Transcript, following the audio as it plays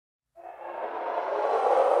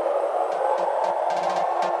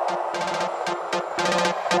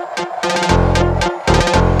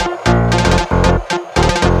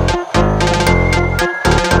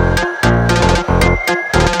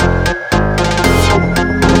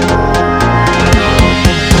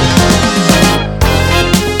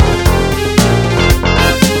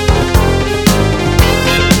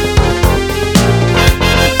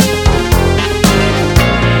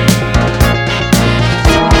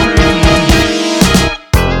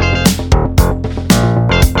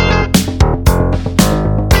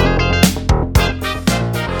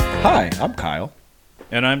I'm Kyle.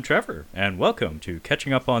 And I'm Trevor, and welcome to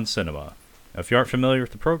Catching Up on Cinema. If you aren't familiar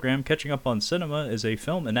with the program, Catching Up on Cinema is a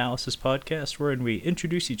film analysis podcast wherein we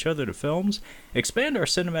introduce each other to films, expand our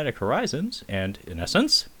cinematic horizons, and, in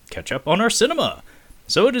essence, catch up on our cinema.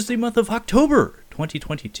 So it is the month of October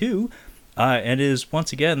 2022, and is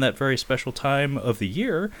once again that very special time of the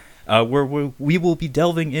year where we will be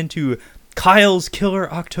delving into Kyle's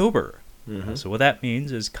Killer October. So what that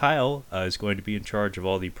means is Kyle is going to be in charge of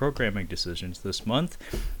all the programming decisions this month.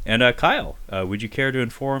 And Kyle, would you care to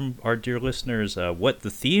inform our dear listeners what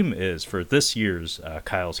the theme is for this year's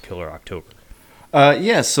Kyle's Killer October?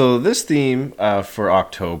 So this theme for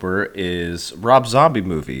October is Rob Zombie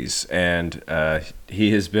movies, and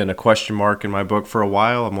he has been a question mark in my book for a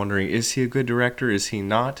while. I'm wondering, is he a good director? Is he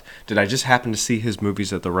not? Did I just happen to see his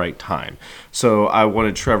movies at the right time? So I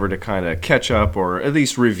wanted Trevor to kind of catch up, or at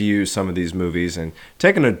least review some of these movies and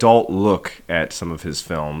take an adult look at some of his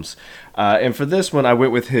films. And for this one, I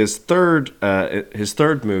went with his third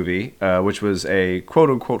movie, which was a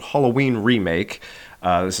quote-unquote Halloween remake.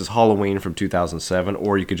 This is Halloween from 2007,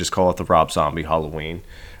 or you could just call it the Rob Zombie Halloween.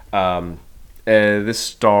 This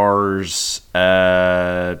stars...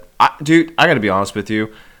 I gotta be honest with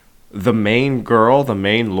you. The main girl, the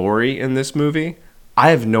main Lori in this movie,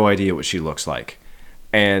 I have no idea what she looks like.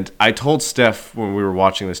 And I told Steph when we were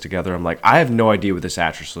watching this together, I'm like, I have no idea what this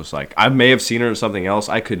actress looks like. I may have seen her in something else.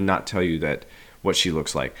 I could not tell you what she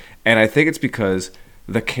looks like. And I think it's because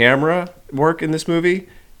the camera work in this movie...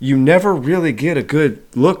 You never really get a good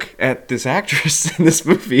look at this actress in this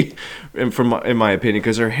movie, in my opinion,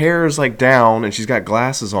 because her hair is like down and she's got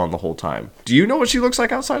glasses on the whole time. Do you know what she looks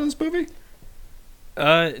like outside of this movie?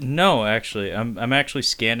 No, actually, I'm actually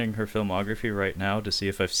scanning her filmography right now to see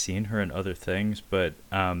if I've seen her in other things. But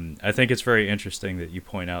I think it's very interesting that you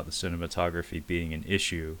point out the cinematography being an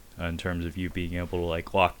issue in terms of you being able to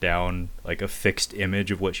like lock down like a fixed image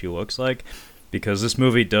of what she looks like. Because this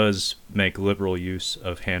movie does make liberal use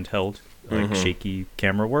of handheld, shaky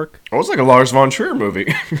camera work. Oh, it's like a Lars von Trier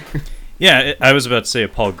movie. Yeah, I was about to say a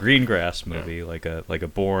Paul Greengrass movie, like a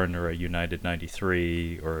Bourne or a United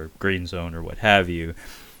 93 or Green Zone or what have you.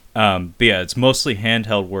 But yeah, it's mostly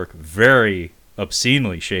handheld work, very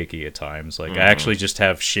obscenely shaky at times. Like, I actually just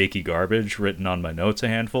have shaky garbage written on my notes a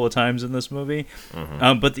handful of times in this movie.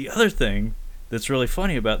 But the other thing that's really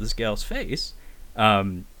funny about this gal's face...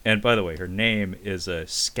 and by the way, her name is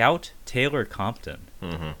Scout Taylor Compton.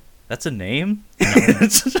 That's a name?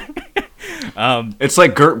 It's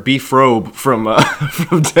like Gert B. Frobe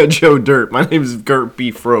from Dead Joe Dirt. My name is Gert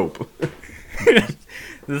B. Frobe.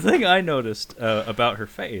 The thing I noticed about her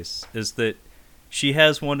face is that she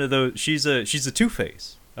has one of those... She's a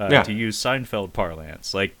two-face, to use Seinfeld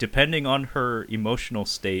parlance. Like, depending on her emotional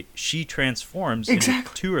state, she transforms into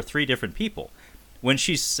two or three different people. When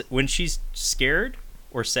she's scared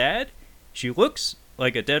or sad, she looks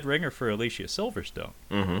like a dead ringer for Alicia Silverstone.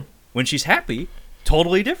 When she's happy,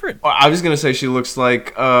 totally different. I was going to say she looks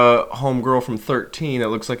like a homegirl from 13. It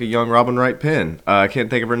looks like a young Robin Wright Penn. I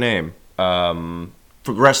can't think of her name. From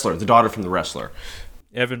The Wrestler, the daughter from The Wrestler.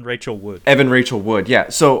 Evan Rachel Wood, yeah.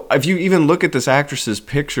 So if you even look at this actress's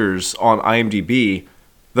pictures on IMDb...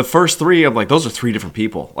 The first three, I'm like, those are three different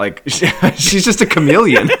people. Like, she's just a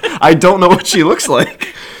chameleon. I don't know what she looks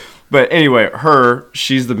like. But anyway,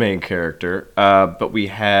 she's the main character. But we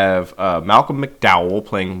have Malcolm McDowell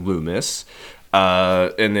playing Loomis.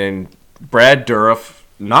 And then Brad Dourif,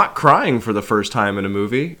 not crying for the first time in a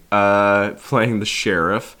movie, playing the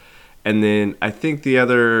sheriff. And then I think the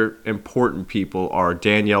other important people are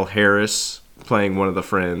Danielle Harris playing one of the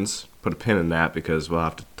friends. Put a pin in that because we'll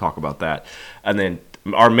have to talk about that. And then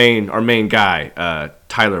our main guy,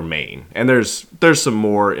 Tyler Mane, and there's some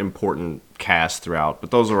more important cast throughout, but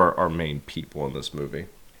those are our main people in this movie.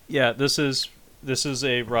 Yeah, this is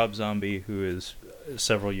a Rob Zombie who is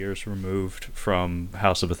several years removed from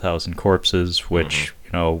House of a Thousand Corpses, which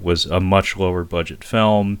was a much lower budget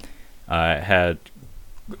film, had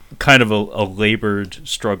kind of a labored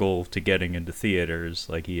struggle to getting into theaters.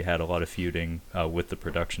 Like, he had a lot of feuding with the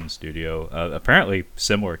production studio. Apparently,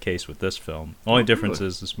 similar case with this film. Only difference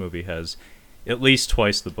is this movie has at least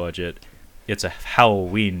twice the budget. It's a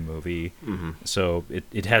Halloween movie, so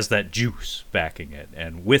it has that juice backing it.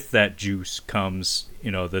 And with that juice comes,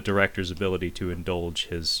 the director's ability to indulge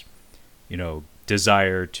his,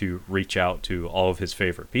 desire to reach out to all of his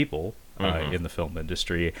favorite people in the film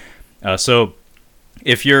industry. So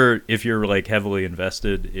if you're like heavily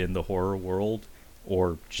invested in the horror world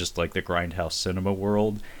or just like the grindhouse cinema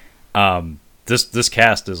world, this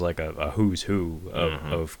cast is like a who's who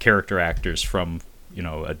of character actors from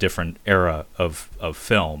a different era of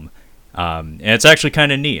film. And it's actually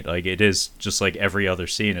kind of neat. Like, it is just like every other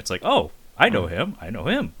scene. It's like, oh, I know him, I know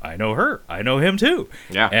him, I know her, I know him too.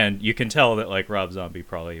 Yeah. And you can tell that like Rob Zombie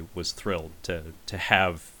probably was thrilled to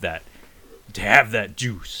have that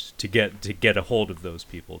juice, to get a hold of those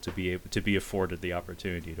people, to be able to be afforded the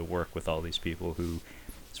opportunity to work with all these people who,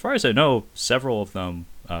 as far as I know, several of them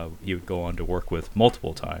he would go on to work with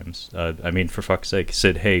multiple times. I mean, for fuck's sake,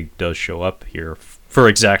 Sid Haig does show up here for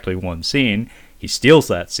exactly one scene. He steals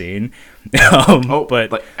that scene.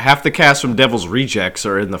 But like half the cast from Devil's Rejects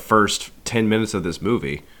are in the first 10 minutes of this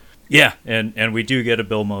movie. Yeah, and we do get a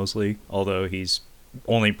Bill Moseley, although he's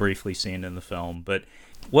only briefly seen in the film. But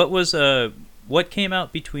what came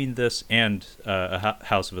out between this and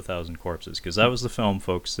House of a Thousand Corpses? Because that was the film,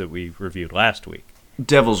 folks, that we reviewed last week.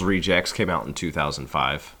 Devil's Rejects came out in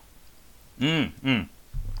 2005.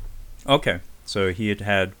 Okay, so he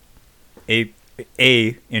had a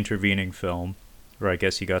intervening film where I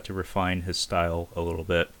guess he got to refine his style a little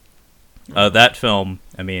bit. That film,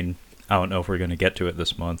 I mean, I don't know if we're going to get to it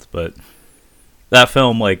this month, but that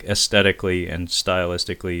film, like, aesthetically and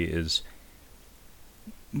stylistically is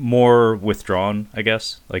more withdrawn, I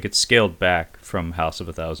guess. Like, it's scaled back from House of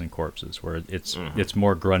a Thousand Corpses, where it's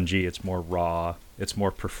more grungy, it's more raw, it's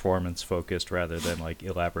more performance focused rather than like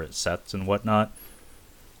elaborate sets and whatnot.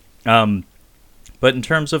 But in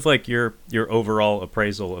terms of like your overall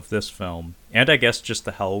appraisal of this film, and I guess just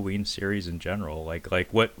the Halloween series in general, like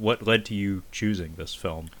what led to you choosing this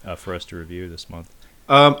film for us to review this month?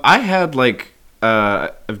 I had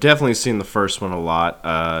I've definitely seen the first one a lot.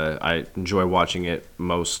 I enjoy watching it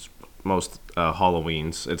most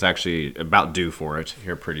Halloweens. It's actually about due for it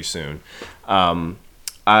here pretty soon.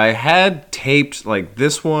 I had taped like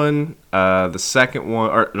this one, the second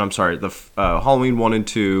one, or no, I'm sorry, the Halloween 1 and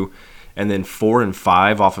 2, and then 4 and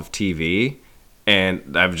 5 off of TV,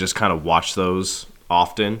 and I've just kind of watched those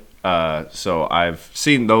often. So I've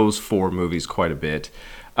seen those 4 movies quite a bit.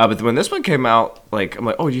 But when this one came out, like I'm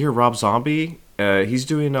like, oh, you hear Rob Zombie? He's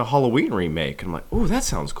doing a Halloween remake. And I'm like, oh, that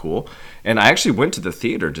sounds cool. And I actually went to the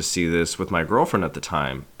theater to see this with my girlfriend at the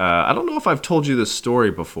time. I don't know if I've told you this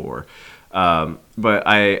story before, but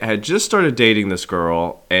I had just started dating this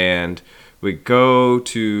girl, and we go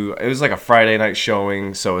to, it was like a Friday night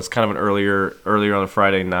showing, so it's kind of an earlier on a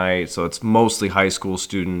Friday night, so it's mostly high school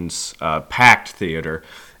students, packed theater,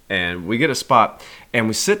 and we get a spot, and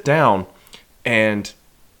we sit down, and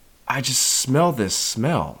I just smell this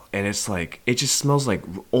smell, and it's like, it just smells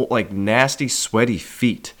like nasty, sweaty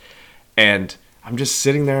feet, and I'm just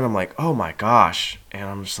sitting there, and I'm like, oh my gosh, and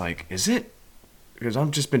I'm just like, is it? Because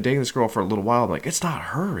I've just been dating this girl for a little while. I'm like, it's not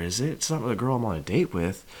her, is it? It's not the girl I'm on a date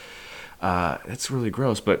with. It's really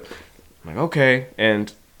gross. But I'm like, okay.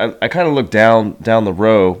 And I kind of looked down the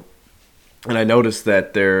row, and I noticed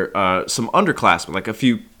that there are some underclassmen, like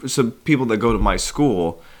some people that go to my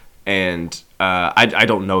school, and I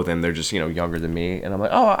don't know them. They're just, younger than me. And I'm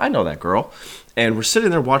like, oh, I know that girl. And we're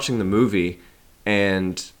sitting there watching the movie,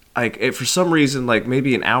 and for some reason, like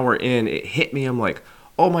maybe an hour in, it hit me. I'm like,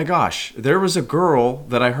 oh my gosh, there was a girl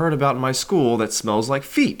that I heard about in my school that smells like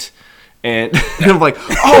feet. And I'm like,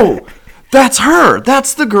 oh, that's her.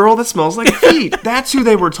 That's the girl that smells like feet. That's who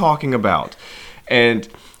they were talking about. And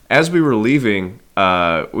as we were leaving,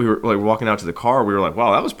 we were like walking out to the car. We were like,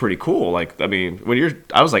 wow, that was pretty cool. Like, I mean,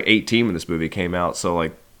 I was like 18 when this movie came out. So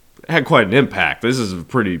like it had quite an impact. This is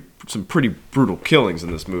some pretty brutal killings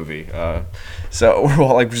in this movie. So we're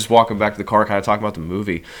all like just walking back to the car, kind of talking about the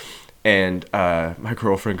movie. And my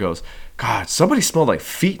girlfriend goes, God, somebody smelled like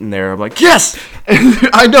feet in there. I'm like, yes! And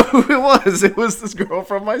I know who it was. It was this girl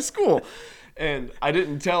from my school. And I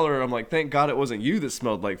didn't tell her. I'm like, thank God it wasn't you that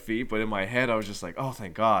smelled like feet. But in my head, I was just like, oh,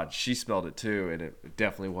 thank God. She smelled it too. And it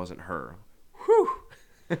definitely wasn't her. Whew.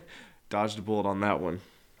 Dodged a bullet on that one.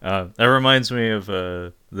 That reminds me of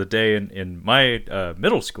the day in my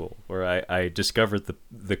middle school where I discovered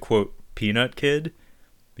the quote, peanut kid.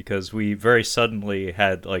 Because we very suddenly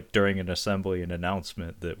had, like, during an assembly, an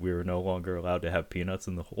announcement that we were no longer allowed to have peanuts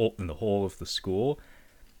in the whole of the school.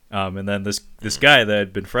 And then this guy that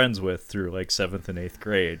I'd been friends with through like 7th and 8th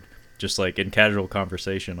grade, just like in casual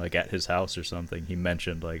conversation, like at his house or something, he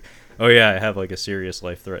mentioned like, oh yeah, I have like a serious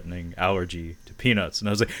life-threatening allergy to peanuts. And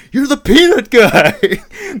I was like, you're the peanut guy!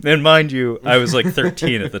 And mind you, I was like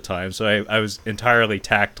 13 at the time, so I was entirely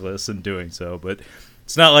tactless in doing so, but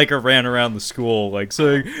it's not like I ran around the school like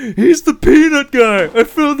saying, he's the peanut guy! I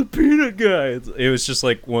found the peanut guy! It was just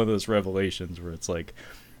like one of those revelations where it's like,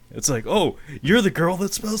 oh, you're the girl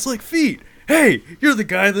that smells like feet! Hey, you're the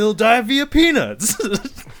guy that'll die via peanuts!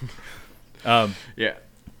 Yeah.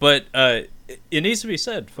 But it needs to be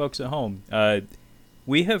said, folks at home,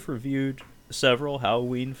 we have reviewed several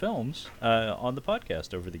Halloween films on the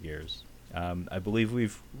podcast over the years. I believe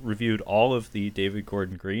we've reviewed all of the David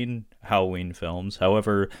Gordon Green Halloween films.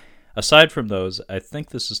 However, aside from those, I think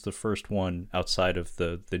this is the first one outside of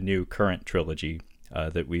the new current trilogy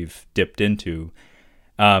that we've dipped into.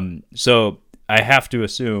 So I have to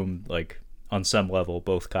assume, like, on some level,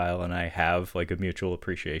 both Kyle and I have like a mutual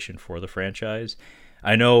appreciation for the franchise.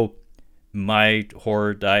 I know my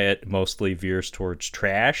horror diet mostly veers towards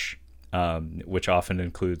trash, which often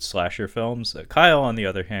includes slasher films. Kyle, on the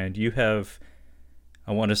other hand, you have,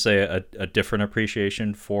 I want to say, a different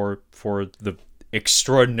appreciation for the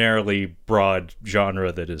extraordinarily broad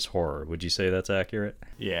genre that is horror. Would you say that's accurate?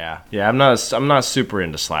 Yeah. I'm not super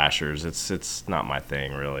into slashers. It's not my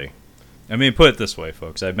thing, really. I mean, put it this way,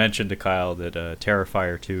 folks. I mentioned to Kyle that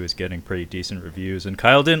Terrifier 2 is getting pretty decent reviews, and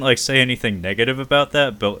Kyle didn't like say anything negative about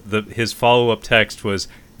that, but his follow-up text was,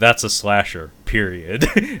 "That's a slasher, period."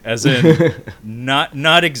 As in,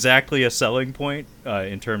 not exactly a selling point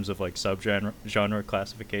in terms of like genre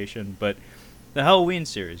classification, but the Halloween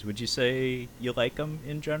series, would you say you like them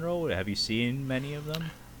in general? Have you seen many of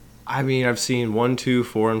them? I mean, I've seen 1, 2,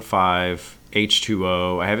 4, and 5,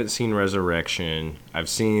 H2O. I haven't seen Resurrection. I've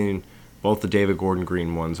seen both the David Gordon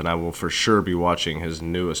Green ones, and I will for sure be watching his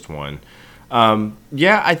newest one.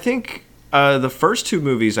 I think the first two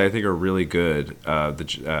movies I think are really good.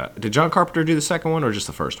 Did John Carpenter do the second one or just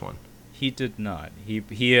the first one? He did not. He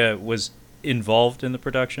was involved in the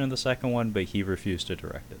production of the second one, but he refused to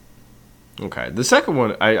direct it. Okay. The second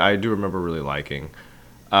one I do remember really liking.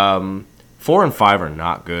 4 and 5 are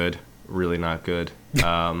not good. Really not good.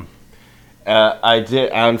 I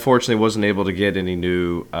unfortunately wasn't able to get any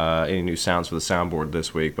new sounds for the soundboard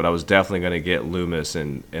this week, but I was definitely going to get Loomis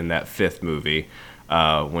in that fifth movie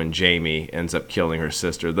when Jamie ends up killing her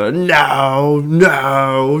sister. No,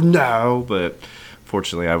 but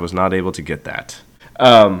fortunately I was not able to get that.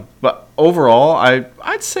 But overall,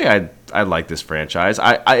 I'd say I like this franchise.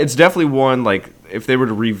 It's definitely one, like, if they were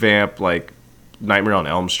to revamp like Nightmare on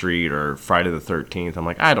Elm Street or Friday the 13th, I'm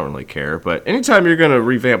like, I don't really care. But anytime you're going to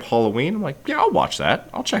revamp Halloween, I'm like, yeah, I'll watch that.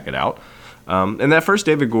 I'll check it out. And that first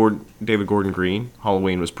David Gordon Green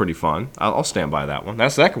Halloween was pretty fun. I'll stand by that one.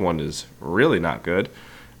 That second one is really not good.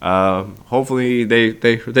 Hopefully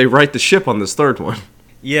they right the ship on this third one.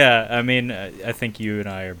 Yeah, I mean, I think you and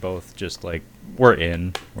I are both just like, we're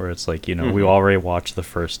in, where it's like, you know, we already watched the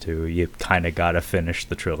first two. You kind of got to finish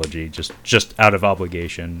the trilogy just out of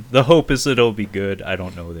obligation. The hope is that it'll be good. I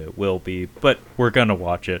don't know that it will be, but we're going to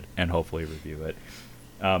watch it and hopefully review it.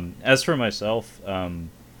 As for myself, I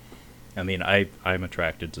mean, I'm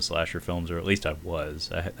attracted to slasher films, or at least I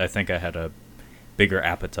was. I think I had a bigger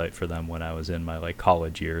appetite for them when I was in my like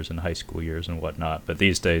college years and high school years and whatnot, but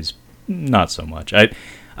these days, not so much.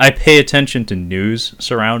 I pay attention to news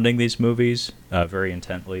surrounding these movies very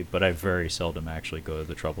intently, but I very seldom actually go to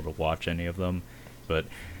the trouble to watch any of them. But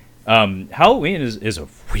Halloween is a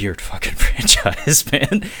weird fucking franchise,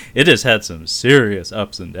 man. It has had some serious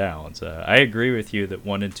ups and downs. I agree with you that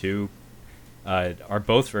 1 and 2 are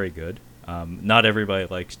both very good. Not everybody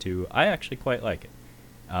likes 2. I actually quite like it.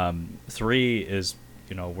 3 is,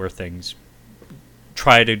 you know, where things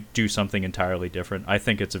try to do something entirely different. I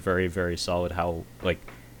think it's a very, very solid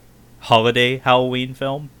holiday Halloween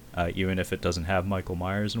film, even if it doesn't have Michael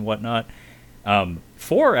Myers and whatnot.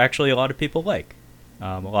 4, actually, a lot of people like.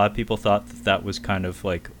 A lot of people thought that was kind of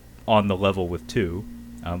like on the level with 2.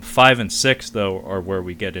 5 and 6, though, are where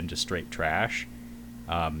we get into straight trash.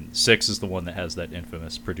 6 is the one that has that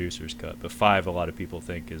infamous producer's cut, but 5, a lot of people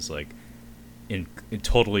think is like in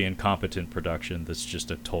totally incompetent production that's just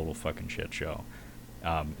a total fucking shit show.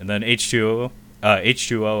 And then H2O,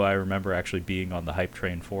 I remember actually being on the hype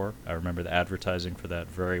train for. I remember the advertising for that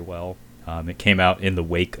very well. It came out in the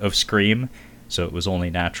wake of Scream, so it was only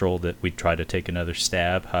natural that we'd try to take another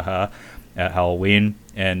stab, at Halloween.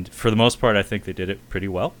 And for the most part, I think they did it pretty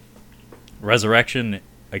well. Resurrection,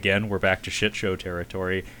 again, we're back to shit show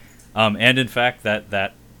territory. And in fact,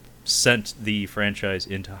 that sent the franchise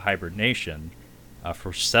into hibernation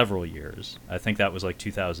for several years. I think that was like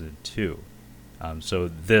 2002. So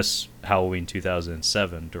this Halloween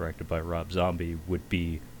 2007, directed by Rob Zombie, would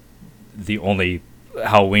be the only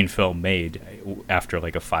Halloween film made after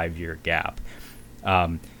like a 5-year gap.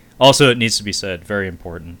 Also, it needs to be said, very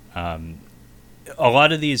important, a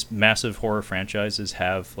lot of these massive horror franchises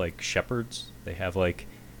have like shepherds. They have like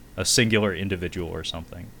a singular individual or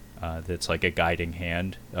something that's like a guiding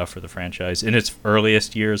hand for the franchise. In its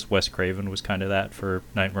earliest years, Wes Craven was kind of that for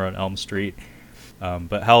Nightmare on Elm Street.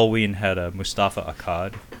 But Halloween had Mustafa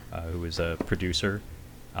Akkad, who was a producer.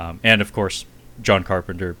 And, of course, John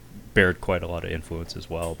Carpenter bared quite a lot of influence as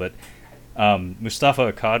well. But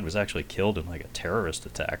Mustafa Akkad was actually killed in like a terrorist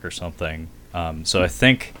attack or something. So I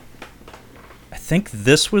think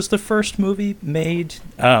this was the first movie made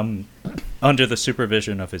under the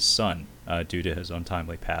supervision of his son due to his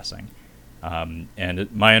untimely passing.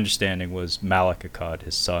 My understanding was Malik Akkad,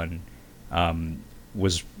 his son,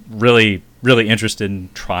 was really, really interested in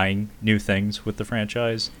trying new things with the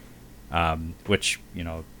franchise, which,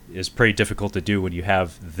 is pretty difficult to do when you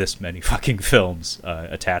have this many fucking films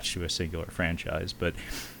attached to a singular franchise. But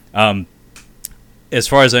as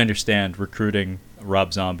far as I understand, recruiting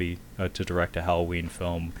Rob Zombie to direct a Halloween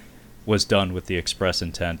film was done with the express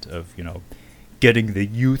intent of, getting the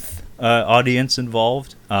youth audience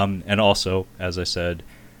involved, and also, as I said,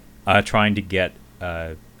 trying to get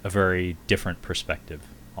a very different perspective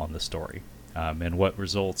on the story. And what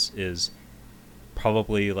results is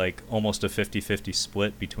probably like almost a 50-50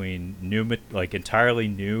 split between entirely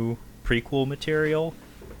new prequel material,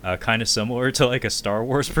 kind of similar to like a Star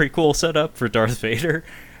Wars prequel setup for Darth Vader,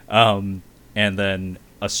 and then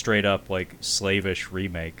a straight up like slavish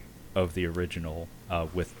remake of the original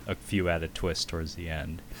with a few added twists towards the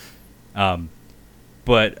end.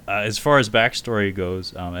 But as far as backstory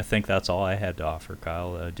goes, I think that's all I had to offer,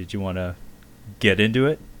 Kyle. Did you want to get into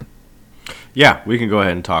it? Yeah, we can go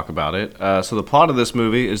ahead and talk about it. So the plot of this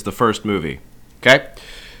movie is the first movie. Okay?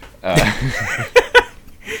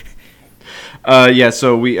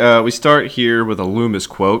 So we start here with a Loomis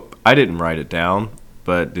quote. I didn't write it down,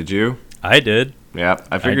 but did you? I did. Yeah,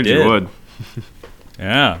 I figured you would.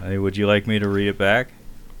 Yeah. Hey, would you like me to read it back?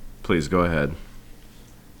 Please, go ahead.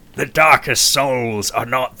 The darkest souls are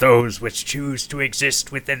not those which choose to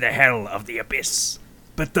exist within the hell of the abyss,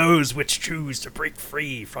 but those which choose to break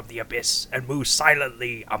free from the abyss and move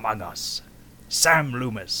silently among us. Sam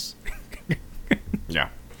Loomis. Yeah.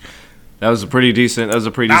 That was a pretty decent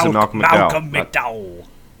Malcolm McDowell. Malcolm McDowell.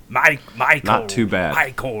 Michael. Not too bad.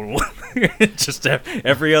 Michael. Just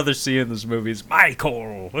every other scene in this movie is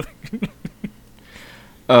Michael.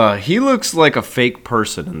 He looks like a fake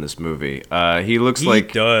person in this movie. He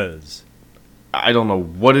does. I don't know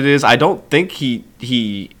what it is. I don't think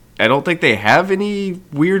I don't think they have any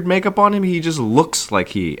weird makeup on him. He just looks like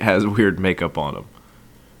he has weird makeup on him.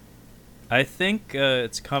 I think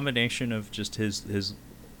it's a combination of just his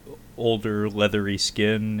older leathery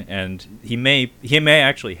skin, and he may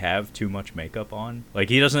actually have too much makeup on. Like,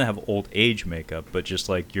 he doesn't have old age makeup, but just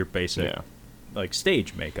like your basic like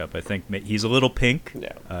stage makeup. I think he's a little pink.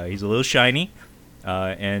 Yeah. He's a little shiny,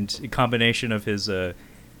 and a combination of his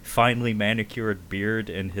finely manicured beard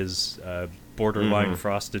and his borderline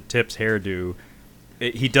frosted tips hairdo,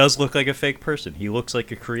 he does look like a fake person. He looks like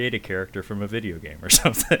a creative character from a video game or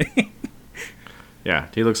something. Yeah,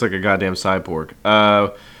 he looks like a goddamn cyborg.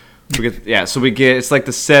 We get it's like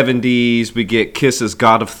the 70s. We get Kiss's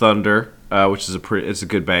 "God of Thunder," which is it's a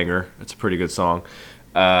good banger. It's a pretty good song.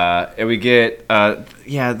 And we get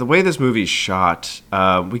the way this movie's shot.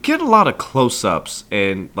 We get a lot of close-ups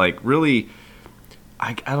and like really,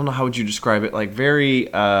 I don't know how would you describe it. Like very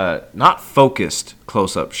not focused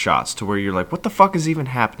close-up shots to where you're like, what the fuck is even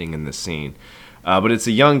happening in this scene? But it's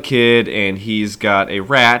a young kid, and he's got a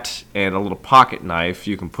rat and a little pocket knife.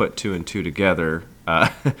 You can put two and two together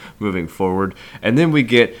moving forward. And then we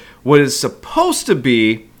get what is supposed to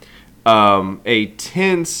be a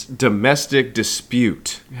tense domestic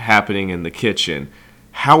dispute happening in the kitchen.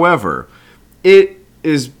 However, it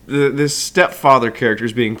is this stepfather character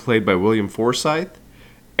is being played by William Forsythe.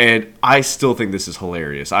 And I still think this is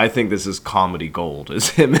hilarious. I think this is comedy gold,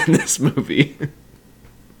 is him in this movie.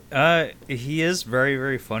 He is very,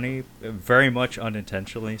 very funny, very much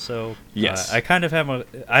unintentionally so. Yes. I kind of have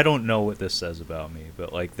I don't know what this says about me,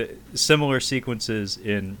 but like the similar sequences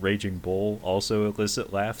in Raging Bull also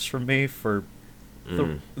elicit laughs from me for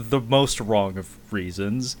the most wrong of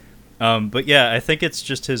reasons. But yeah, I think it's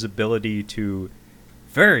just his ability to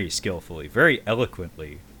very skillfully, very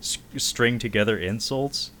eloquently string together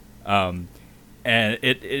insults. And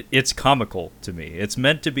it's comical to me. It's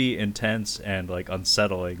meant to be intense and like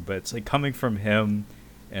unsettling, but it's like coming from him,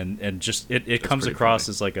 and just it comes across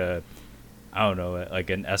funny. As like a, I don't know, like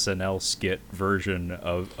an SNL skit version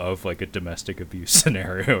of like a domestic abuse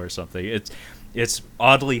scenario or something. It's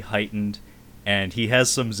oddly heightened, and he has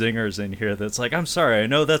some zingers in here that's like, I'm sorry, I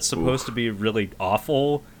know that's supposed to be really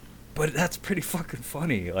awful, but that's pretty fucking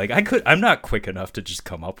funny. Like I'm not quick enough to just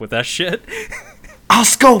come up with that shit. I'll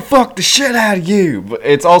skull fuck the shit out of you. But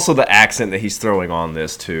it's also the accent that he's throwing on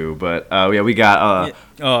this too. But we got.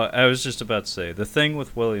 I was just about to say the thing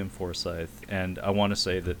with William Forsythe, and I want to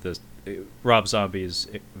say that Rob Zombie is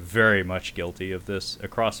very much guilty of this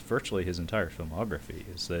across virtually his entire filmography.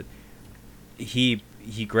 Is that he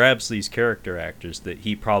grabs these character actors that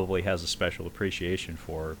he probably has a special appreciation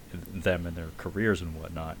for them and their careers and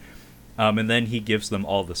whatnot, and then he gives them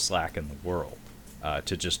all the slack in the world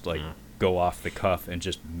to just like go off the cuff and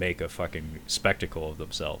just make a fucking spectacle of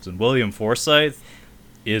themselves. And William Forsythe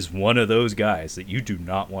is one of those guys that you do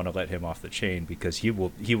not want to let him off the chain, because he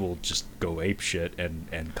will just go ape shit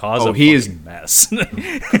and cause a fucking mess.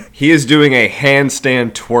 He is doing a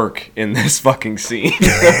handstand twerk in this fucking scene.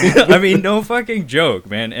 I mean, no fucking joke,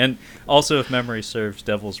 man. And also, if memory serves,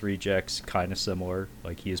 Devil's Rejects kind of similar.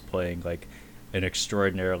 Like, he is playing like an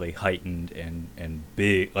extraordinarily heightened and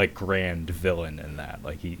big, like, grand villain in that.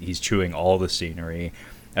 Like, he's chewing all the scenery.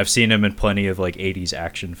 I've seen him in plenty of like 80s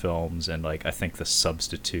action films, and like I think The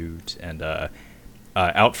Substitute and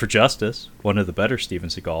Out for Justice, one of the better Steven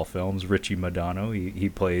Seagal films. Richie Madonna, he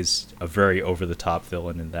plays a very over the top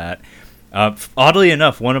villain in that. Oddly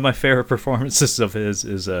enough, one of my favorite performances of his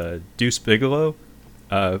is Deuce Bigalow,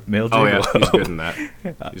 male Gigolo. Oh yeah, he's good in that.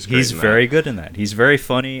 He's very good in that. He's very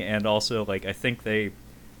funny, and also like I think they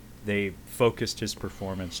focused his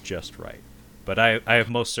performance just right. But I have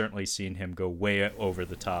most certainly seen him go way over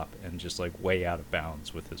the top and just like way out of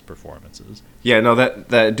bounds with his performances. Yeah, no,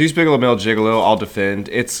 that Deuce Bigalow, Male Gigolo, I'll defend.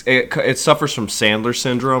 It suffers from Sandler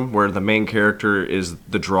syndrome, where the main character is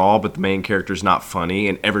the draw, but the main character is not funny,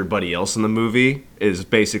 and everybody else in the movie is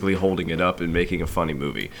basically holding it up and making a funny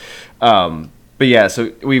movie. But yeah,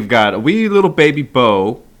 so we've got a wee little baby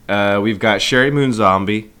Bo. We've got Sherry Moon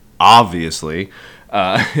Zombie, obviously,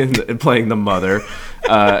 playing the mother.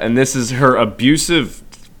 And this is her abusive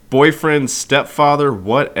boyfriend, stepfather,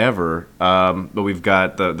 whatever. But we've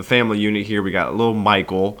got the family unit here. We got little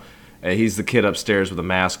Michael. He's the kid upstairs with a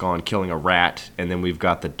mask on, killing a rat. And then we've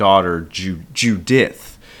got the daughter,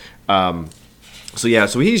 Judith.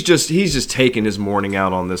 So he's just taking his morning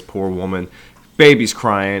out on this poor woman. Baby's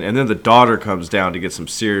crying, and then the daughter comes down to get some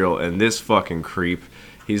cereal, and this fucking creep,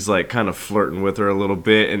 he's like kind of flirting with her a little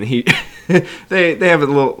bit, and they have a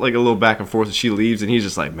little back and forth, and she leaves, and he's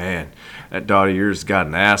just like, man, that daughter of yours got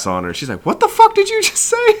an ass on her. She's like, what the fuck did you just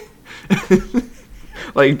say?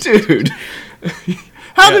 Like, dude,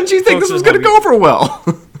 how did you think this was gonna go over well?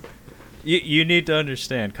 You need to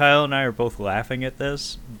understand, Kyle and I are both laughing at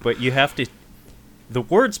this, but you have to. The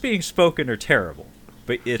words being spoken are terrible,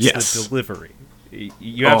 but it's the delivery.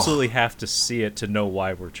 You absolutely have to see it to know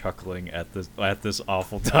why we're chuckling at this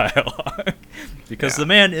awful dialogue, because the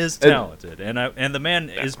man is talented, and the man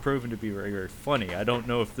is proven to be very, very funny. I don't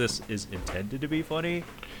know if this is intended to be funny,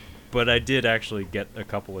 but I did actually get a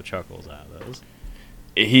couple of chuckles out of this.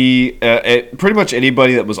 He pretty much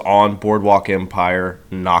anybody that was on Boardwalk Empire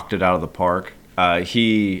knocked it out of the park.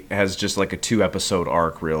 He has just like a 2-episode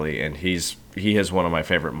arc, really, and he has one of my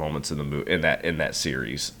favorite moments in the in that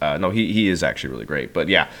series. He is actually really great. But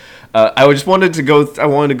yeah, I wanted to go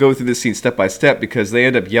through this scene step by step, because they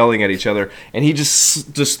end up yelling at each other, and he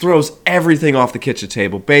just throws everything off the kitchen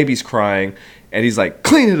table. Baby's crying, and he's like,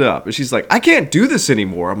 "Clean it up," and she's like, "I can't do this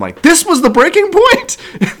anymore." I'm like, "This was the breaking point."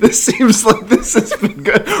 This seems like this has been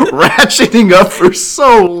good, ratcheting up for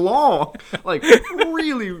so long. Like,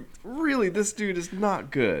 really, this dude is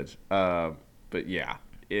not good. But yeah.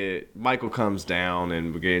 Michael comes down,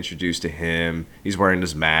 and we get introduced to him. He's wearing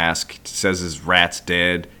his mask. Says his rat's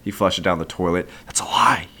dead. He flushed it down the toilet. That's a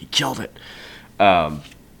lie. He killed it. And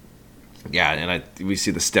we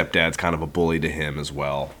see the stepdad's kind of a bully to him as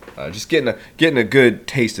well. Just getting a good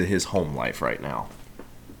taste of his home life right now.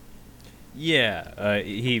 Yeah,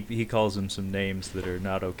 he calls him some names that are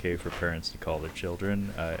not okay for parents to call their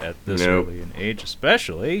children at this early an age,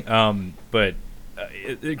 especially. But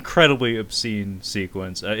incredibly obscene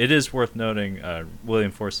sequence. It is worth noting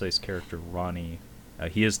William Forsythe's character Ronnie.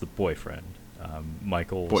 He is the boyfriend.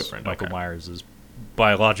 Michael Myers'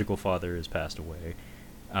 biological father has passed away.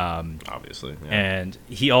 Obviously, yeah. And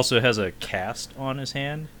he also has a cast on his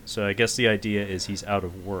hand. So I guess the idea is he's out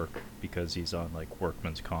of work because he's on like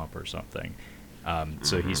workman's comp or something.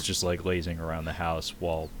 So he's just like lazing around the house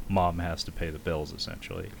while mom has to pay the bills,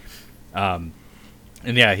 essentially.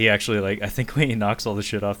 And yeah, he actually, like, I think when he knocks all the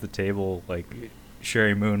shit off the table, like,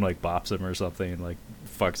 Sherry Moon, like, bops him or something and, like,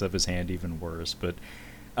 fucks up his hand even worse. But,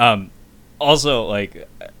 also, like,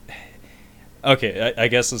 okay, I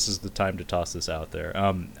guess this is the time to toss this out there.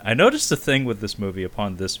 I noticed a thing with this movie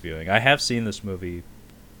upon this viewing. I have seen this movie,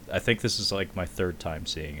 I think this is, like, my 3rd time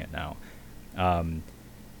seeing it now.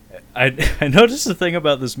 I noticed a thing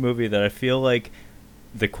about this movie that I feel like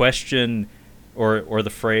the question or the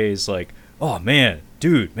phrase, like, "Oh, man,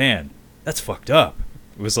 dude, man, that's fucked up,"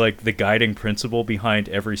 it was like the guiding principle behind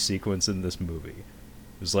every sequence in this movie.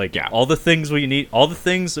 was like Yeah. all the things we need, all the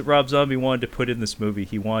things that Rob Zombie wanted to put in this movie.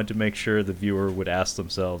 He wanted to make sure the viewer would ask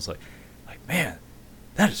themselves, like man,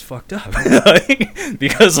 that is fucked up.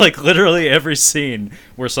 Because like literally every scene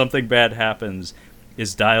where something bad happens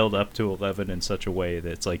is dialed up to 11 in such a way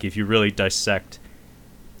that it's like if you really dissect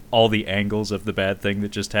all the angles of the bad thing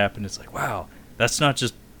that just happened, it's like, wow, that's not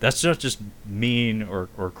just mean or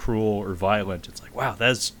cruel or violent. It's like, wow,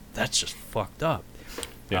 that's just fucked up.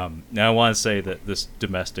 Yeah. Now I want to say that this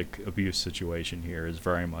domestic abuse situation here is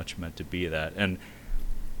very much meant to be that, and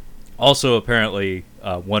also apparently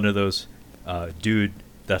one of those dude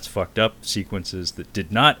that's fucked up sequences that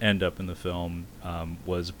did not end up in the film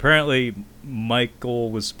was apparently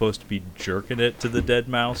Michael was supposed to be jerking it to the dead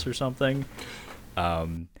mouse or something.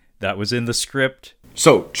 That was in the script.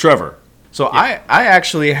 So Trevor, I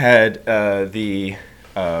actually had the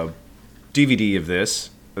DVD of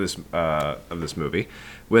this movie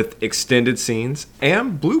with extended scenes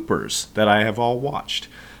and bloopers that I have all watched.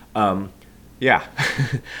 Yeah,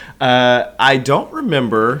 I don't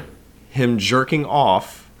remember him jerking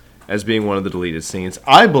off as being one of the deleted scenes.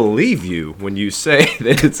 I believe you when you say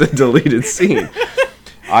that it's a deleted scene.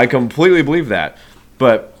 I completely believe that.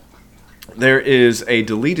 But there is a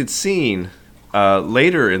deleted scene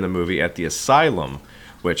later in the movie at the asylum,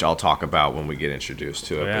 which I'll talk about when we get introduced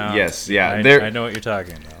to it. Yeah. But yes, yeah. I know what you're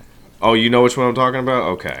talking about. Oh, you know which one I'm talking about?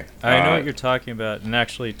 Okay. I know what you're talking about, and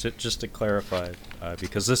actually, just to clarify,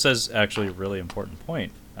 because this is actually a really important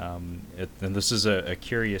point, and this is a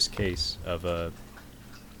curious case of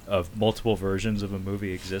multiple versions of a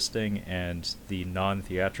movie existing, and the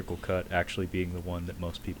non-theatrical cut actually being the one that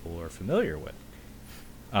most people are familiar with.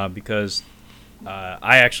 Because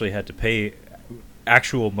I actually had to pay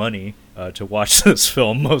actual money to watch this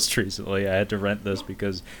film most recently. I had to rent this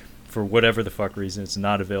because, for whatever the fuck reason, it's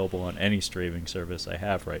not available on any streaming service I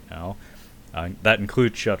have right now. That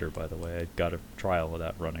includes Shudder, by the way. I got a trial of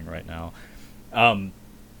that running right now.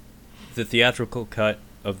 The theatrical cut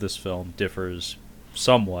of this film differs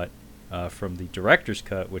somewhat from the director's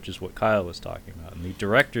cut, which is what Kyle was talking about. And the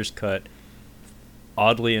director's cut,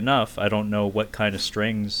 oddly enough, I don't know what kind of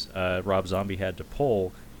strings Rob Zombie had to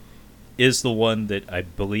pull, is the one that I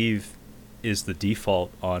believe is the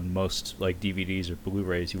default on most like DVDs or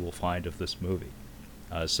Blu-rays you will find of this movie.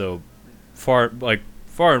 So far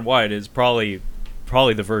and wide is probably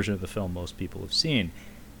the version of the film most people have seen.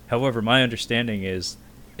 However, my understanding is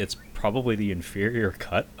it's probably the inferior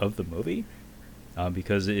cut of the movie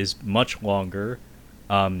because it is much longer,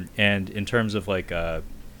 and in terms of like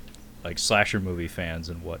slasher movie fans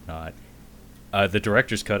and whatnot, the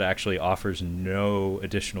director's cut actually offers no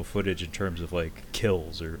additional footage in terms of like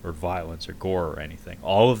kills or violence or gore or anything.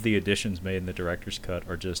 All of the additions made in the director's cut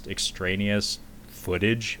are just extraneous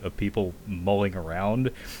footage of people mulling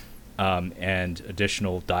around, and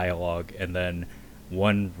additional dialogue, and then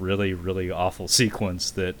one really, really awful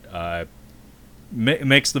sequence that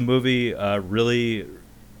makes the movie really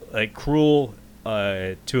like cruel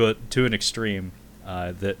to an extreme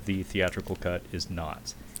that the theatrical cut is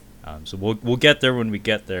not. So we'll get there when we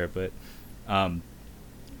get there, but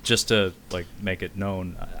just to like make it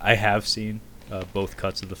known, I have seen both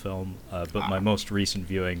cuts of the film, but my most recent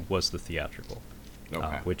viewing was the theatrical,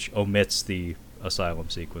 which omits the asylum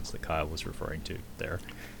sequence that Kyle was referring to there.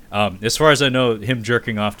 As far as I know, him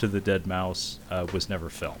jerking off to the dead mouse was never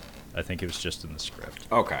filmed. I think it was just in the script.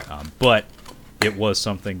 Okay. But it was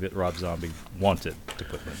something that Rob Zombie wanted to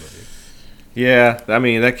put in the movie. Yeah, I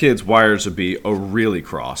mean that kid's wires would be really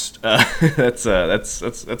crossed. That's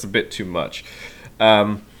a bit too much.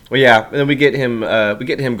 Well, yeah, and then we get him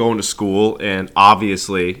going to school, and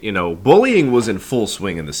obviously, bullying was in full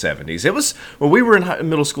swing in the 70s. It was when we were in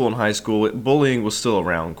middle school and high school. Bullying was still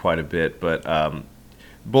around quite a bit, but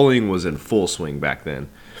bullying was in full swing back then.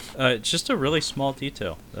 Just a really small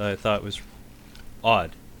detail that I thought was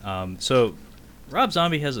odd. So, Rob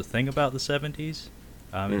Zombie has a thing about the 70s.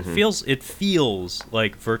 It feels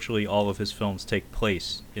like virtually all of his films take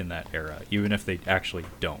place in that era, even if they actually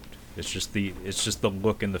don't. It's just the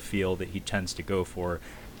look and the feel that he tends to go for.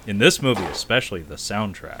 In this movie, especially the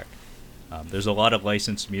soundtrack, there's a lot of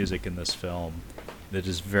licensed music in this film that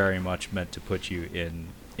is very much meant to put you in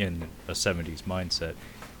a 70s mindset.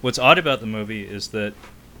 What's odd about the movie is that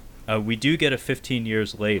we do get a 15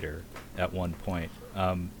 years later at one point.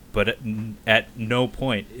 But at no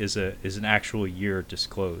point is an actual year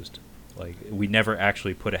disclosed. Like, we never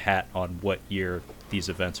actually put a hat on what year these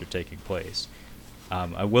events are taking place.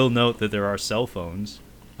 I will note that there are cell phones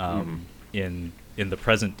in the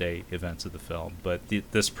present day events of the film, but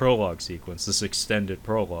this prologue sequence, this extended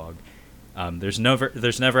prologue, there's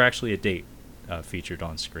never actually a date featured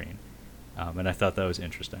on screen. and I thought that was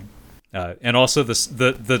interesting. And also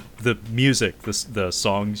the music, the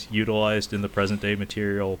songs utilized in the present day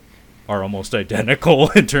material are almost identical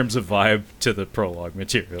in terms of vibe to the prologue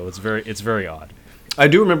material. It's very odd. I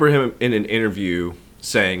do remember him in an interview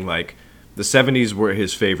saying, like, the 70s were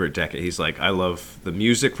his favorite decade. He's like, I love the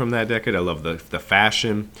music from that decade. I love the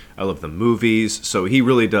fashion. I love the movies. So he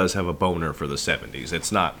really does have a boner for the 70s.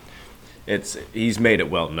 He's made it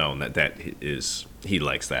well known that he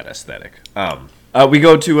likes that aesthetic. We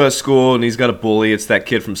go to a school, and he's got a bully. It's that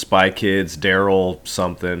kid from Spy Kids, Daryl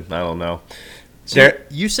something. I don't know.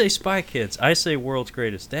 You say Spy Kids. I say World's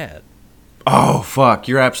Greatest Dad. Oh, fuck.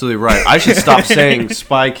 You're absolutely right. I should stop saying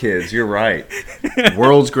Spy Kids. You're right.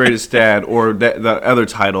 World's Greatest Dad, or the other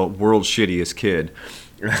title, World's Shittiest Kid.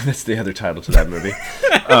 That's the other title to that movie.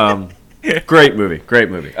 Great movie. Great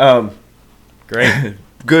movie. Great.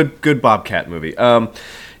 Good Bobcat movie.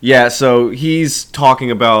 Yeah, so he's talking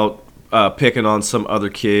about picking on some other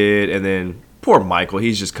kid, and then poor Michael,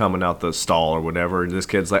 he's just coming out the stall or whatever, and this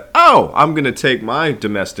kid's like, oh, I'm going to take my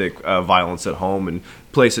domestic violence at home and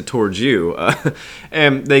place it towards you.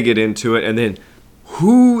 And they get into it, and then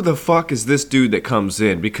who the fuck is this dude that comes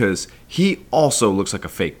in? Because he also looks like a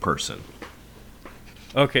fake person.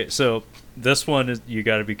 Okay, so this one is, you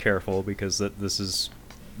got to be careful because that's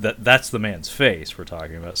the man's face we're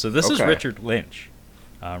talking about. So this is Richard Lynch.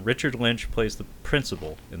 Richard Lynch plays the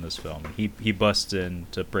principal in this film. He busts in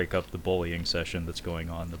to break up the bullying session that's going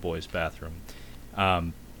on in the boys' bathroom.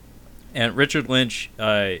 And Richard Lynch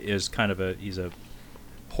is kind of he's a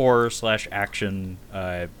horror/action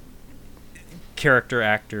character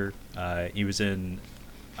actor. He was in,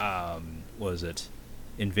 what was it,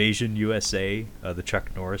 Invasion USA, the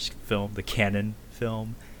Chuck Norris film, the Cannon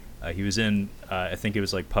film. He was in, I think it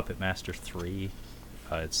was like Puppet Master 3.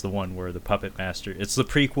 It's the one where the puppet master... It's the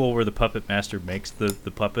prequel where the puppet master makes the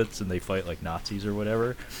puppets and they fight like Nazis or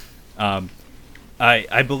whatever.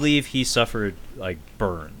 I believe he suffered like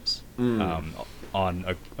burns on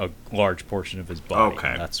a large portion of his body.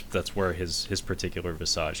 Okay. That's where his particular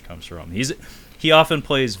visage comes from. He often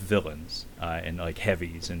plays villains in like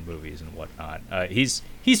heavies in movies and whatnot. He's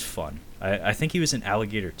fun. I think he was in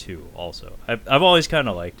Alligator 2 also. I've always kind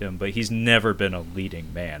of liked him, but he's never been a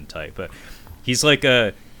leading man type. But he's like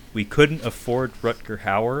we couldn't afford Rutger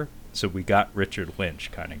Hauer, so we got Richard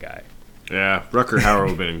Lynch kind of guy. Yeah, Rutger Hauer would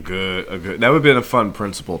have been good. That would have been a fun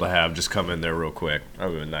principal to have. Just come in there real quick. That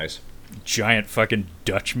would have been nice. Giant fucking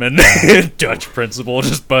Dutchman, Dutch principal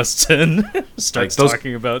just busts in, starts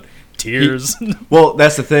talking about tears. Well,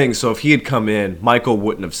 that's the thing. So if he had come in, Michael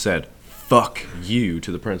wouldn't have said, fuck you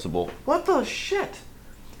to the principal. What the shit?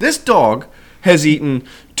 This dog has eaten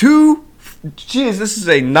this is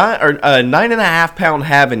a 9.5 pound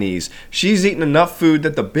Havanese. She's eaten enough food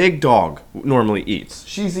that the big dog normally eats.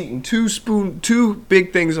 She's eaten two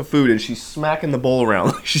big things of food, and she's smacking the bowl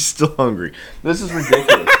around like she's still hungry. This is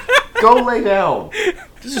ridiculous. Go lay down.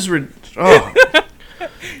 This is oh.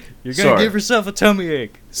 You're gonna give yourself a tummy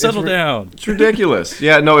ache. Settle down. It's ridiculous.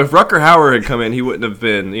 Yeah, no. If Rutger Hauer had come in, he wouldn't have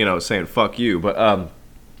been, saying "fuck you." But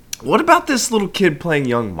what about this little kid playing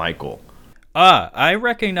young Michael? I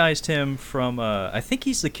recognized him from, I think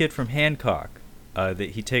he's the kid from Hancock that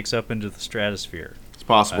he takes up into the stratosphere. It's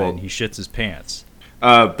possible. And he shits his pants.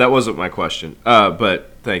 That wasn't my question,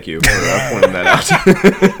 but thank you for pointing that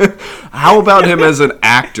out. How about him as an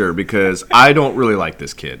actor? Because I don't really like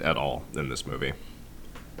this kid at all in this movie.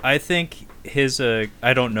 I think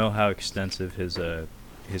I don't know how extensive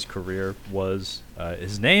his career was.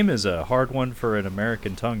 His name is a hard one for an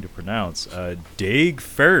American tongue to pronounce. Daeg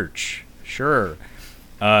Faerch. Sure.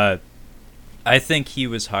 I think he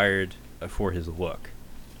was hired for his look,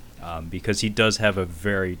 because he does have a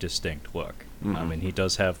very distinct look. Mm-hmm. And he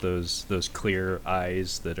does have those clear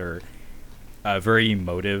eyes that are very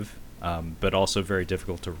emotive, but also very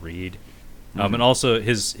difficult to read. Mm-hmm. And also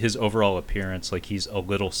his overall appearance, like he's a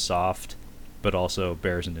little soft, but also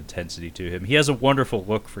bears an intensity to him. He has a wonderful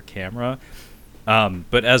look for camera,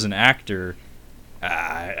 but as an actor,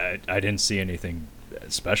 I didn't see anything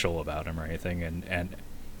special about him or anything, and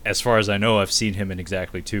as far as I know, I've seen him in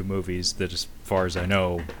exactly 2 movies that, as far as I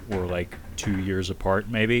know, were like 2 years apart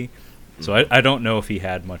maybe. So I don't know if he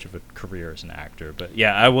had much of a career as an actor, but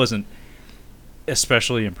yeah, I wasn't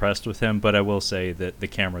especially impressed with him, but I will say that the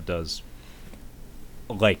camera does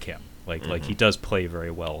like him, like he does play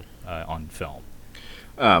very well on film.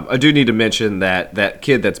 I do need to mention that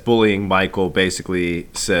kid that's bullying Michael basically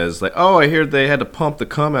says, like, oh, I hear they had to pump the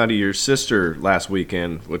cum out of your sister last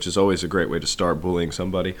weekend, which is always a great way to start bullying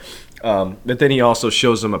somebody. But then he also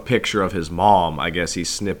shows him a picture of his mom. I guess he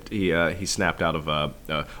snapped out of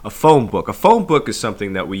a phone book. A phone book is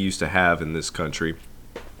something that we used to have in this country.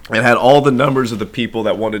 It had all the numbers of the people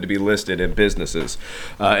that wanted to be listed in businesses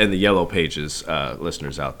in the Yellow Pages.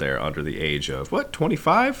 Listeners out there under the age of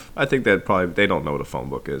 25? I think that probably they don't know what a phone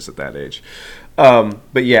book is at that age.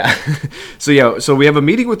 But yeah, so we have a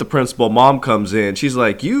meeting with the principal. Mom comes in. She's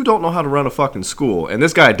like, "You don't know how to run a fucking school," and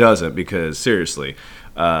this guy doesn't because seriously,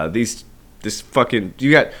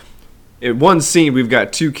 you got. In one scene, we've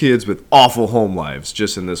got 2 kids with awful home lives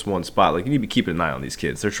just in this one spot. Like, you need to be keeping an eye on these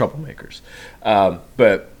kids. They're troublemakers.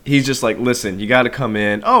 But he's just like, listen, you got to come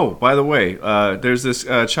in. Oh, by the way, there's this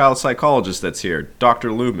child psychologist that's here,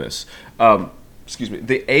 Dr. Loomis. Excuse me.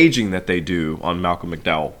 The aging that they do on Malcolm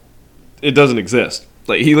McDowell, it doesn't exist.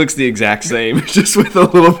 Like, he looks the exact same, just with a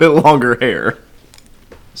little bit longer hair.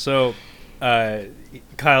 So,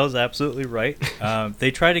 Kyle is absolutely right.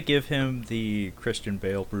 They try to give him the Christian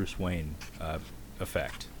Bale, Bruce Wayne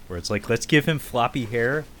effect, where it's like, let's give him floppy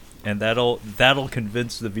hair, and that'll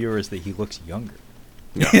convince the viewers that he looks younger.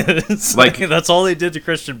 Yeah. It's like that's all they did to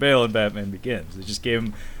Christian Bale in Batman Begins. They just gave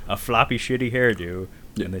him a floppy, shitty hairdo,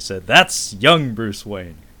 and they said, that's young Bruce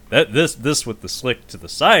Wayne. This with the slick to the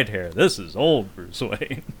side hair, this is old Bruce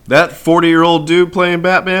Wayne. That 40-year-old dude playing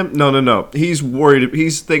Batman? No. He's worried.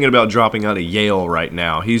 He's thinking about dropping out of Yale right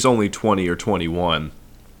now. He's only 20 or 21.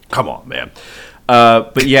 Come on, man.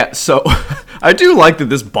 But yeah, so I do like that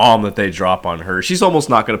this bomb that they drop on her, she's almost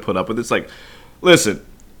not going to put up with it. It's like, listen,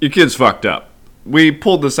 your kid's fucked up. We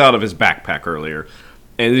pulled this out of his backpack earlier.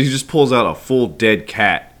 And he just pulls out a full dead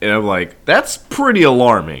cat. And I'm like, that's pretty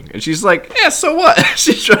alarming. And she's like, yeah, so what?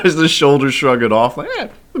 She tries to shoulder shrug it off. Like, no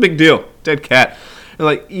big deal. Dead cat. And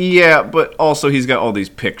like, yeah, but also he's got all these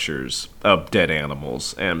pictures of dead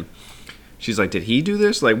animals. And she's like, did he do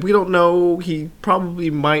this? Like, we don't know. He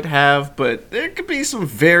probably might have. But there could be some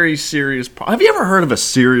very serious Have you ever heard of a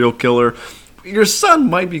serial killer? Your son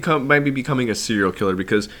might be becoming a serial killer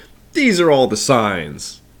because these are all the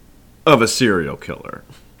signs of a serial killer.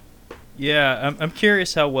 Yeah, I'm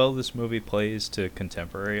curious how well this movie plays to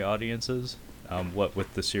contemporary audiences. What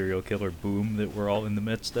with the serial killer boom that we're all in the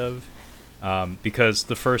midst of, because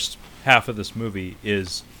the first half of this movie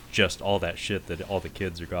is just all that shit that all the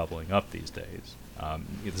kids are gobbling up these days.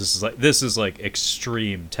 This is like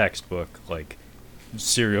extreme textbook like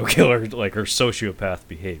serial killer like or sociopath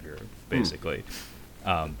behavior basically.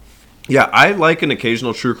 Yeah, I like an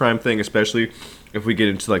occasional true crime thing, especially if we get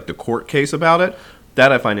into like the court case about it.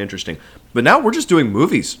 That I find interesting. But now we're just doing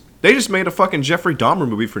movies. They just made a fucking Jeffrey Dahmer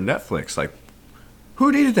movie for Netflix. Like,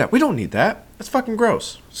 who needed that? We don't need that. That's fucking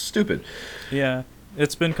gross. Stupid. Yeah,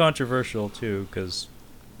 it's been controversial too because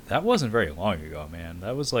that wasn't very long ago, man.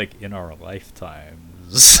 That was like in our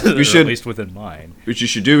lifetimes, at least within mine. What you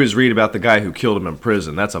should do is read about the guy who killed him in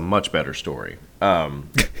prison. That's a much better story.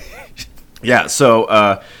 Yeah,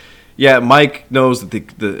 so yeah, Mike knows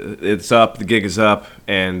that it's up, the gig is up,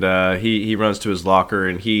 and he runs to his locker,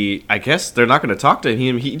 and I guess they're not going to talk to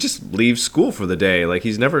him. He just leaves school for the day. Like,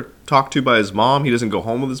 he's never talked to by his mom. He doesn't go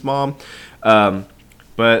home with his mom.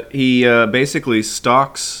 But he basically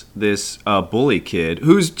stalks this bully kid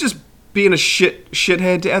who's just being a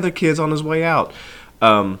shithead to other kids on his way out.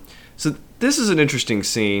 So this is an interesting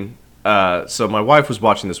scene. So my wife was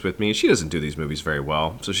watching this with me, and she doesn't do these movies very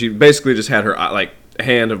well. So she basically just had her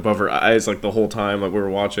hand above her eyes like the whole time like we were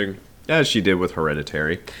watching, as she did with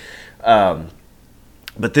Hereditary.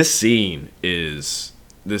 But this scene in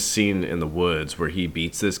the woods where he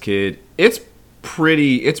beats this kid, it's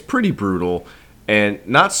pretty brutal, and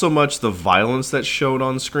not so much the violence that's showed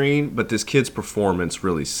on screen, but this kid's performance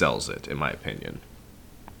really sells it, in my opinion.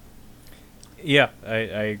 Yeah, I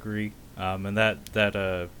agree, and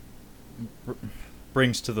that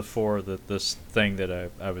brings to the fore that this thing that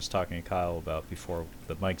I was talking to Kyle about before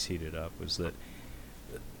the mics heated up was that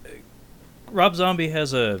Rob Zombie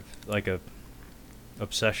has a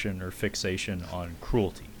obsession or fixation on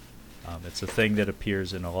cruelty. It's a thing that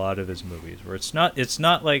appears in a lot of his movies where it's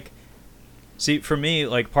not like, see, for me,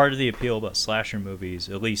 like, part of the appeal about slasher movies,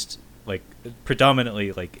 at least like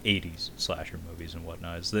predominantly like 80s slasher movies and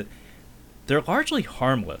whatnot, is that they're largely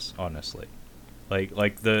harmless, honestly.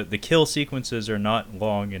 Like the kill sequences are not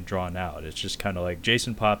long and drawn out. It's just kind of like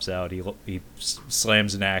Jason pops out, he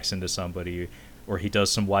slams an axe into somebody, or he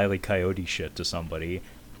does some Wile E. Coyote shit to somebody,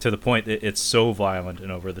 to the point that it's so violent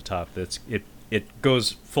and over the top that it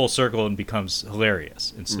goes full circle and becomes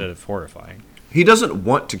hilarious instead of horrifying. He doesn't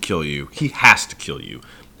want to kill you. He has to kill you.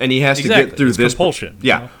 And he has to get through this compulsion.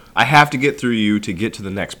 Yeah. You know? I have to get through you to get to the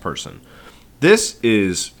next person. This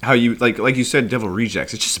is how you, like you said, Devil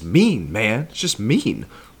Rejects. It's just mean, man. It's just mean.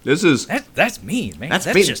 This is. That's mean, man. That's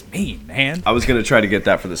That's mean. just mean, man. I was gonna try to get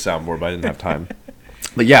that for the soundboard, but I didn't have time.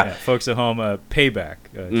 But yeah, Yeah, folks at home, Payback.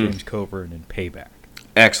 James Coburn in Payback.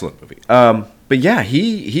 excellent movie. But yeah,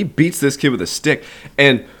 he beats this kid with a stick,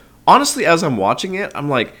 and honestly, as I'm watching it, I'm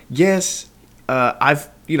like, yes, I've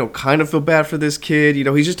kind of feel bad for this kid.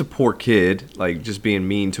 He's just a poor kid, like just being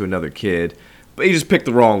mean to another kid. But he just picked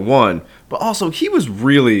the wrong one. But also, he was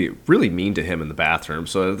really, really mean to him in the bathroom.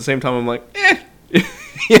 So at the same time, I'm like,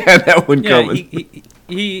 he had that one coming.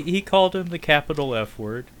 He called him the capital F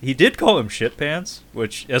word. He did call him shit pants,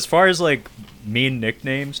 which, as far as like mean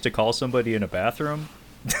nicknames to call somebody in a bathroom,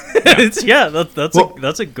 that's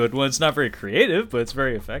a good one. It's not very creative, but it's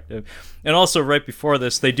very effective. And also, right before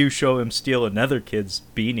this, they do show him steal another kid's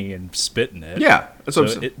beanie and spit in it. Yeah, that's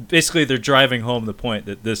what I'm saying. Basically, they're driving home the point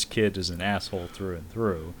that this kid is an asshole through and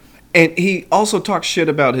through. And he also talks shit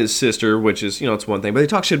about his sister, which is, it's one thing. But he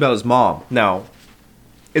talks shit about his mom. Now,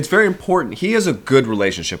 it's very important. He has a good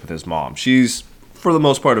relationship with his mom. She's, for the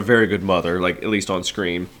most part, a very good mother, like at least on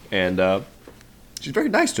screen. And she's very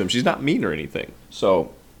nice to him. She's not mean or anything.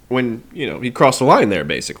 So when, he crossed the line there,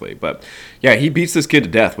 basically. But yeah, he beats this kid to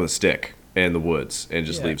death with a stick in the woods and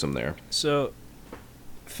just leaves him there. So,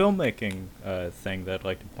 filmmaking thing that I'd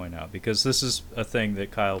like to point out, because this is a thing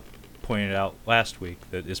that Kyle pointed out last week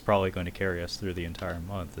that is probably going to carry us through the entire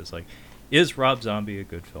month, is Rob Zombie a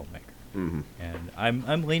good filmmaker? Mm-hmm. And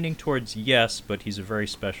I'm leaning towards yes, but he's a very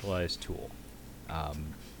specialized tool.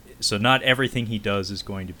 So not everything he does is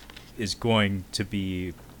going to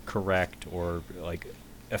be correct or like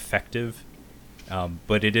effective,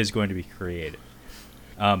 but it is going to be creative.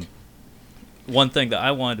 One thing that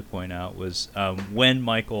I wanted to point out was when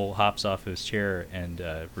Michael hops off his chair and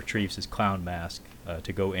retrieves his clown mask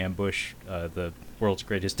to go ambush the world's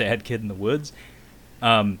greatest dad kid in the woods.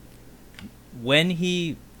 When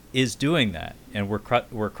he is doing that, and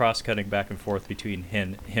we're cross-cutting back and forth between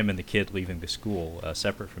him and the kid leaving the school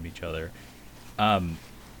separate from each other,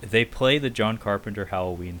 they play the John Carpenter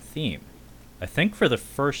Halloween theme, I think for the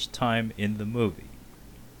first time in the movie.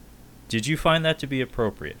 Did you find that to be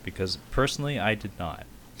appropriate? Because personally, I did not.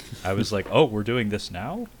 I was like, oh, we're doing this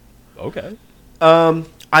now? Okay. I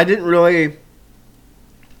didn't really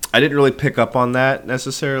pick up on that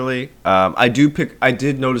necessarily. I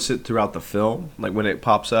did notice it throughout the film, like when it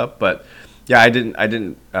pops up, but yeah, I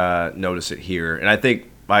didn't notice it here. And I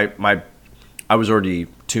think I was already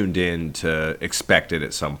tuned in to expect it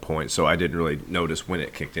at some point, so I didn't really notice when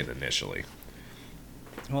it kicked in initially.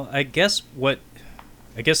 Well, I guess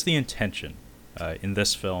the intention in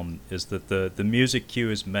this film is that the music cue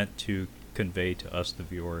is meant to convey to us, the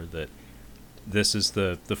viewer, that this is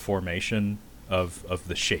the formation of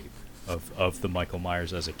the shape of the Michael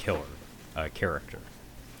Myers as a killer character,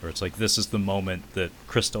 where it's like this is the moment that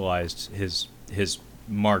crystallized his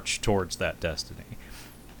march towards that destiny.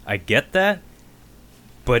 I get that,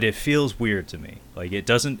 but it feels weird to me. Like it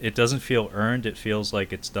doesn't feel earned. It feels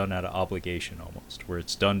like it's done out of obligation almost, where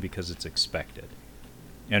it's done because it's expected.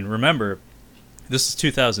 And remember, this is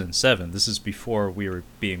 2007. This is before we were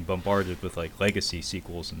being bombarded with like legacy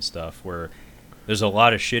sequels and stuff, where there's a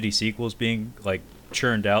lot of shitty sequels being like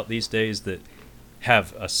churned out these days that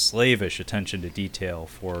have a slavish attention to detail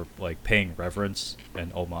for like paying reverence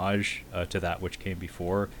and homage to that which came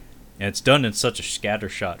before. And it's done in such a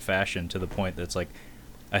scattershot fashion to the point that it's like,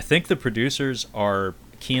 I think the producers are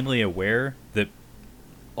keenly aware that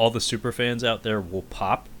all the superfans out there will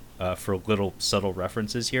pop for little subtle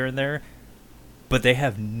references here and there, but they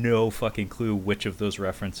have no fucking clue which of those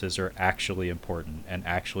references are actually important and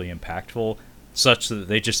actually impactful, such that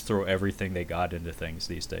they just throw everything they got into things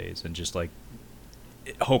these days and just like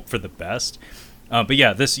hope for the best. But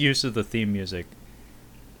yeah, this use of the theme music,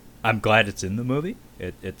 I'm glad it's in the movie.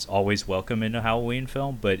 It's always welcome in a Halloween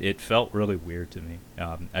film, but it felt really weird to me.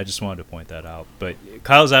 I just wanted to point that out. But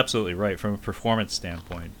Kyle's absolutely right. From a performance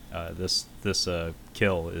standpoint, this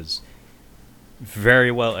kill is very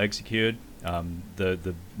well executed.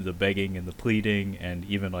 The begging and the pleading and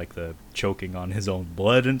even like the choking on his own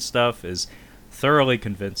blood and stuff is thoroughly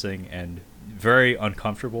convincing and very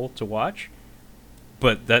uncomfortable to watch.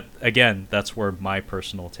 But that, again, that's where my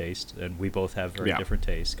personal taste, and we both have very different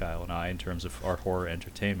tastes, Kyle and I, in terms of our horror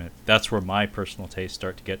entertainment. That's where my personal tastes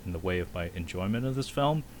start to get in the way of my enjoyment of this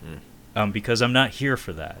film, because I'm not here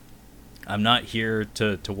for that. I'm not here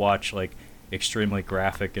to watch like extremely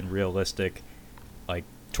graphic and realistic, like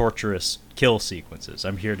torturous kill sequences.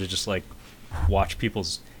 I'm here to just like watch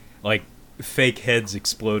people's like fake heads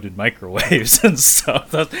explode in microwaves and stuff.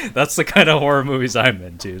 That's the kind of horror movies I'm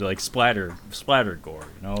into, like splatter gore,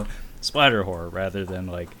 splatter horror rather than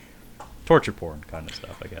like torture porn kind of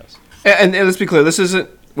stuff, I guess. And let's be clear, this isn't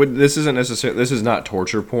this isn't necessarily, this is not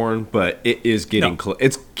torture porn, but it is getting No. close.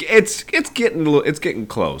 It's getting it's getting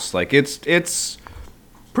close. Like it's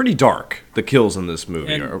pretty dark. The kills in this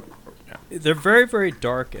movie And- are. They're very, very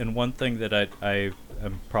dark, and one thing that I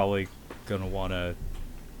am probably gonna want to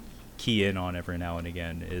key in on every now and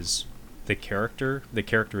again is the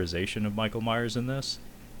characterization of Michael Myers in this,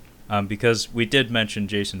 because we did mention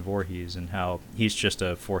Jason Voorhees and how he's just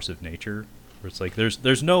a force of nature. Where it's like there's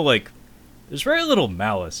very little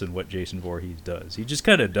malice in what Jason Voorhees does. He just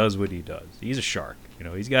kind of does what he does. He's a shark,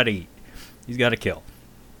 He's got to eat, he's got to kill.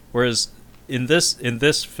 Whereas in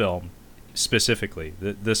this film specifically,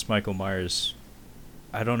 this Michael Myers,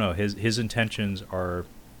 I don't know, his intentions are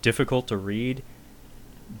difficult to read,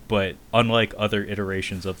 but unlike other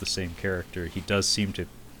iterations of the same character, he does seem to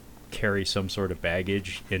carry some sort of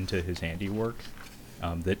baggage into his handiwork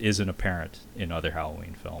that isn't apparent in other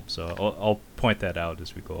Halloween films. So I'll point that out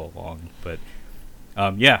as we go along. But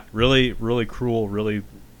yeah, really, really cruel, really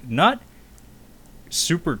not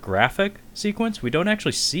super graphic sequence. We don't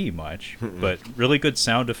actually see much, but really good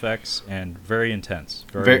sound effects and very intense.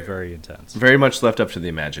 Very intense. Very much left up to the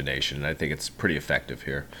imagination, and I think it's pretty effective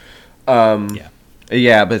here. Yeah.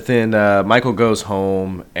 Yeah, but then Michael goes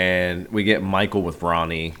home, and we get Michael with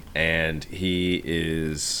Ronnie, and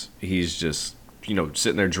he's just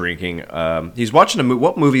sitting there drinking. He's watching a movie.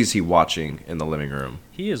 What movie is he watching in the living room?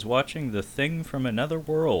 He is watching The Thing from Another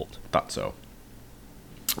World. Thought so.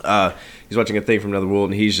 He's watching A Thing from Another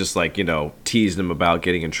World, and he's just like teasing him about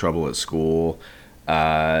getting in trouble at school.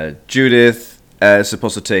 Judith is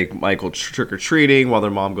supposed to take Michael trick or treating while their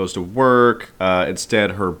mom goes to work.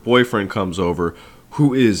 Instead, her boyfriend comes over,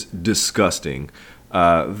 who is disgusting.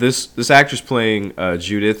 This actress playing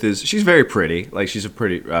Judith she's very pretty. Like, she's a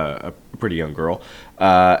pretty young girl.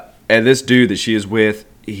 And this dude that she is with,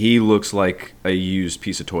 he looks like a used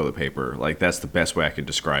piece of toilet paper. Like, that's the best way I could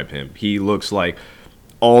describe him. He looks like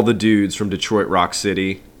all the dudes from Detroit Rock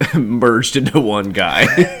City merged into one guy.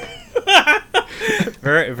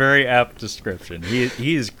 Very, very apt description.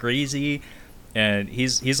 He is crazy, and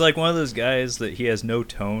he's like one of those guys that he has no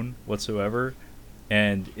tone whatsoever.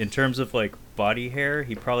 And in terms of like body hair,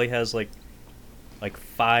 he probably has like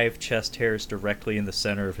 5 chest hairs directly in the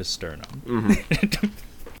center of his sternum. Mm-hmm.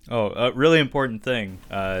 Oh, a really important thing.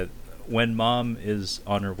 When mom is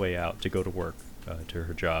on her way out to go to work, to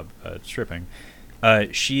her job, stripping,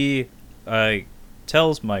 she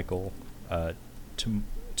tells Michael,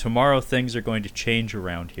 tomorrow things are going to change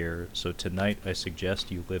around here, so tonight I suggest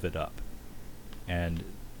you live it up. And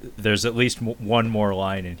there's at least one more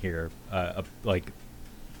line in here, like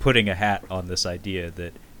putting a hat on this idea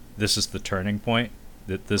that this is the turning point,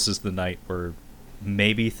 that this is the night where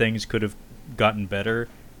maybe things could have gotten better,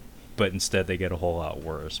 but instead they get a whole lot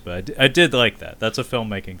worse. But I did like that. That's a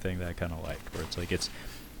filmmaking thing that I kind of liked, where it's like it's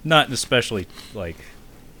not especially like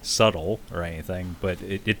subtle or anything, but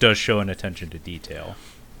it does show an attention to detail.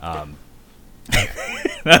 I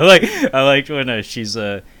liked when she's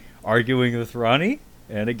arguing with Ronnie,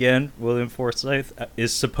 and again, William Forsythe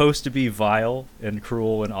is supposed to be vile and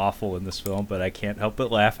cruel and awful in this film, but I can't help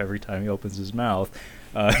but laugh every time he opens his mouth.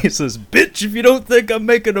 He says, "Bitch, if you don't think I'm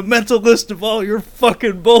making a mental list of all your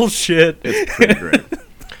fucking bullshit." It's pretty great.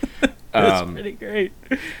 It's pretty great.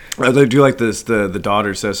 I do like this. The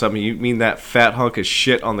daughter says something. You mean that fat hunk of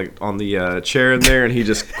shit on the chair in there? And he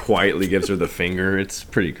just quietly gives her the finger. It's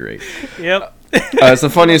pretty great. Yep. It's the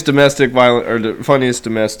funniest domestic violence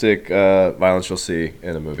you'll see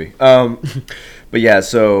in a movie. But yeah,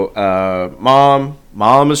 so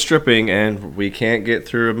mom is stripping, and we can't get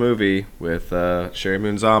through a movie with Sherry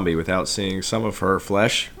Moon Zombie without seeing some of her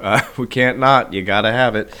flesh. We can't not. You gotta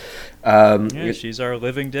have it. Yeah, she's our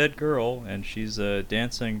living dead girl, and she's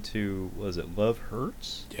dancing to, was it Love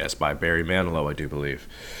Hurts? Yes, by Barry Manilow, I do believe.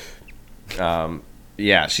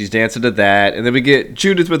 Yeah, she's dancing to that, and then we get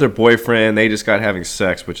Judith with her boyfriend. They just got having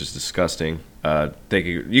sex, which is disgusting.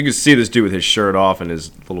 You can see this dude with his shirt off and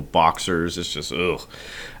his little boxers. It's just ugh.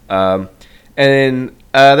 And then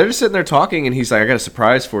they're just sitting there talking, and he's like, "I got a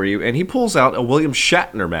surprise for you," and he pulls out a William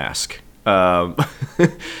Shatner mask.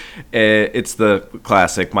 It's the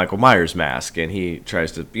classic Michael Myers mask, and he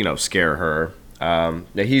tries to scare her.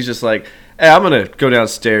 He's just like, "Hey, I'm gonna go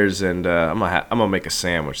downstairs and I'm gonna make a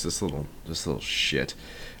sandwich." This little shit.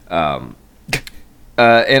 And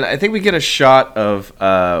I think we get a shot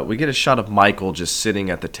of Michael just sitting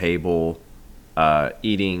at the table,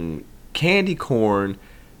 eating candy corn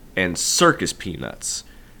and circus peanuts.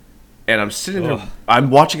 And I'm sitting there, I'm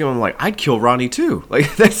watching him. I'm like, I'd kill Ronnie too.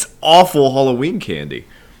 Like, that's awful Halloween candy.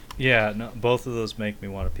 Yeah, no, both of those make me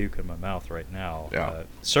want to puke in my mouth right now. Yeah.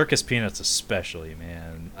 Circus peanuts, especially,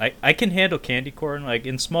 man. I can handle candy corn, like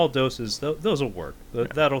in small doses. Those will work.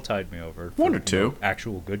 That'll tide me over. One or for, two.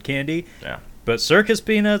 actual good candy. Yeah. But circus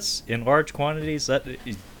peanuts in large quantities,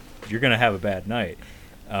 you're gonna have a bad night.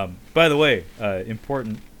 By the way,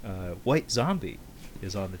 important. White Zombie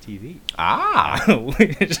is on the TV. Ah,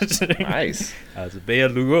 nice. It's a Bela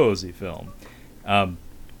Lugosi film.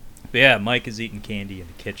 But yeah, Mike is eating candy in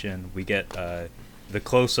the kitchen. We get the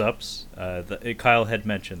close-ups. Kyle had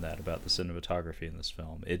mentioned that about the cinematography in this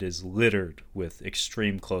film. It is littered with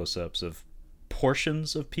extreme close-ups of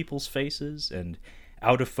portions of people's faces and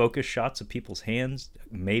out-of-focus shots of people's hands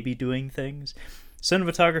maybe doing things.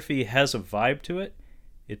 Cinematography has a vibe to it.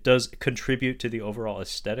 It does contribute to the overall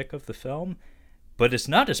aesthetic of the film, but it's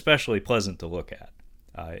not especially pleasant to look at.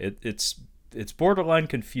 It's borderline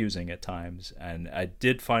confusing at times, and I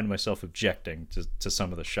did find myself objecting to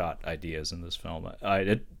some of the shot ideas in this film.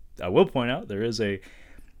 I will point out there is a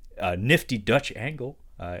nifty Dutch angle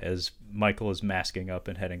as Michael is masking up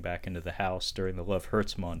and heading back into the house during the Love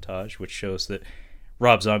Hurts montage, which shows that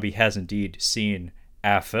Rob Zombie has indeed seen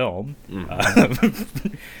a film. I was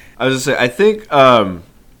gonna say, I think I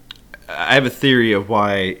have a theory of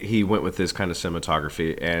why he went with this kind of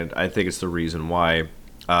cinematography, and I think it's the reason why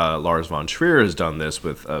Lars von Trier has done this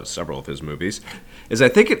with several of his movies, is I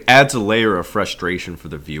think it adds a layer of frustration for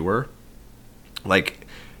the viewer. Like,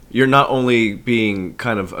 you're not only being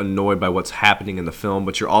kind of annoyed by what's happening in the film,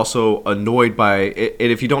 but you're also annoyed by it.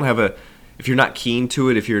 And if you don't have if you're not keen to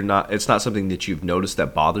it, it's not something that you've noticed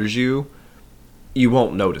that bothers you, you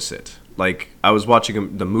won't notice it. Like, I was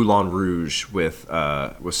watching the Moulin Rouge with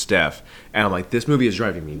Steph, and I'm like, this movie is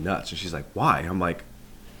driving me nuts. And she's like, why? I'm like,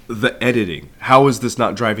 the editing. How is this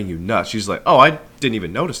not driving you nuts? She's like, oh, I didn't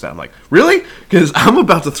even notice that. I'm like, really? Because I'm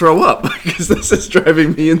about to throw up because this is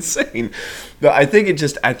driving me insane. But I think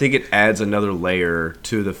it adds another layer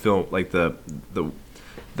to the film, like the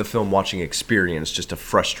film watching experience, just to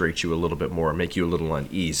frustrate you a little bit more, make you a little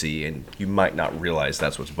uneasy, and you might not realize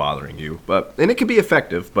that's what's bothering you. And it can be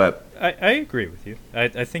effective, but I agree with you.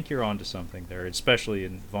 I think you're onto something there, especially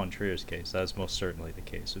in Von Trier's case. That's most certainly the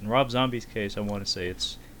case. In Rob Zombie's case, I want to say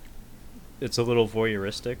it's a little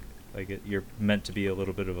voyeuristic. Like, you're meant to be a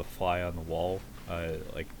little bit of a fly on the wall,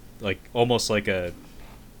 like almost like a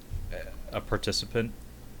participant,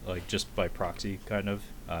 like just by proxy, kind of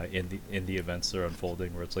in the events that are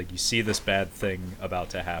unfolding. Where it's like you see this bad thing about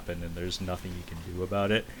to happen, and there's nothing you can do about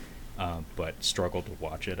it, but struggle to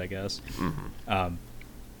watch it, I guess. Mm-hmm.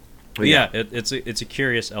 But yeah, it's a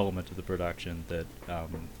curious element of the production that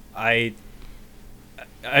I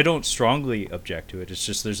don't strongly object to it. It's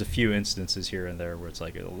just there's a few instances here and there where it's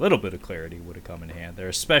like a little bit of clarity would have come in hand there,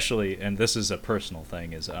 especially, and this is a personal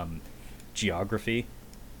thing, is geography.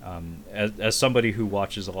 As somebody who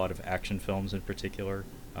watches a lot of action films in particular,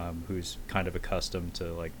 who's kind of accustomed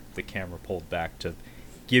to like the camera pulled back to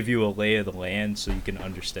give you a lay of the land so you can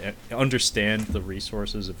understand the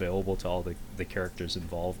resources available to all the characters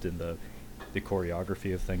involved in the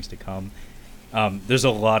choreography of things to come. There's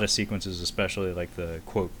a lot of sequences, especially like the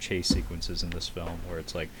quote chase sequences in this film, where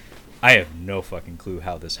it's like, I have no fucking clue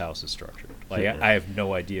how this house is structured. Like, I have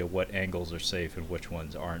no idea what angles are safe and which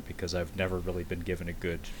ones aren't, because I've never really been given a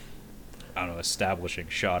good, I don't know, establishing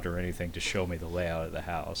shot or anything to show me the layout of the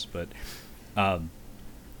house. But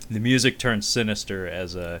the music turns sinister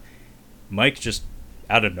as Mike just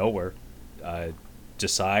out of nowhere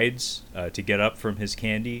decides to get up from his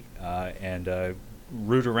candy and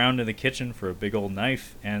root around in the kitchen for a big old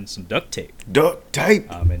knife and some duct tape. Duct tape.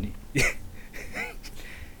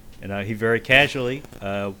 And he very casually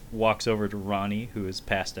walks over to Ronnie, who is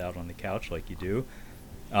passed out on the couch like you do,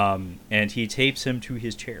 and he tapes him to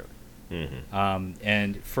his chair. Mm-hmm.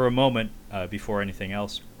 And for a moment, before anything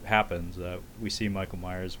else happens, we see Michael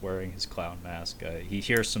Myers wearing his clown mask. He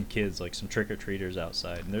hears some kids, like some trick-or-treaters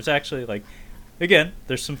outside, and there's actually, like, again,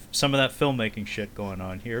 there's some of that filmmaking shit going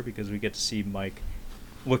on here, because we get to see Mike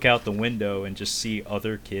look out the window and just see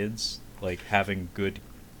other kids, like, having good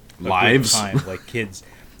lives, time, like kids,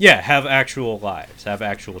 yeah, have actual lives, have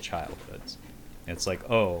actual childhoods. And it's like,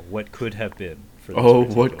 oh, what could have been? For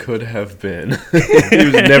this what could have been? He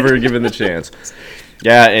was never given the chance.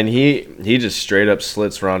 Yeah, and he just straight up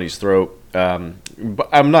slits Ronnie's throat. But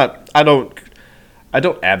I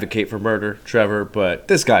don't advocate for murder, Trevor, but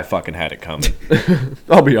this guy fucking had it coming.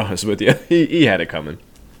 I'll be honest with you. He had it coming.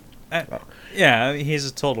 Yeah, he's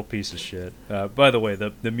a total piece of shit. By the way,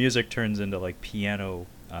 the music turns into like piano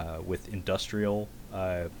with industrial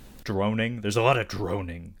droning. There's a lot of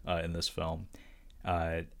droning in this film.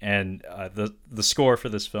 The score for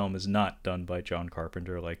this film is not done by John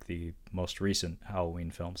Carpenter like the most recent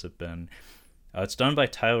Halloween films have been. It's done by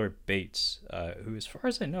Tyler Bates, who, as far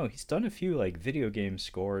as I know, he's done a few like video game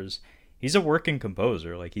scores. He's a working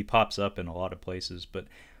composer, like he pops up in a lot of places, but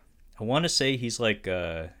I want to say he's like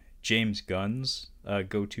James Gunn's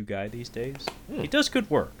go-to guy these days. He does good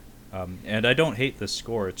work, and I don't hate the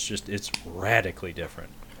score. It's radically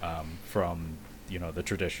different from the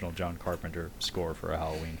traditional John Carpenter score for a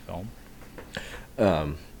Halloween film.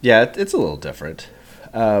 Yeah, it's a little different.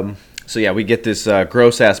 So yeah, we get this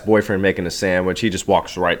gross-ass boyfriend making a sandwich. He just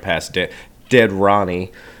walks right past dead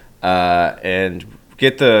Ronnie, and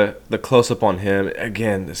get the close-up on him.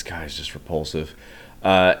 Again, this guy's just repulsive.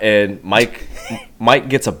 And Mike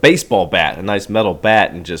gets a baseball bat, a nice metal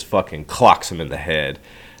bat, and just fucking clocks him in the head.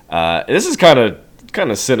 This is kind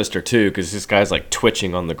of sinister too, because this guy's like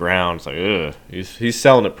twitching on the ground. It's like, ugh, he's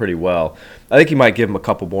selling it pretty well. I think he might give him a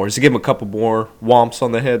couple more. Does he give him a couple more whomps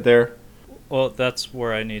on the head there? Well, that's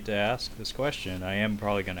where I need to ask this question. I am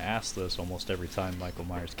probably going to ask this almost every time Michael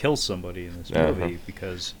Myers kills somebody in this movie,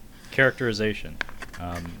 because characterization.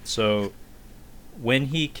 So when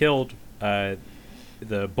he killed the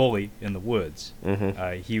bully in the woods,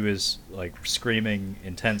 he was like screaming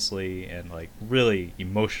intensely and like really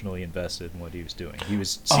emotionally invested in what he was doing. He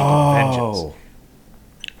was seeking vengeance.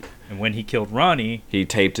 And when he killed Ronnie, he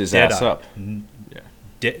taped his ass up.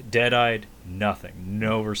 Dead-eyed, nothing,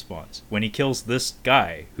 no response. When he kills this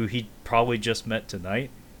guy, who he probably just met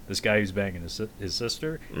tonight, this guy who's banging his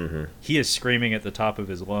sister, he is screaming at the top of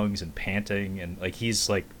his lungs and panting, and like he's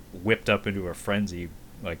like whipped up into a frenzy,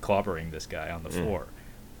 like clobbering this guy on the floor.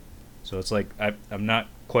 So it's like I'm not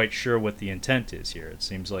quite sure what the intent is here. It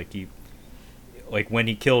seems like when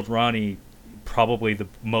he killed Ronnie, probably the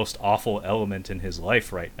most awful element in his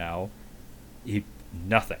life right now,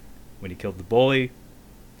 nothing. When he killed the bully,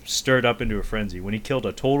 stirred up into a frenzy. When he killed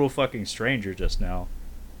a total fucking stranger just now,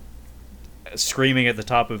 screaming at the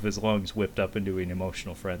top of his lungs, whipped up into an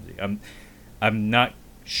emotional frenzy. I'm not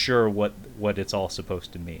sure what it's all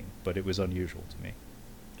supposed to mean, but it was unusual to me.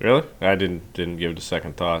 Really? I didn't give it a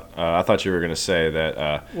second thought. I thought you were going to say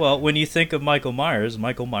that... Well, when you think of Michael Myers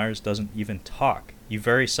doesn't even talk. You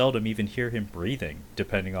very seldom even hear him breathing,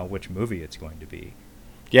 depending on which movie it's going to be.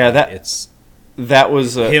 Yeah, that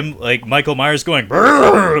was... him, like, Michael Myers going...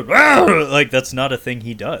 "Brrr, brrr," like, that's not a thing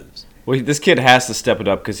he does. Well, this kid has to step it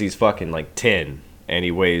up because he's fucking, like, 10, and he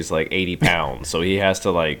weighs, like, 80 pounds. So he has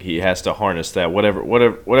to harness that.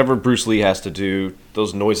 Whatever Bruce Lee has to do,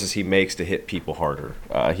 those noises he makes to hit people harder,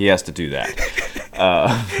 he has to do that.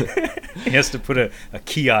 He has to put a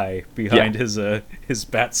ki behind his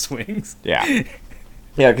bat swings. Yeah.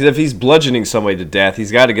 Yeah, because if he's bludgeoning somebody to death,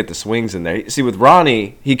 he's got to get the swings in there. See, with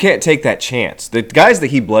Ronnie, he can't take that chance. The guys that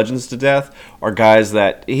he bludgeons to death are guys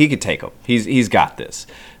that he could take them. He's got this.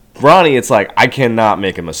 Ronnie, it's like, I cannot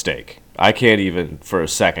make a mistake. I can't even for a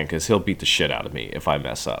second, because he'll beat the shit out of me if I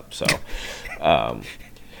mess up. So,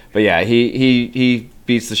 but yeah, he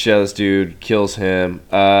beats the shit out of this dude, kills him,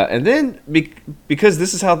 and then because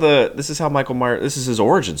this is how Michael Myers, this is his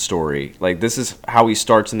origin story. Like, this is how he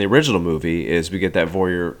starts in the original movie. Is we get that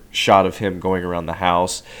voyeur shot of him going around the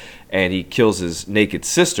house, and he kills his naked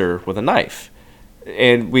sister with a knife,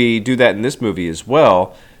 and we do that in this movie as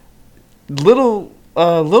well. Little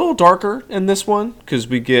darker in this one, because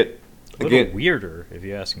we get a little weirder, if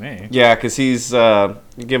you ask me. Yeah, because he's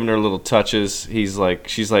giving her little touches. She's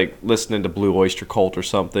like listening to Blue Oyster Cult or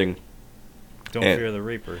something. Don't fear the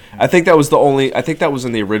Reaper. I think that was I think that was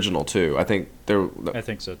in the original too. I think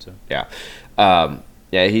so too. Yeah.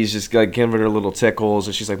 Yeah, he's just like giving her little tickles,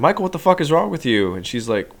 and she's like, "Michael, what the fuck is wrong with you?" And she's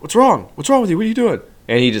like, "What's wrong? What's wrong with you? What are you doing?"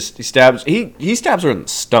 And he stabs her in the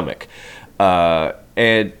stomach.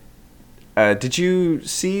 And did you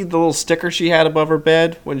see the little sticker she had above her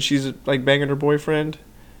bed when she's like banging her boyfriend?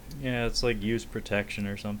 Yeah, it's like use protection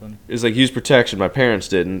or something. It's like use protection. My parents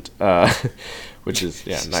didn't, which is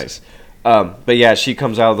nice. But yeah, she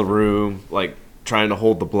comes out of the room like trying to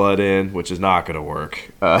hold the blood in, which is not going to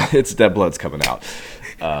work. It's dead blood's coming out.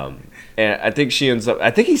 And I think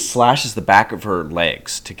he slashes the back of her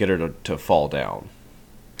legs to get her to fall down.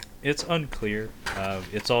 It's unclear.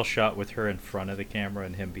 It's all shot with her in front of the camera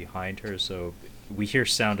and him behind her, so we hear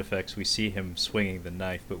sound effects, we see him swinging the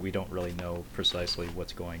knife, but we don't really know precisely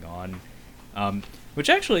what's going on.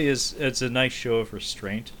 Which actually it's a nice show of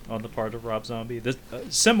restraint on the part of Rob Zombie.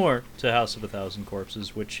 Similar to House of a Thousand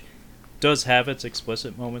Corpses, which does have its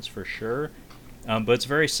explicit moments for sure, but it's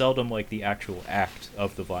very seldom like the actual act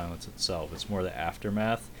of the violence itself. It's more the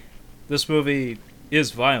aftermath. This movie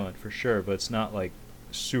is violent for sure, but it's not like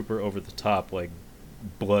super over the top like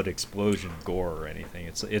blood explosion gore or anything.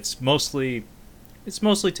 It's mostly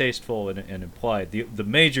tasteful and implied. The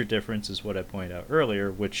major difference is what I pointed out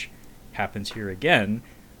earlier, which happens here again.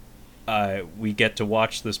 We get to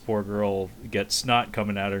watch this poor girl get snot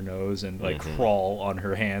coming out her nose and like crawl on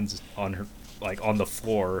her hands on the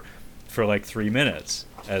floor for like 3 minutes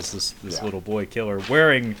as this little boy killer,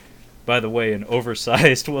 wearing, by the way, an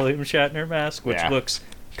oversized William Shatner mask, which looks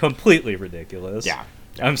completely ridiculous.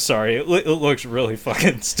 I'm sorry, it looks really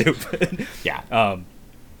fucking stupid.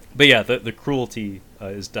 But yeah, the cruelty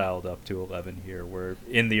is dialed up to 11 here, where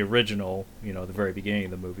in the original, the very beginning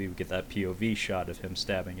of the movie, we get that POV shot of him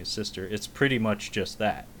stabbing his sister. It's pretty much just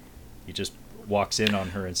that. He just walks in on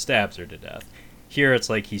her and stabs her to death. Here it's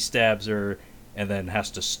like he stabs her and then has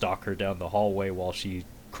to stalk her down the hallway while she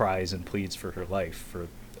cries and pleads for her life for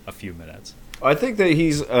a few minutes. I think that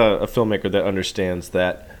he's a filmmaker that understands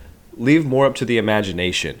that leave more up to the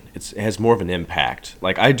imagination. It has more of an impact.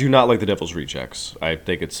 Like, I do not like The Devil's Rejects. I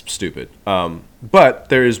think it's stupid. But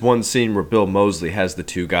there is one scene where Bill Moseley has the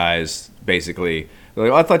two guys basically, they're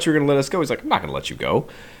like, oh, I thought you were going to let us go. He's like, I'm not going to let you go.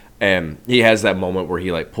 And he has that moment where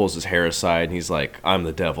he like pulls his hair aside and he's like, I'm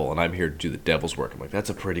the devil and I'm here to do the devil's work. I'm like,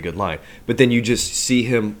 that's a pretty good line. But then you just see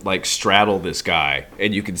him like straddle this guy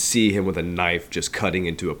and you can see him with a knife just cutting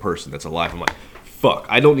into a person that's alive. I'm like, fuck,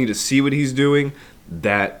 I don't need to see what he's doing.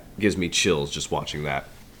 That gives me chills just watching that.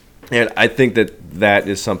 And I think that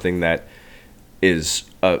is something that is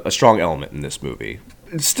a strong element in this movie.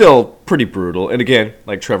 It's still pretty brutal, and again,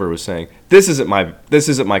 like Trevor was saying, this isn't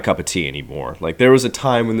my cup of tea anymore. Like, there was a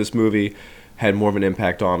time when this movie had more of an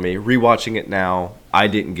impact on me. Rewatching it now, I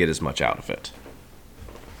didn't get as much out of it.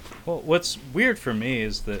 Well, what's weird for me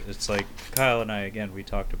is that it's like Kyle and I, again, we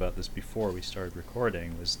talked about this before we started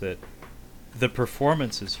recording, was that the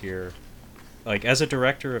performances here, like as a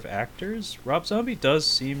director of actors, Rob Zombie does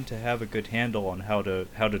seem to have a good handle on how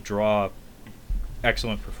to draw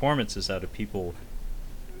excellent performances out of people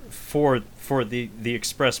for the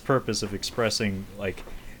express purpose of expressing like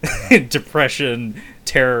depression,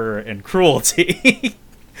 terror, and cruelty.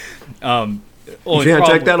 You can't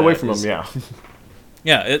take that away from him, yeah.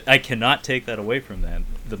 Yeah, I cannot take that away from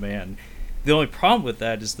the man. The only problem with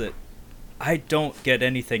that is that I don't get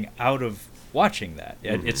anything out of watching that.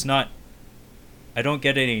 It's not. I don't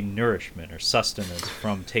get any nourishment or sustenance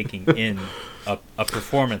from taking in a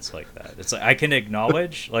performance like that. It's like I can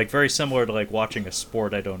acknowledge, like very similar to like watching a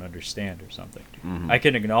sport I don't understand or something. I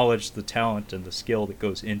can acknowledge the talent and the skill that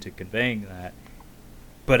goes into conveying that,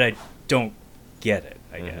 but I don't get it,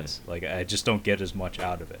 I guess. Like, I just don't get as much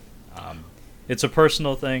out of it. It's a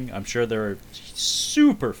personal thing. I'm sure there are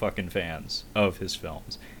super fucking fans of his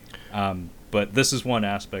films. But this is one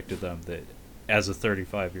aspect of them that, as a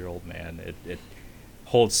 35-year-old man, it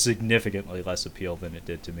holds significantly less appeal than it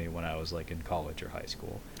did to me when I was like in college or high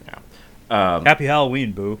school. Yeah. Happy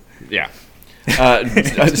Halloween, boo. Yeah.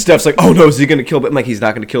 Steph's like, oh no, is he gonna kill? I'm like, he's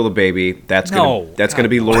not gonna kill the baby. That's gonna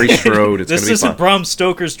be Laurie Strode. This isn't Bram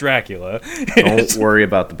Stoker's Dracula. Don't worry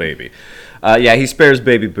about the baby. Yeah, he spares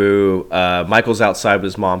baby Boo. Michael's outside when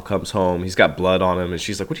his mom comes home. He's got blood on him, and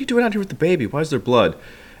she's like, what are you doing out here with the baby? Why is there blood?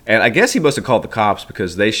 And I guess he must have called the cops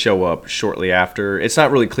because they show up shortly after. It's not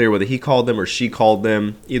really clear whether he called them or she called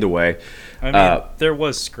them. Either way. I mean, there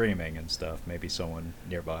was screaming and stuff. Maybe someone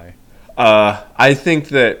nearby. I think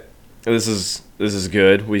that this is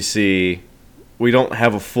good. We don't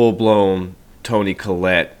have a full-blown Toni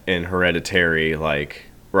Collette in Hereditary, like,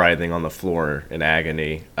 writhing on the floor in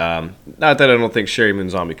agony. Not that I don't think Sheri Moon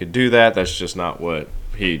Zombie could do that. That's just not what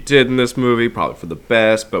he did in this movie. Probably for the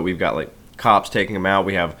best, but we've got, like, cops taking him out.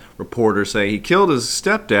 We have reporters saying he killed his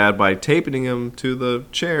stepdad by taping him to the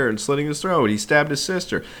chair and slitting his throat. He stabbed his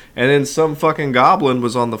sister. And then some fucking goblin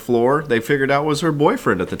was on the floor. They figured out was her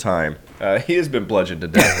boyfriend at the time. He has been bludgeoned to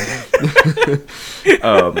death.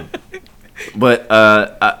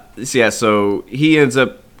 So he ends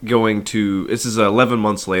up going to, this is 11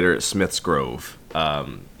 months later at Smith's Grove.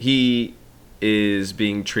 He is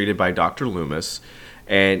being treated by Dr. Loomis,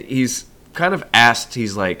 and he's kind of asked,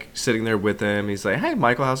 he's like sitting there with him, he's like, hey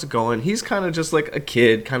Michael, how's it going? He's kind of just like a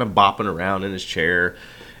kid kind of bopping around in his chair,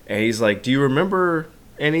 and he's like, do you remember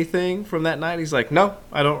anything from that night? He's like, no,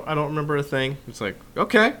 I don't remember a thing. It's like,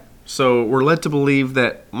 okay, so we're led to believe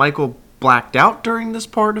that Michael blacked out during this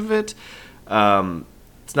part of it.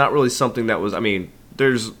 It's not really something that was, I mean,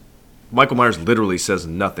 there's Michael Myers literally says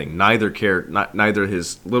nothing. Neither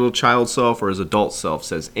his little child self or his adult self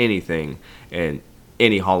says anything in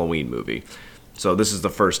any Halloween movie. So this is the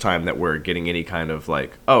first time that we're getting any kind of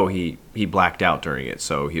like, oh, he blacked out during it,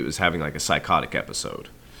 so he was having like a psychotic episode.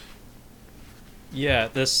 Yeah,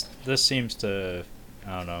 this seems to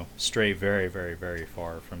I don't know, stray very, very, very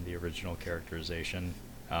far from the original characterization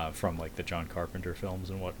from like the John Carpenter films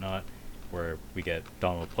and whatnot, where we get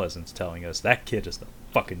Donald Pleasance telling us that kid is the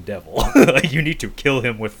fucking devil. Like, you need to kill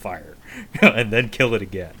him with fire and then kill it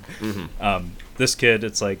again. This kid,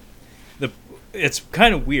 it's like it's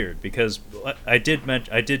kind of weird because I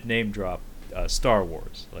did name drop Star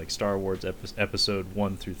Wars, like Star Wars episode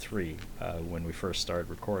 1 through 3 when we first started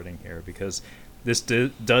recording here, because this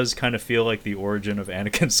does kind of feel like the origin of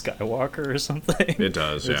Anakin Skywalker or something. It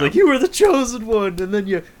does. It's like, you were the chosen one, and then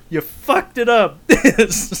you fucked it up.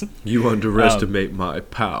 You underestimate my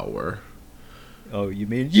power. Oh, you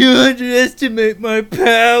mean you underestimate my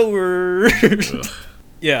power?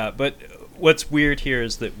 Yeah, but what's weird here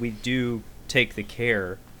is that we do take the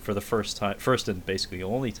care for the first and basically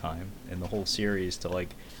only time in the whole series to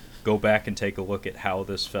like go back and take a look at how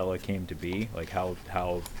this fella came to be, like how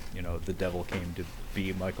the devil came to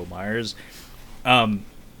be Michael Myers,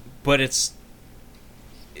 but it's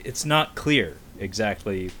not clear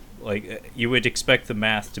exactly. Like, you would expect the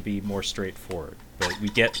math to be more straightforward, but we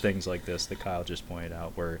get things like this that Kyle just pointed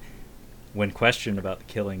out, where when questioned about the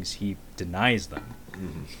killings, he denies them.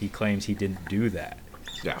 He claims he didn't do that.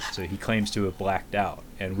 Yeah. So he claims to have blacked out,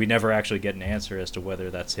 and we never actually get an answer as to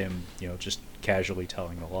whether that's him, just casually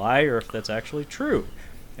telling a lie, or if that's actually true.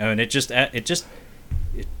 And it just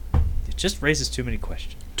raises too many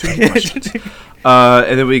questions.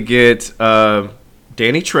 And then we get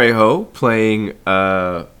Danny Trejo playing.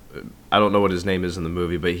 I don't know what his name is in the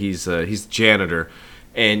movie, but he's the janitor,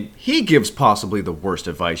 and he gives possibly the worst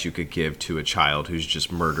advice you could give to a child who's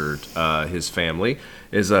just murdered his family.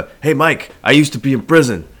 Is hey Mike, I used to be in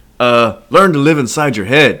prison. Learn to live inside your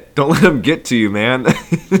head. Don't let him get to you, man.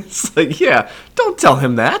 It's like, yeah, don't tell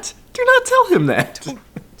him that. Do not tell him that.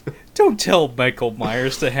 Don't tell Michael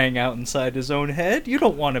Myers to hang out inside his own head. You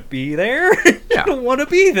don't want to be there. Yeah. You don't want to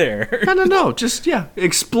be there. No. Just,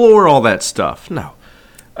 explore all that stuff. No.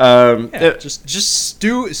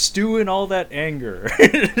 Just stew in all that anger.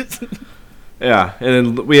 Yeah,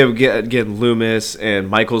 and then we have again Loomis, and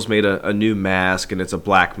Michael's made a new mask, and it's a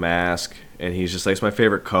black mask, and he's just like, it's my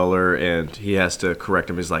favorite color, and he has to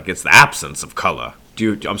correct him. He's like, it's the absence of color.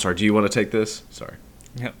 I'm sorry, do you want to take this? Sorry.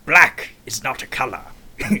 Black is not a color.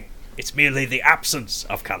 It's merely the absence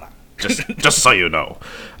of color. Just so you know.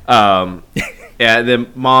 And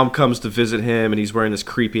then Mom comes to visit him, and he's wearing this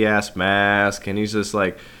creepy ass mask, and he's just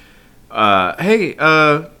like, hey,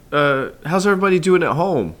 how's everybody doing at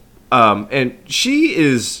home? And she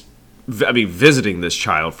is, visiting this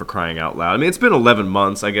child, for crying out loud. I mean, it's been 11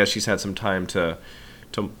 months. I guess she's had some time to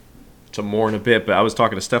mourn a bit. But I was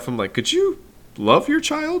talking to Steph. I'm like, could you love your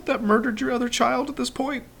child that murdered your other child at this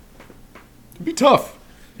point? It'd be tough.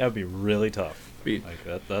 That would be really tough.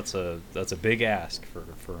 Like that's a big ask for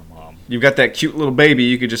a mom. You've got that cute little baby.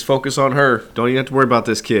 You could just focus on her. Don't even have to worry about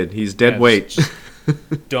this kid. He's dead weight. Just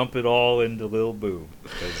dump it all into Lil Boo.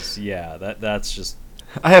 Because that's just.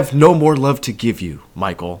 I have no more love to give you,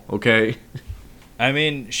 Michael, okay? I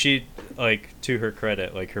mean, she, like, to her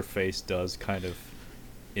credit, like, her face does kind of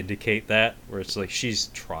indicate that, where it's like she's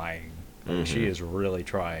trying. Like, she is really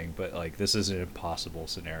trying, but, like, this is an impossible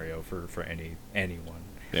scenario for anyone.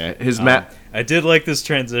 Yeah, I did like this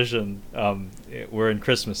transition. We're in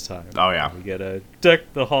Christmas time. Oh, yeah. We get a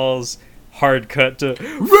Deck the Halls hard cut to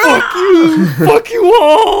fuck you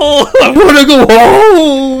all. I want to go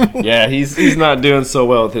home. Yeah, he's not doing so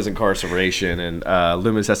well with his incarceration, and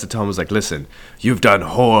Loomis has to tell him, he's like, listen, you've done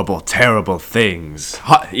horrible, terrible things.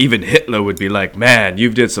 Even Hitler would be like, man,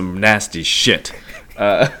 you've did some nasty shit.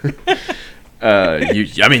 You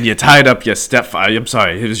tied up your stepfather. I'm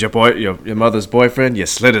sorry, it was your mother's boyfriend. You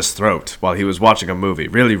slit his throat while he was watching a movie.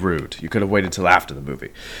 Really rude. You could have waited till after the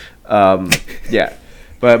movie. Yeah.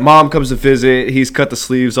 But Mom comes to visit. He's cut the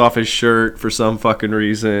sleeves off his shirt for some fucking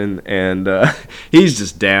reason, and he's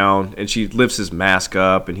just down. And she lifts his mask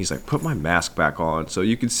up, and he's like, put my mask back on. So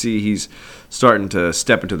you can see he's starting to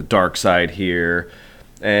step into the dark side here.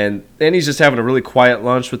 And then he's just having a really quiet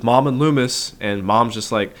lunch with Mom and Loomis, and Mom's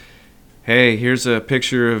just like, hey, here's a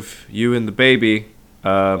picture of you and the baby.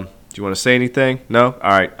 Do you want to say anything? No?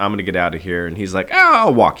 All right, I'm going to get out of here. And he's like,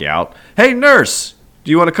 I'll walk you out. Hey, nurse! Do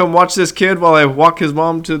you want to come watch this kid while I walk his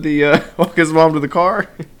mom to the car?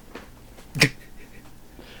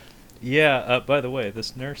 Yeah. By the way,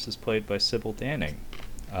 this nurse is played by Sybil Danning,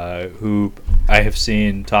 who I have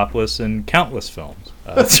seen topless in countless films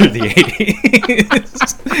through the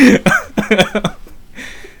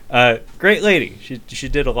 80s. Great lady. She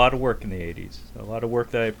did a lot of work in the 80s. A lot of work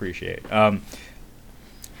that I appreciate.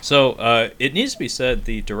 So it needs to be said,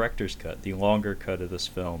 the director's cut, the longer cut of this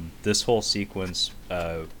film, this whole sequence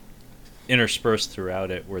interspersed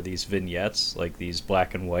throughout it were these vignettes, like these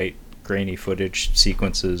black and white grainy footage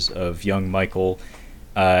sequences of young Michael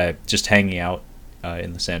just hanging out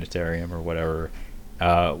in the sanitarium or whatever,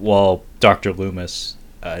 while Dr. Loomis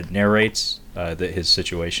narrates that his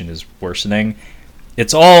situation is worsening.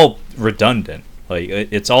 It's all redundant. Like,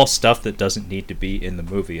 it's all stuff that doesn't need to be in the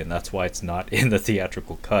movie, and that's why it's not in the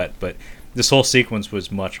theatrical cut. But this whole sequence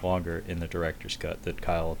was much longer in the director's cut that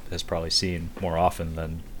Kyle has probably seen more often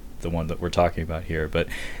than the one that we're talking about here. But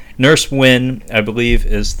Nurse Wynn, I believe,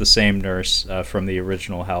 is the same nurse from the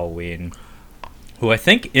original Halloween, who I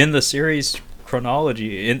think in the series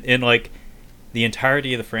chronology, in like the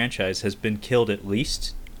entirety of the franchise, has been killed at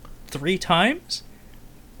least 3 times.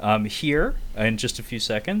 Here, in just a few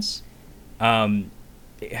seconds.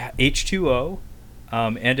 H2O,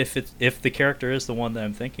 and if the character is the one that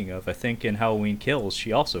I'm thinking of, I think in Halloween Kills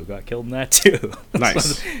she also got killed in that too.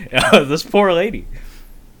 Nice. This poor lady.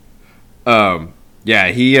 Yeah,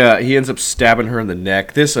 he ends up stabbing her in the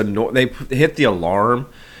neck. They hit the alarm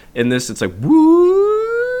in this. It's like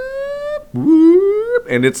whoop whoop,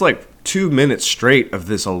 and it's like 2 minutes straight of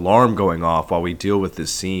this alarm going off while we deal with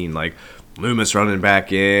this scene. Like Loomis running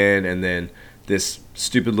back in, and then this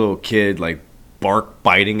stupid little kid like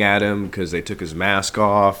biting at him because they took his mask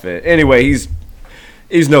off. Anyway, he's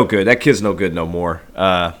no good. That kid's no good no more.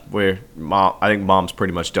 I think mom's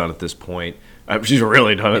pretty much done at this point. She's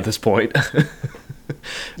really done at this point.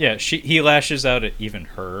 Yeah, he lashes out at even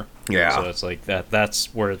her. Yeah. So it's like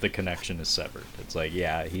that's where the connection is severed. It's like,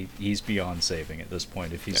 yeah, he's beyond saving at this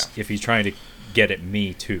point. If he's trying to get at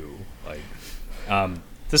me too, like,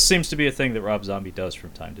 this seems to be a thing that Rob Zombie does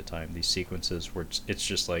from time to time. These sequences where it's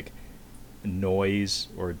just like noise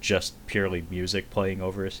or just purely music playing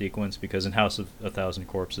over a sequence. Because in House of a Thousand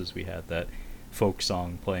Corpses, we had that folk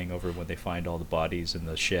song playing over when they find all the bodies in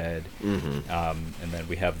the shed. Mm-hmm. And then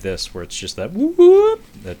we have this where it's just that whoop,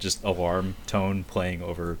 that just alarm tone playing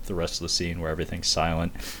over the rest of the scene where everything's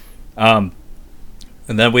silent. And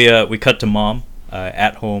then we cut to Mom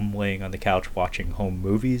at home laying on the couch watching home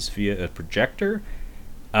movies via a projector.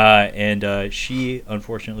 And she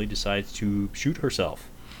unfortunately decides to shoot herself.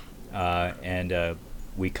 And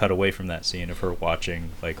we cut away from that scene of her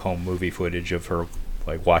watching like home movie footage of her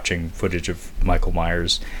like watching footage of Michael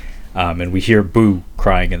Myers. And we hear Boo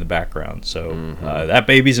crying in the background. So that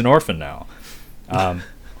baby's an orphan now.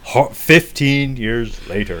 15 years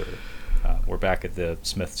later, we're back at the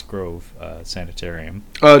Smith's Grove sanitarium.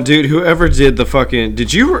 Dude, whoever did the fucking...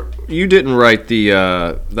 You didn't write the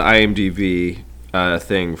IMDb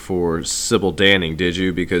thing for Sybil Danning, did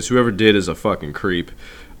you? Because whoever did is a fucking creep.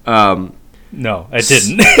 No, I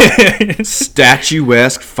didn't.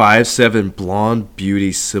 Statuesque 5'7" blonde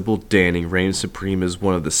beauty Sybil Danning reigns supreme as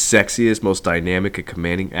one of the sexiest, most dynamic, and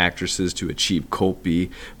commanding actresses to achieve Cult B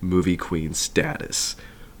movie queen status.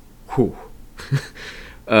 Whew.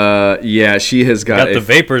 Yeah, she has got the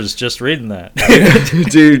vapors just reading that.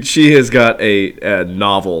 Dude, she has got a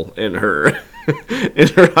novel in her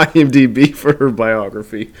IMDb for her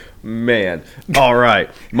biography. Man. All right.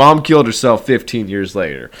 Mom killed herself 15 years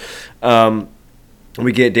later.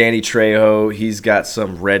 We get Danny Trejo. He's got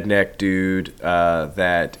some redneck dude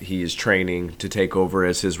that he is training to take over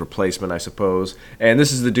as his replacement, I suppose. And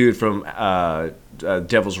this is the dude from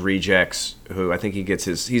Devil's Rejects, who I think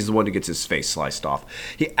he's the one who gets his face sliced off.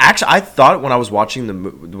 I thought when I was watching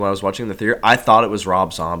the theater, I thought it was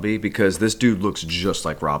Rob Zombie because this dude looks just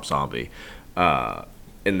like Rob Zombie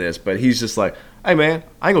in this. But he's just like, hey man,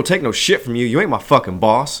 I ain't gonna take no shit from you. You ain't my fucking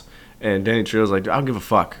boss. And Danny Trejo's like, I don't give a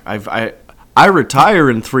fuck. I retire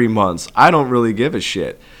in 3 months. I don't really give a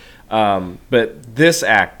shit. But this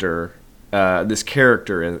actor, this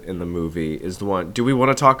character in the movie is the one. Do we want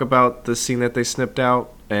to talk about the scene that they snipped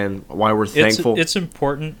out and why we're thankful? It's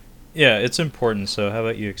important. Yeah, it's important. So how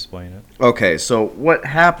about you explain it? Okay, so what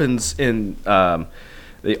happens in the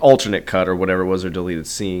alternate cut or whatever it was, or deleted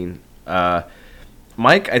scene,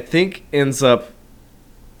 Mike, I think, ends up...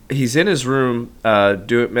 He's in his room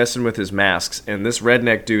messing with his masks, and this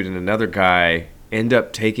redneck dude and another guy end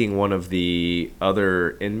up taking one of the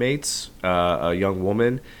other inmates, a young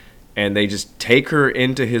woman, and they just take her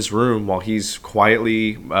into his room while he's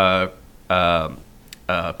quietly papier-mâchéing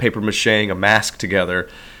a mask together,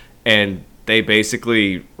 and they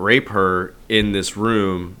basically rape her in this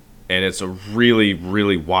room, and it's a really,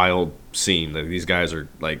 really wild scene. Like, these guys are,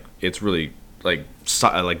 like, it's really... like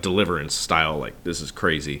Deliverance style, like this is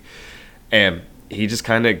crazy, and he just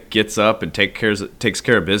kind of gets up and takes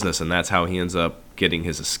care of business, and that's how he ends up getting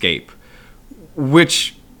his escape.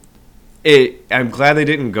 Which, I'm glad they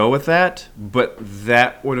didn't go with that, but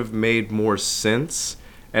that would have made more sense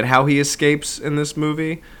at how he escapes in this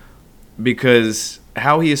movie. because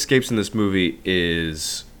how he escapes in this movie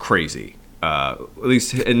is crazy. At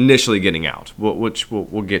least initially getting out, which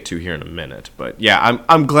we'll get to here in a minute. But yeah,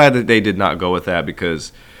 I'm glad that they did not go with that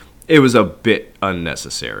because it was a bit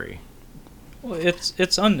unnecessary. Well,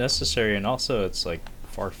 it's unnecessary, and also it's like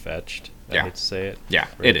far-fetched. I hate to say it. Yeah,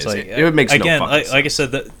 it is. Like, it makes again, no fucking sense. Like I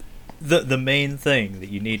said, the main thing that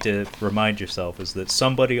you need to remind yourself is that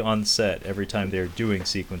somebody on set, every time they're doing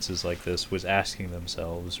sequences like this, was asking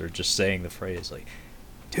themselves or just saying the phrase like,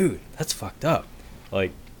 "Dude, that's fucked up."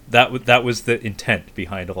 Like that was the intent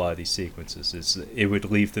behind a lot of these sequences. Is it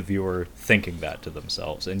would leave the viewer thinking that to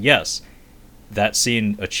themselves. And yes, that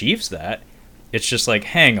scene achieves that. It's just like,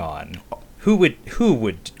 hang on, who would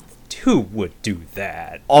do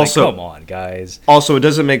that? Also, like, come on, guys. Also, it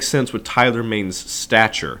doesn't make sense with Tyler Mane's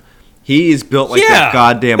stature. He is built like that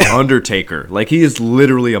goddamn Undertaker. Like, he is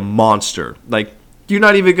literally a monster. Like, you're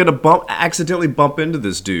not even gonna accidentally bump into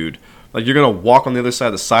this dude. Like, you're gonna walk on the other side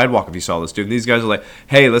of the sidewalk if you saw this dude. And these guys are like,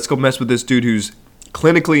 hey, let's go mess with this dude who's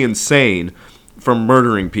clinically insane from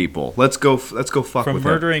murdering people. Let's go fuck with him. From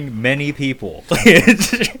murdering many people.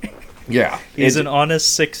 Yeah, he's an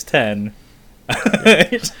honest 6'10".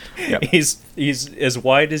 Yep. He's as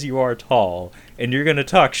wide as you are tall, and you're gonna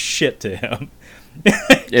talk shit to him.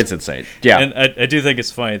 It's insane. Yeah, and I do think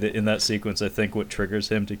it's funny that in that sequence, I think what triggers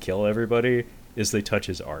him to kill everybody is they touch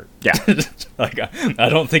his art. Yeah, like I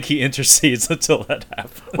don't think he intercedes until that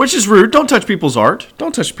happens. Which is rude. Don't touch people's art.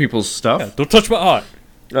 Don't touch people's stuff. Yeah, don't touch my art.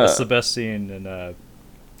 That's the best scene in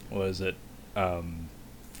what is it? What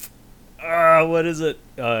is it?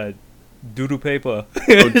 Doodoo paper.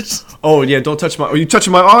 Oh yeah, don't touch my. Are you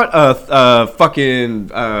touching my art? Fucking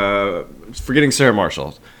forgetting Sarah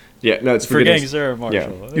Marshall. Yeah, no, it's forgetting Sarah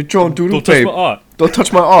Marshall. Yeah. You're drawing doodoo paper. Touch my art. Don't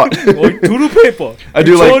touch my art. Doodoo paper. I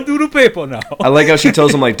do like doodoo paper now. I like how she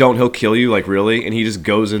tells him like, "Don't, he'll kill you." Like really, and he just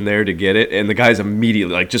goes in there to get it, and the guy's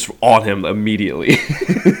immediately like just on him immediately.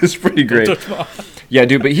 It's pretty great. Yeah,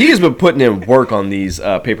 dude, but he has been putting in work on these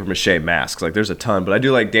paper mache masks. Like, there's a ton, but I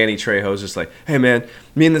do like Danny Trejo's just like, "Hey man,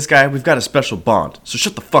 me and this guy, we've got a special bond. So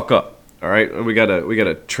shut the fuck up, all right? We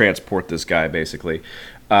gotta transport this guy basically."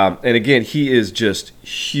 And again, he is just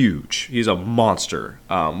huge. He's a monster.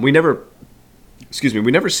 We never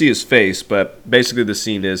see his face, but basically the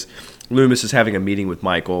scene is Loomis is having a meeting with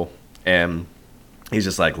Michael, and he's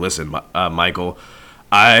just like, "Listen, Michael,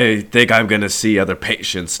 I think I'm going to see other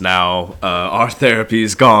patients now. Our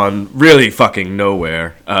therapy's gone really fucking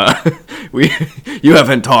nowhere. You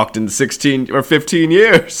haven't talked in 16 or 15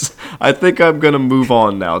 years. I think I'm going to move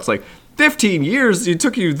on now." It's like, 15 years? It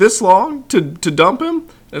took you this long to dump him?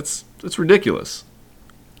 That's ridiculous.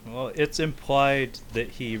 Well, it's implied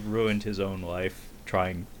that he ruined his own life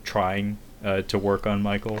trying to work on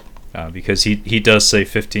Michael. Because he does say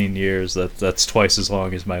 15 years. That's twice as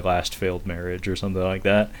long as my last failed marriage or something like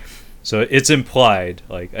that. So it's implied.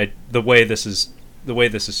 Like the way this is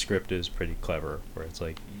scripted is pretty clever. Where it's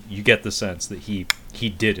like you get the sense that he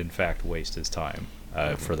did in fact waste his time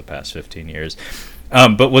for the past 15 years.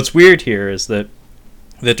 But what's weird here is that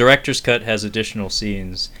the director's cut has additional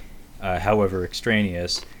scenes, however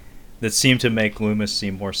extraneous, that seem to make Loomis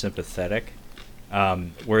seem more sympathetic.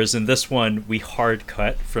 Whereas in this one, we hard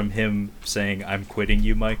cut from him saying, "I'm quitting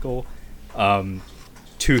you, Michael,"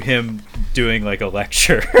 to him doing like a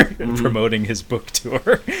lecture and promoting his book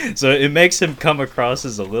tour. So it makes him come across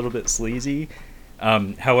as a little bit sleazy.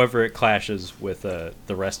 However, it clashes with the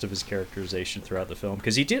rest of his characterization throughout the film,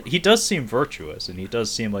 because he does seem virtuous, and he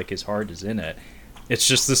does seem like his heart is in it. It's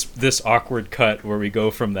just this awkward cut where we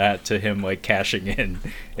go from that to him like cashing in.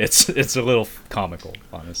 It's a little comical,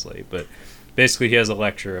 honestly, but basically he has a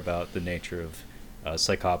lecture about the nature of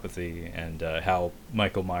psychopathy and how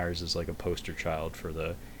Michael Myers is like a poster child for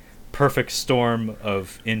the perfect storm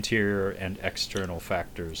of interior and external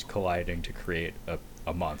factors colliding to create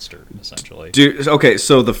a monster, essentially. Dude, okay,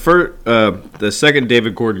 so the second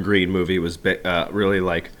David Gordon Green movie was really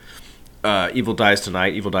like Evil Dies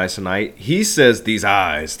Tonight. He says these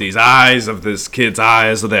eyes of this kid's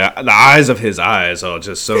eyes, the eyes of his eyes are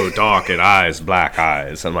just so dark and black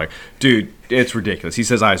eyes. I'm like, dude, it's ridiculous. He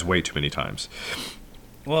says eyes way too many times.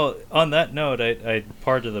 Well, on that note, I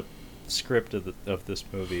part of the script of this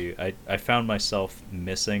movie, I found myself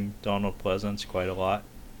missing Donald Pleasance quite a lot.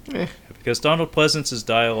 Because Donald Pleasance's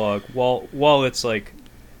dialogue, while it's like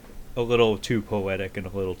a little too poetic and a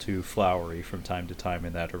little too flowery from time to time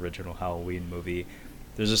in that original Halloween movie,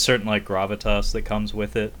 there's a certain like gravitas that comes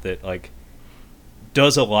with it that like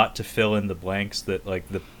does a lot to fill in the blanks that like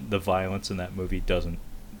the violence in that movie doesn't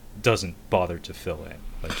doesn't bother to fill in.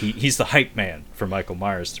 Like he's the hype man for Michael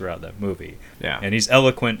Myers throughout that movie. Yeah. And he's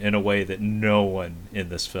eloquent in a way that no one in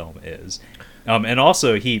this film is. And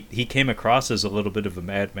also he came across as a little bit of a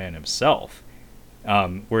madman himself.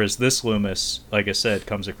 Whereas this Loomis, like I said,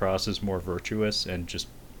 comes across as more virtuous and just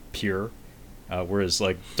pure. Whereas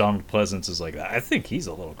like Donald Pleasance is like, I think he's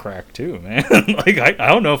a little cracked too, man. Like I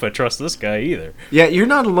don't know if I trust this guy either. Yeah, you're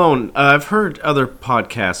not alone. I've heard other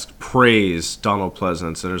podcasts praise Donald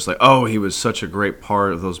Pleasance, and it's like, oh, he was such a great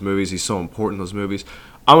part of those movies. He's so important in those movies.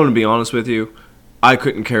 I'm going to be honest with you. I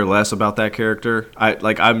couldn't care less about that character.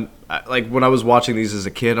 Like when I was watching these as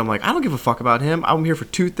a kid, I'm like, I don't give a fuck about him. I'm here for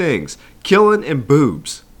two things: killing and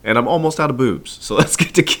boobs. And I'm almost out of boobs, so let's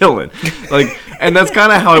get to killing. And that's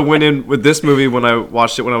kind of how I went in with this movie when I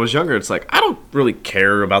watched it when I was younger. It's like, I don't really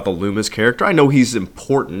care about the Loomis character. I know he's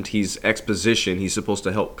important. He's exposition. He's supposed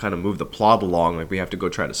to help kind of move the plot along. Like, we have to go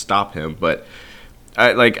try to stop him. But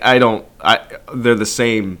they're the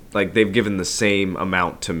same. Like, they've given the same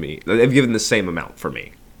amount to me. They've given the same amount for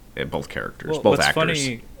me. Both characters, both actors.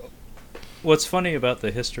 What's funny about the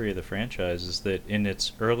history of the franchise is that in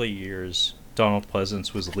its early years, Donald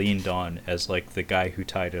Pleasance was leaned on as like the guy who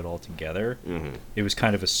tied it all together. Mm-hmm. It was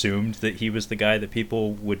kind of assumed that he was the guy that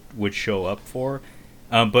people would show up for.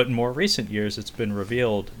 But in more recent years, it's been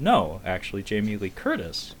revealed, no, actually, Jamie Lee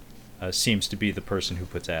Curtis seems to be the person who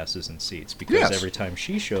puts asses in seats. Because every time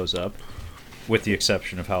she shows up, with the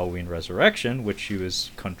exception of Halloween Resurrection, which she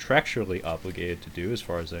was contractually obligated to do, as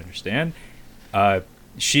far as I understand,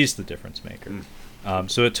 she's the difference maker.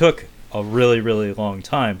 So it took a really, really long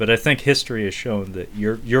time, but I think history has shown that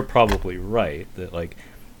you're probably right, that like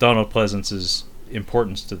Donald Pleasance's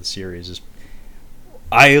importance to the series is,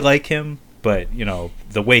 I like him, but you know,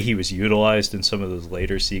 the way he was utilized in some of those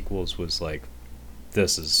later sequels was like,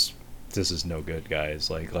 this is no good, guys.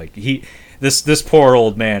 Like this poor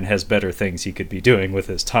old man has better things he could be doing with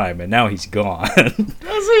his time, and now he's gone.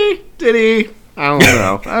 Does he? Did he? I don't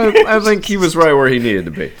know. I think he was right where he needed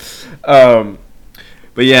to be.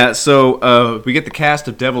 But yeah, so we get the cast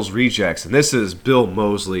of Devil's Rejects, and this is Bill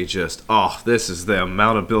Moseley. This is the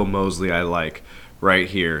amount of Bill Moseley I like right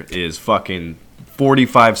here is fucking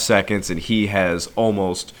 45 seconds, and he has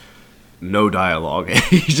almost no dialogue.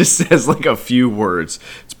 He just says like a few words.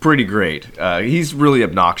 It's pretty great. He's really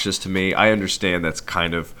obnoxious to me. I understand that's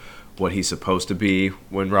kind of what he's supposed to be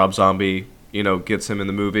when Rob Zombie, gets him in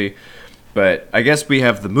the movie. But I guess we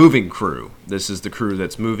have the moving crew. This is the crew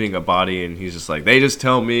that's moving a body, and he's just like, they just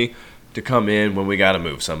tell me to come in when we got to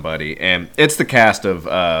move somebody. And it's the cast of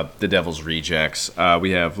The Devil's Rejects.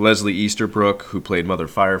 We have Leslie Easterbrook, who played Mother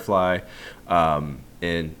Firefly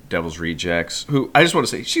in Devil's Rejects, who I just want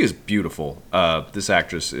to say, she is beautiful. This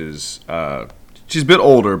actress is, she's a bit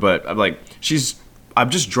older, but I'm just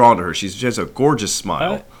drawn to her. She has a gorgeous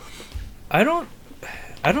smile. I don't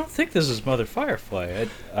think this is Mother Firefly.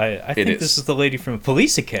 I think this is the lady from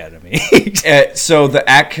Police Academy. So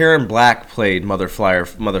Karen Black played Mother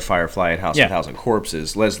Firefly in House of a Thousand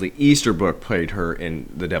Corpses. Leslie Easterbrook played her in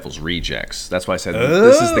The Devil's Rejects. That's why I said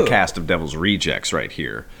this is the cast of Devil's Rejects right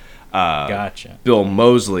here. Gotcha. Bill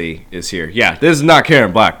Moseley is here. Yeah, this is not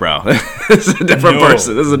Karen Black, bro. This is a different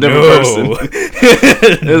person. This is a different person.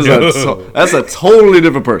 That's a totally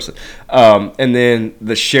different person. And then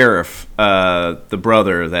the sheriff, the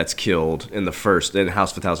brother that's killed in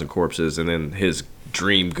House of a Thousand Corpses, and then his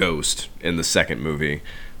dream ghost in the second movie.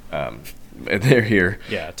 And they're here.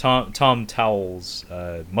 Yeah, Tom Towles,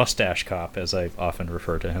 mustache cop, as I often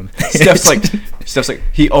refer to him. Steph's like,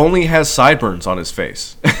 he only has sideburns on his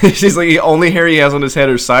face. She's like, the only hair he has on his head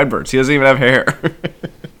are sideburns. He doesn't even have hair.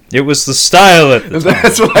 It was the style at the time.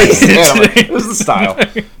 That's what I said. It was the style.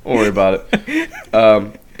 Don't worry about it.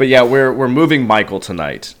 But yeah, we're moving Michael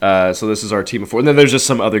tonight. So this is our team of four. And then there's just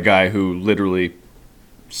some other guy who literally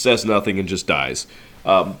says nothing and just dies.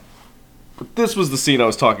 But this was the scene I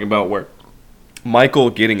was talking about where Michael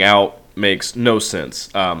getting out makes no sense.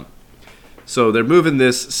 So they're moving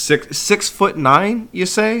this 6'9", you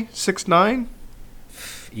say? 6'9"?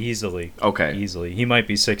 Easily. Okay. Easily. He might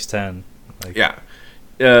be 6'10". Yeah.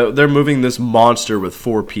 They're moving this monster with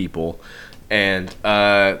four people, and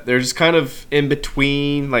they're just kind of in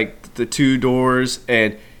between like the two doors,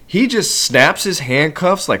 and he just snaps his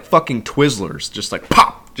handcuffs like fucking Twizzlers, just like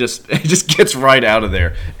pop, just gets right out of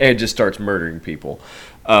there and just starts murdering people.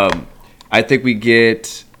 I think we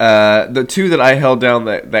get the two that I held down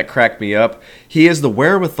that cracked me up. He has the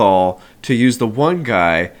wherewithal to use the one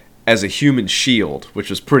guy as a human shield, which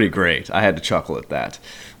was pretty great. I had to chuckle at that.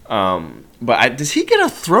 But does he get a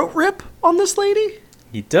throat rip on this lady?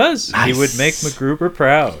 He does. Nice. He would make MacGruber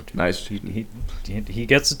proud. Nice. He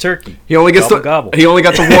gets a turkey. He only gets gobble, gobble. He only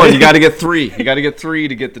got the one. You got to get 3. You got to get 3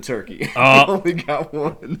 to get the turkey. He only got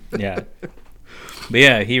 1. Yeah. But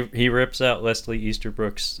yeah, he rips out Leslie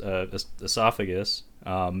Easterbrook's esophagus.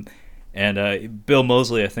 And Bill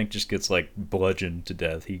Moseley, I think, just gets like bludgeoned to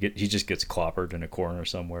death. He just gets clobbered in a corner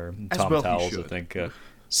somewhere. Tom Towles, I think,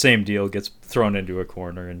 same deal, gets thrown into a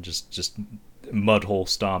corner and just mudhole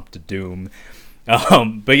stomped to doom.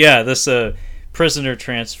 But yeah, this prisoner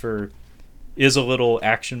transfer is a little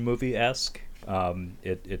action movie-esque.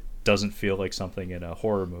 It doesn't feel like something in a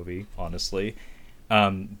horror movie, honestly.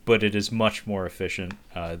 But it is much more efficient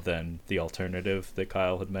than the alternative that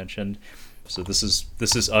Kyle had mentioned. So this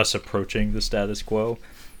is us approaching the status quo.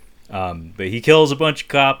 But he kills a bunch of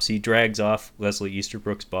cops. He drags off Leslie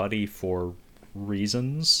Easterbrook's body for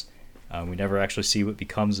reasons. We never actually see what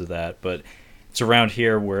becomes of that, but it's around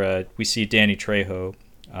here where we see Danny Trejo.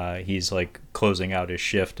 He's like closing out his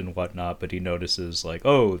shift and whatnot, but he notices like,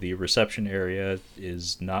 oh, the reception area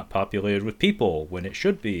is not populated with people when it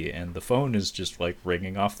should be, and the phone is just like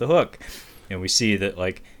ringing off the hook. And we see that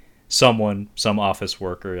like some office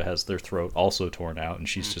worker has their throat also torn out, and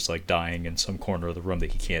she's just like dying in some corner of the room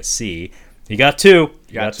that he can't see. He got 2.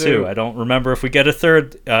 He got 2. I don't remember if we get a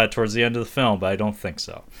third towards the end of the film, but I don't think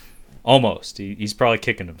so. Almost. He's probably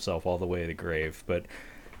kicking himself all the way to the grave. But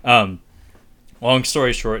long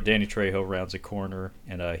story short, Danny Trejo rounds a corner,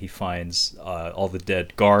 and he finds all the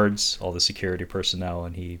dead guards, all the security personnel,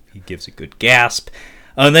 and he gives a good gasp.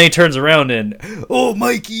 And then he turns around and, oh,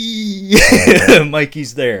 Mikey!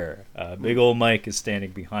 Mikey's there. Big old Mike is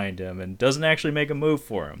standing behind him and doesn't actually make a move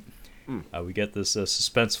for him. We get this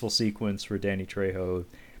suspenseful sequence where Danny Trejo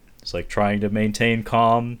is like trying to maintain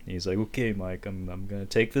calm. He's like, okay, Mike, I'm going to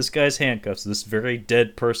take this guy's handcuffs, this very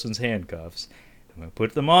dead person's handcuffs. I'm going to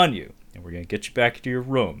put them on you, and we're going to get you back to your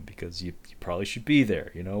room because you probably should be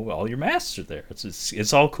there. You know, all your masks are there.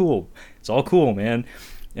 It's all cool. It's all cool, man.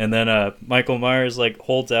 And then Michael Myers like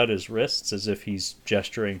holds out his wrists as if he's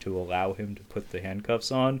gesturing to allow him to put the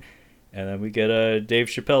handcuffs on. And then we get Dave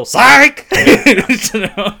Chappelle, psych!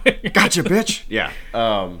 Gotcha, bitch. Yeah.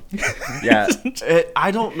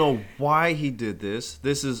 I don't know why he did this.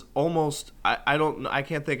 This is almost, I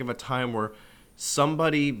can't think of a time where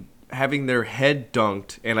somebody having their head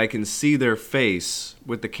dunked and I can see their face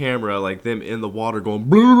with the camera, like them in the water going,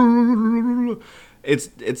 blah, blah, blah.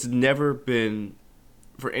 It's never been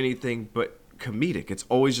for anything but comedic. It's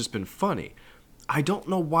always just been funny. I don't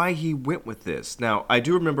know why he went with this. Now, I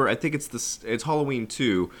do remember, I think it's Halloween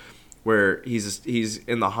 2, where he's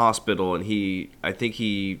in the hospital and I think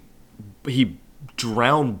he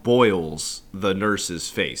drown boils the nurse's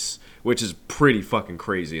face, which is pretty fucking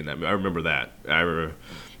crazy in that movie. I remember that.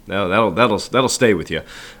 That'll stay with you.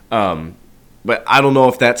 But I don't know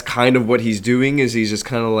if that's kind of what he's doing, is he's just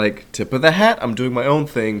kind of like, tip of the hat, I'm doing my own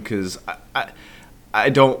thing, because I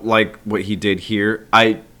don't like what he did here.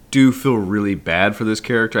 I do feel really bad for this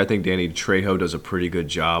character. I think Danny Trejo does a pretty good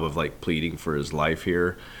job of like pleading for his life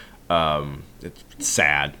here. It's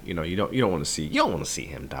sad, you know. You don't want to see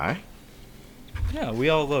him die. Yeah, we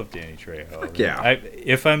all love Danny Trejo. Heck yeah.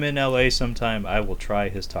 If I'm in LA sometime, I will try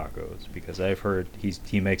his tacos because I've heard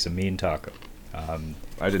he makes a mean taco.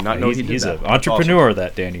 I did not know he did he's that. He's an entrepreneur,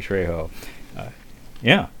 that Danny Trejo.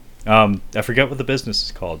 Yeah. I forget what the business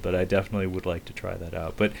is called, but I definitely would like to try that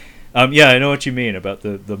out. But yeah, I know what you mean about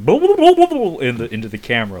the into the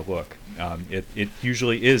camera look. It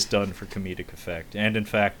usually is done for comedic effect, and in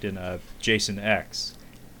fact, in Jason X,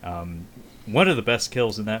 one of the best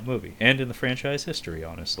kills in that movie and in the franchise history,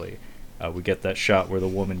 honestly. We get that shot where the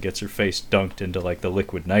woman gets her face dunked into like the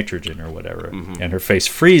liquid nitrogen or whatever, and her face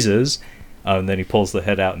freezes. And then he pulls the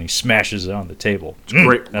head out and he smashes it on the table.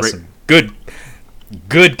 That's some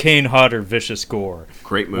good Kane Hodder vicious gore.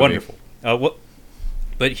 Great movie. Wonderful.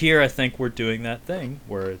 But here I think we're doing that thing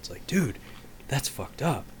where it's like, dude, that's fucked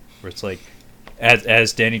up. Where it's like,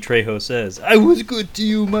 as Danny Trejo says, I was good to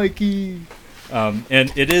you, Mikey. And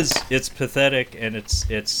it's pathetic and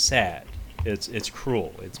it's sad. It's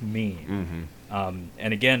cruel. It's mean. And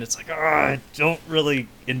again, it's like, I don't really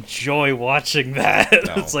enjoy watching that.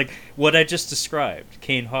 No. It's like what I just described.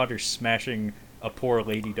 Kane Hodder smashing a poor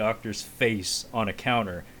lady doctor's face on a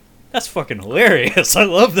counter. That's fucking hilarious. I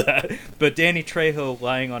love that. But Danny Trejo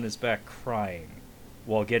lying on his back crying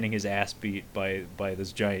while getting his ass beat by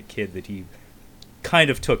this giant kid that he kind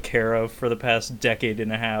of took care of for the past decade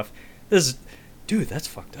and a half. Dude, that's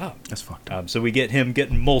fucked up. That's fucked up. So we get him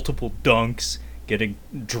getting multiple dunks, getting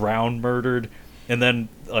drowned, murdered, and then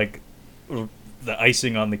like the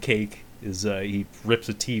icing on the cake is he rips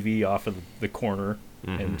a TV off of the corner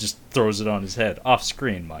and just throws it on his head, off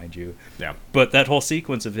screen, mind you. Yeah. But that whole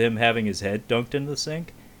sequence of him having his head dunked into the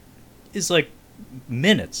sink is like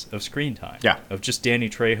minutes of screen time. Yeah. Of just Danny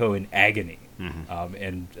Trejo in agony.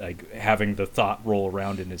 And like having the thought roll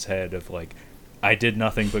around in his head of like, I did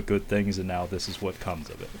nothing but good things and now this is what comes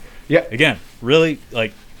of it. Yeah. Again, really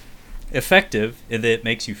like effective in that it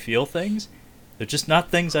makes you feel things. They're just not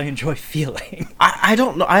things I enjoy feeling. I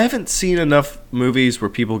don't know. I haven't seen enough movies where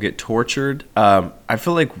people get tortured. I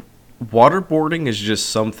feel like waterboarding is just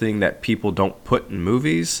something that people don't put in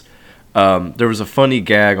movies. There was a funny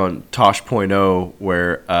gag on Tosh.0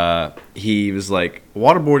 where he was like,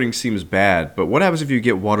 waterboarding seems bad, but what happens if you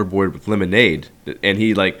get waterboarded with lemonade? And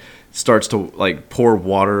he like starts to like pour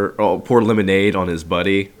lemonade on his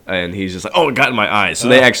buddy, and he's just like, oh, it got in my eyes. So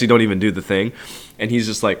they actually don't even do the thing. And he's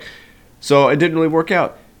just like, so it didn't really work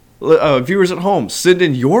out. Viewers at home, send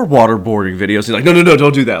in your waterboarding videos. He's like, no,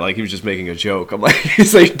 don't do that. Like, he was just making a joke. I'm like,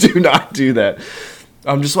 he's like, do not do that.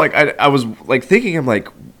 I'm just like, I was like thinking, I'm like,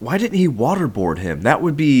 why didn't he waterboard him? That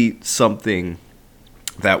would be something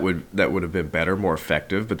that would have been better, more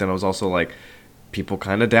effective. But then I was also like, people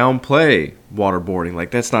kind of downplay waterboarding.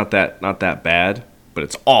 Like, that's not that bad, but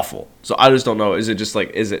it's awful. So I just don't know. Is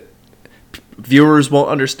it viewers won't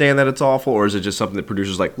understand that it's awful, or is it just something that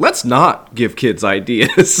producers like, let's not give kids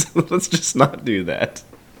ideas. Let's just not do that.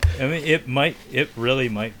 I mean, it really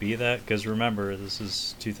might be that, because remember, this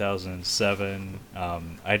is 2007.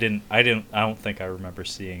 I don't think I remember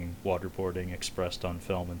seeing waterboarding expressed on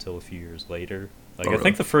film until a few years later. Like, Oh, I really?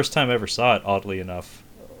 think the first time I ever saw it, oddly enough,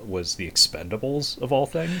 was The Expendables of all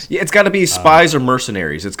things. Yeah, it's got to be spies or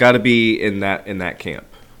mercenaries. It's got to be in that camp.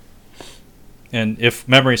 And if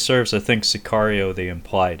memory serves, I think Sicario, they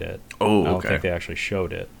implied it. Oh, I don't okay. think they actually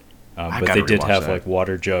showed it. I But gotta they did rewatch have that. like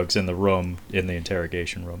water jugs in the room, in the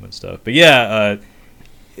interrogation room and stuff. But yeah,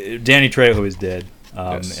 Danny Trejo is dead.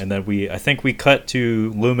 Yes. And then I think we cut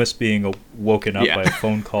to Loomis being woken up Yeah. by a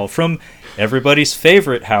phone call from everybody's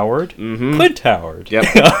favorite Howard, Clint Howard, Yep.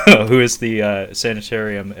 who is the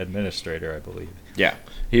sanitarium administrator, I believe. Yeah.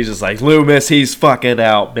 He's just like, Loomis, he's fucking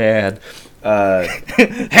out, man.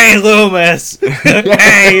 Hey, Loomis!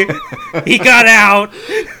 Hey, he got out.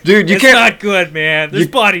 Dude, you It's can't not good, man. There's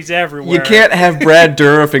bodies everywhere. you can't have Brad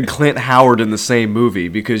Dourif and Clint Howard in the same movie,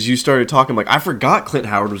 because you started talking like, I forgot Clint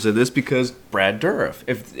Howard was in this because Brad Dourif.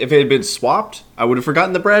 If it had been swapped, I would have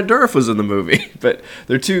forgotten that Brad Dourif was in the movie. But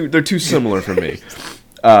they're too similar for me.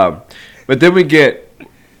 But then we get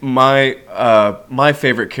my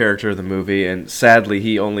favorite character of the movie, and sadly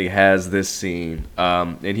he only has this scene.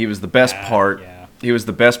 And he was the best part. yeah. He was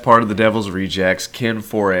the best part of the Devil's Rejects. Ken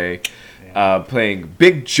Foray, playing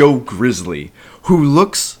Big Joe Grizzly, who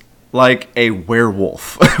looks like a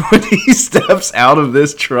werewolf. When he steps out of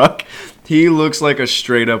this truck, he looks like a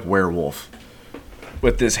straight up werewolf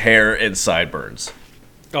with this hair and sideburns.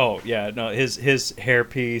 Oh yeah, no, his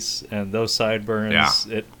hairpiece and those sideburns.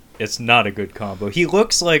 Yeah. It's not a good combo. He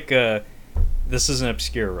looks like this is an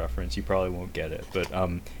obscure reference. You probably won't get it, but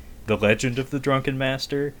The Legend of the Drunken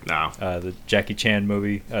Master. No. The Jackie Chan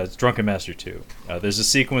movie. It's Drunken Master 2. There's a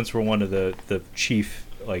sequence where one of the chief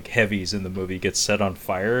like heavies in the movie gets set on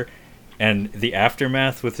fire, and the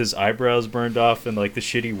aftermath with his eyebrows burned off and like the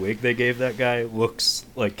shitty wig they gave that guy looks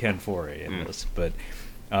like Ken Foray in this. But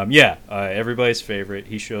everybody's favorite.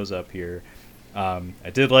 He shows up here.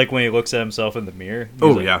 I did like when he looks at himself in the mirror. He's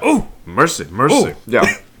Oh like, yeah. Oh, Mercy. Oh.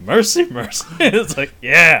 Yeah. mercy. It's like,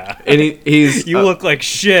 yeah. And he's You look like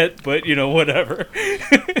shit, but whatever.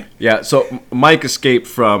 Yeah, so Mike escaped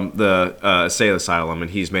from the insane asylum, and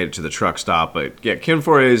he's made it to the truck stop. But yeah, Ken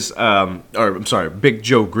Foray's, Big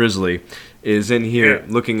Joe Grizzly is in here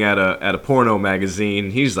looking at a porno magazine.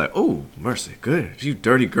 He's like, "Oh, mercy, good, you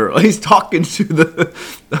dirty girl." He's talking to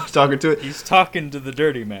it. He's talking to the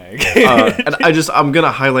dirty mag. And I'm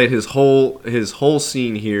gonna highlight his whole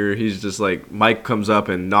scene here. He's just like, Mike comes up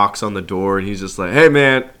and knocks on the door, and he's just like, "Hey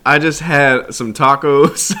man, I just had some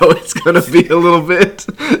tacos, so it's gonna be a little bit."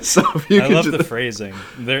 So if you I could love just, the phrasing.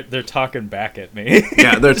 They're talking back at me.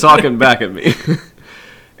 yeah, they're talking back at me.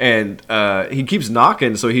 And he keeps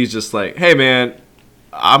knocking, so he's just like, "Hey man,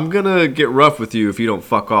 I'm gonna get rough with you if you don't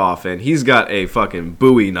fuck off." And he's got a fucking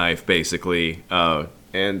Bowie knife, basically.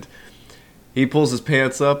 And he pulls his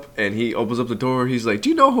pants up, and he opens up the door. He's like, "Do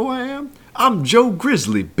you know who I am? I'm Joe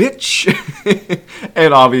Grizzly, bitch."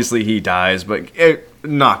 And obviously he dies, but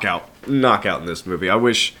knockout in this movie. I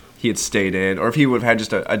wish he had stayed in, or if he would have had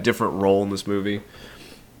just a different role in this movie.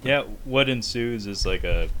 Yeah, what ensues is like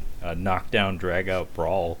a knockdown, drag-out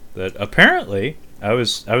brawl that apparently I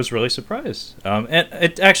was really surprised. And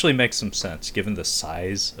it actually makes some sense given the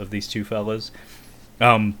size of these two fellas.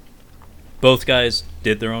 both guys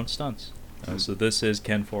did their own stunts. So this is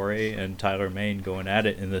Ken Foree and Tyler Mane going at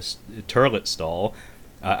it in this toilet stall.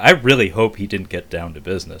 I really hope he didn't get down to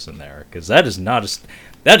business in there, because that is not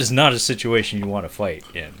a situation you want to fight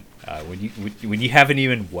in. When you haven't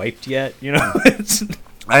even wiped yet, It's,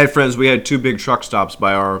 I had friends. We had 2 big truck stops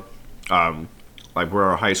by our, like where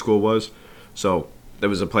our high school was. So there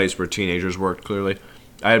was a place where teenagers worked. Clearly,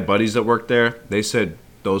 I had buddies that worked there. They said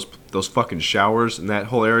those fucking showers in that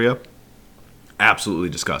whole area, absolutely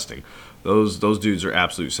disgusting. Those dudes are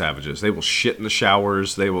absolute savages. They will shit in the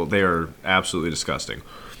showers. They are absolutely disgusting.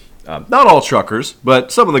 Not all truckers,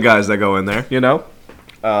 but some of the guys that go in there,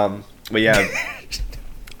 But yeah,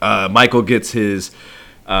 Michael gets his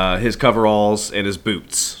coveralls and his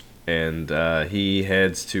boots, and he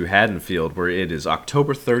heads to Haddonfield, where it is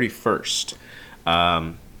October 31st.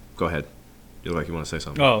 Go ahead. You look like you want to say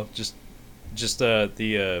something. Oh, just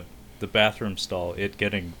the bathroom stall, it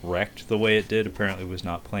getting wrecked the way it did apparently was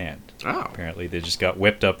not planned. Oh. Apparently they just got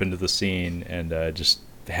whipped up into the scene and just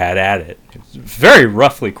had at it. It's a very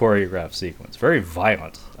roughly choreographed sequence, very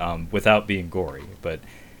violent, without being gory. But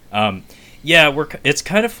it's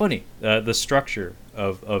kind of funny, the structure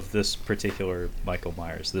of this particular Michael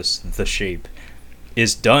Myers, The Shape,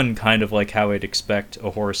 is done kind of like how I'd expect a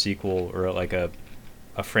horror sequel or like a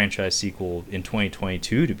franchise sequel in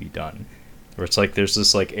 2022 to be done, where it's like there's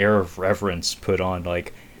this like air of reverence put on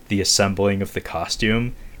like the assembling of the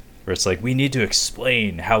costume, where it's like we need to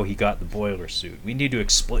explain how he got the boiler suit. We need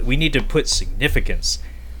to put significance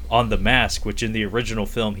on the mask, which in the original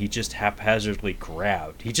film he just haphazardly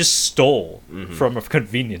grabbed. He just stole from a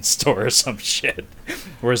convenience store or some shit.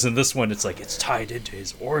 Whereas in this one it's like it's tied into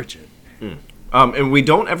his origin. And we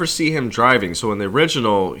don't ever see him driving. So in the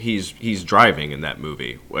original, he's driving in that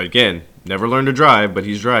movie. Again, never learned to drive, but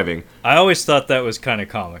he's driving. I always thought that was kind of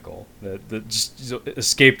comical. That just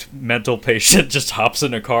escaped mental patient just hops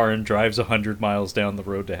in a car and drives 100 miles down the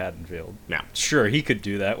road to Haddonfield. Yeah. Sure, he could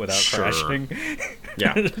do that without crashing.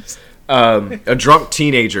 Yeah. A drunk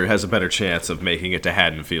teenager has a better chance of making it to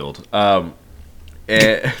Haddonfield. But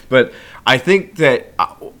I think that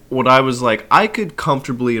what I was like, I could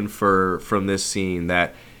comfortably infer from this scene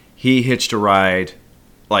that he hitched a ride,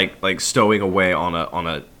 like stowing away on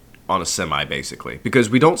a semi, basically, because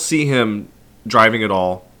we don't see him driving at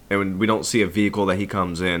all, and we don't see a vehicle that he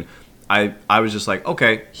comes in. I was just like,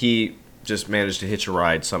 okay, he just managed to hitch a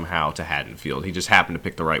ride somehow to Haddonfield. He just happened to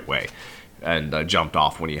pick the right way and jumped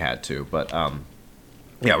off when he had to. But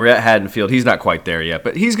yeah, we're at Haddonfield. He's not quite there yet,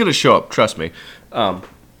 but he's gonna show up. Trust me. And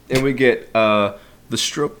we get the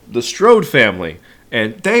Strode family,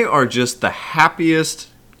 and they are just the happiest,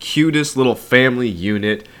 cutest little family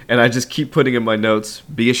unit. And I just keep putting in my notes,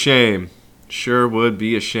 be a shame. Sure would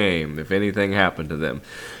be a shame if anything happened to them.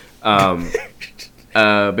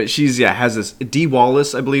 But she's has this Dee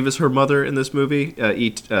Wallace, I believe, is her mother in this movie.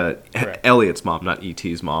 Elliot's mom, not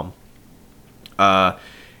E.T.'s mom.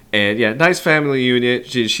 And yeah, nice family unit.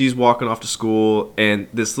 She's walking off to school, and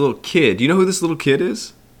this little kid. Do you know who this little kid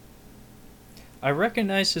is? I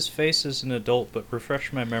recognize his face as an adult, but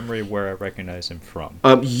refresh my memory where I recognize him from.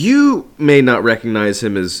 You may not recognize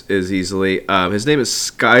him as easily. His name is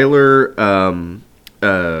Skylar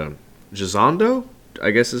Gisondo, I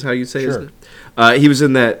guess is how you say his name. He was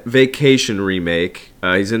in that Vacation remake.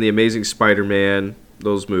 He's in The Amazing Spider-Man,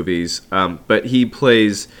 those movies. But he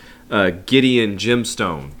plays Gideon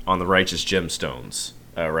Gemstone on The Righteous Gemstones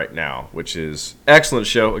right now, which is excellent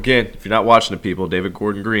show. Again, if you're not watching it, people, David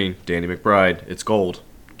Gordon Green, Danny McBride, it's gold.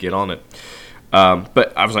 Get on it.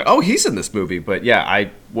 But I was like, oh, he's in this movie. But yeah,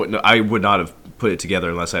 I would not have put it together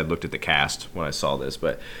unless I had looked at the cast when I saw this.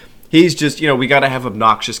 But he's just, we got to have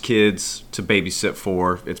obnoxious kids to babysit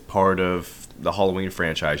for. It's part of the Halloween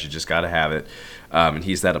franchise. You just got to have it. And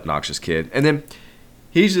he's that obnoxious kid. And then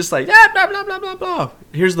he's just like, blah, blah, blah, blah, blah.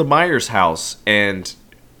 Here's the Myers house. And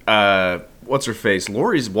what's her face?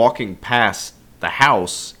 Laurie's walking past the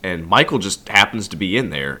house, and Michael just happens to be in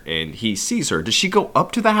there, and he sees her. Does she go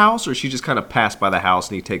up to the house, or she just kind of pass by the house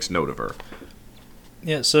and he takes note of her?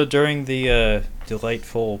 Yeah, so during the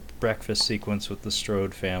delightful breakfast sequence with the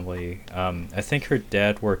Strode family, I think her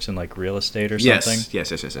dad works in like real estate or something.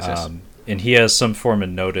 Yes. And he has some form of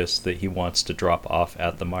notice that he wants to drop off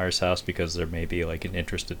at the Myers house because there may be like an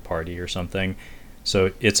interested party or something.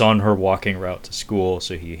 So it's on her walking route to school,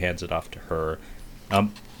 so he hands it off to her.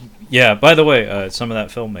 Yeah, by the way, some of that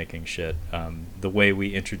filmmaking shit, the way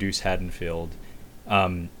we introduce Haddonfield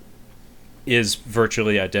is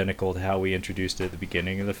virtually identical to how we introduced it at the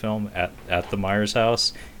beginning of the film at the Myers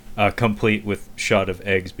house, complete with shot of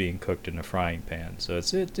eggs being cooked in a frying pan. So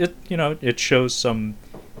it shows some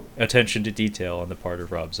attention to detail on the part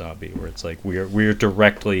of Rob Zombie, where it's like we're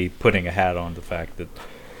directly putting a hat on the fact that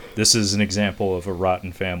this is an example of a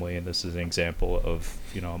rotten family, and this is an example of,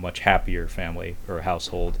 you know, a much happier family or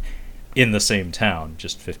household in the same town,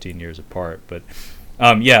 just 15 years apart. But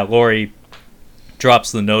yeah, Laurie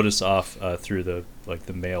drops the notice off through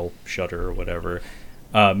the mail shutter or whatever.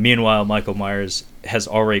 Meanwhile, Michael Myers has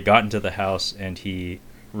already gotten to the house, and he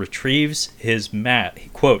retrieves his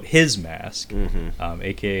quote his mask,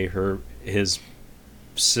 aka his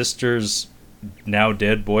sister's now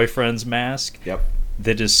dead boyfriend's mask. Yep.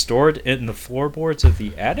 That is stored in the floorboards of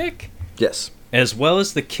the attic, Yes. as well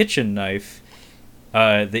as the kitchen knife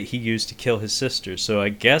that he used to kill his sister. So I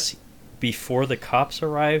guess before the cops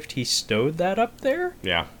arrived, he stowed that up there?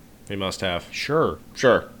 Yeah. He must have. Sure.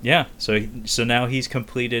 Sure. Yeah, so now he's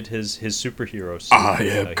completed his superhero suit. I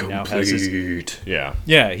am He complete. now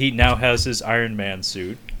has he now has his Iron Man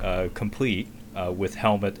suit complete with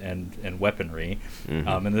helmet and weaponry.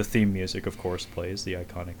 And the theme music, of course, plays the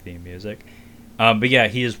iconic theme music. But yeah,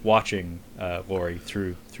 he is watching Laurie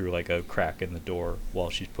through like a crack in the door while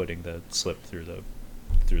she's putting the slip through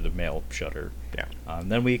the mail shutter. Yeah.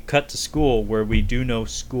 Then we cut to school, where we do no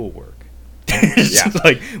schoolwork. Yeah.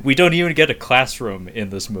 Like, we don't even get a classroom in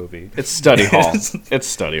this movie. It's study hall. It's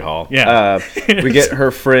study hall. Yeah. We get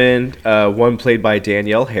her friend, one played by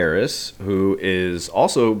Danielle Harris, who is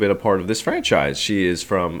also been a part of this franchise. She is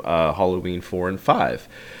from Halloween 4 and 5.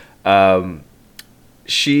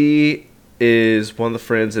 She is one of the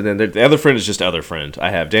friends, and then the other friend is just other friend. I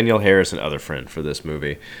have Danielle Harris and other friend for this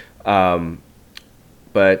movie.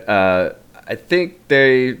 But I think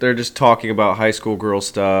they're just talking about high school girl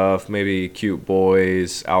stuff, maybe cute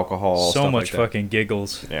boys, alcohol, So stuff much like that. fucking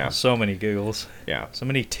giggles. Yeah. So many giggles. Yeah. So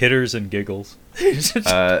many titters and giggles.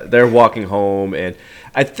 They're walking home, and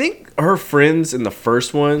I think her friends in the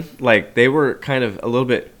first one, like, they were kind of a little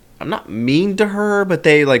bit, I'm not mean to her, but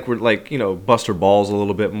they were bust her balls a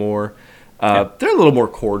little bit more. They're a little more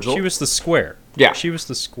cordial. She was the square. Yeah. She was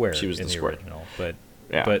the square She was in the the square. original. But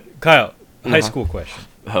Yeah. but Kyle, high school question.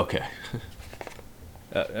 Okay.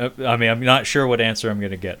 I mean, I'm not sure what answer I'm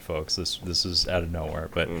going to get, folks. This is out of nowhere.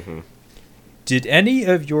 But did any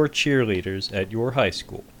of your cheerleaders at your high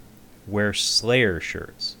school wear Slayer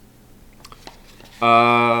shirts?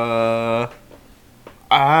 Not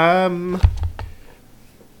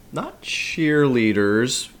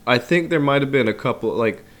cheerleaders. I think there might have been a couple,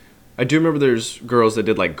 like, I do remember there's girls that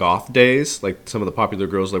did, like, goth days. Like, some of the popular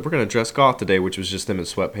girls, like, we're going to dress goth today, which was just them in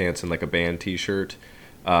sweatpants and, like, a band t-shirt.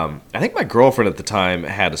 I think my girlfriend at the time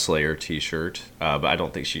had a Slayer t-shirt, but I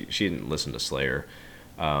don't think she didn't listen to Slayer.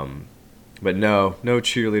 But no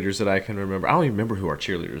cheerleaders that I can remember. I don't even remember who our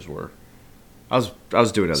cheerleaders were. I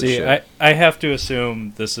was doing other shit. I have to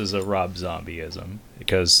assume this is a Rob Zombieism,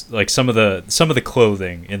 because like some of the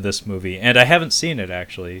clothing in this movie, and I haven't seen it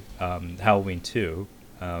actually, Halloween 2.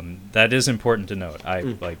 That is important to note.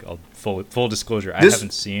 Full disclosure, I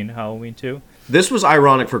haven't seen Halloween 2. This was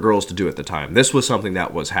ironic for girls to do at the time. This was something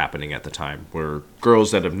that was happening at the time, where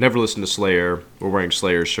girls that have never listened to Slayer were wearing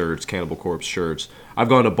Slayer shirts, Cannibal Corpse shirts. I've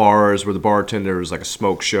gone to bars where the bartender was like a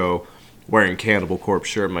smoke show wearing Cannibal Corpse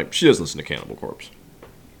shirt. I'm like, she doesn't listen to Cannibal Corpse.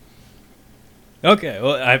 Okay,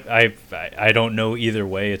 well, I don't know either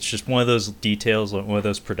way. It's just one of those details, one of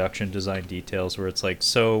those production design details where it's like,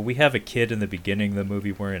 so we have a kid in the beginning of the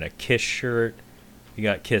movie wearing a Kiss shirt. We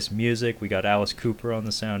got Kiss music. We got Alice Cooper on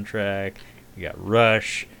the soundtrack. We got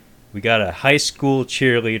Rush. We got a high school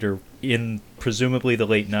cheerleader in presumably the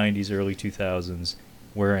late 90s, early 2000s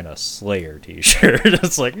wearing a Slayer t-shirt.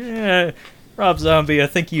 It's like, Rob Zombie, I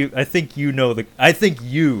think you know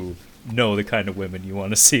the kind of women you want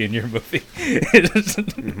to see in your movie.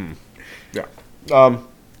 Yeah.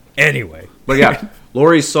 Anyway. But yeah,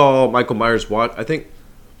 Laurie saw Michael Myers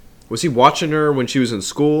was he watching her when she was in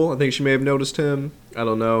school? I think she may have noticed him. I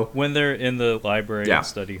don't know. When they're in the library Yeah. and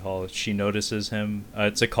study hall, she notices him.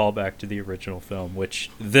 It's a callback to the original film, which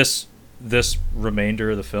this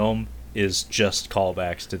remainder of the film is just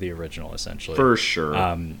callbacks to the original, essentially. For sure.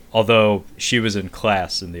 Although she was in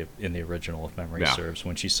class in the original, if memory Yeah. serves,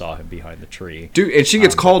 when she saw him behind the tree. Dude, and she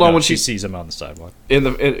gets called on when she sees him on the sidewalk.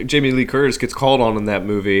 Jamie Lee Curtis gets called on in that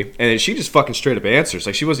movie, and she just fucking straight up answers.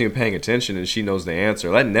 Like, she wasn't even paying attention, and she knows the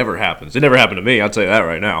answer. That never happens. It never happened to me. I'll tell you that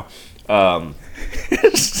right now.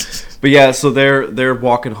 But yeah, so they're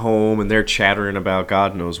walking home and they're chattering about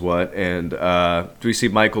God knows what, and we see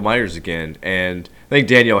Michael Myers again, and I think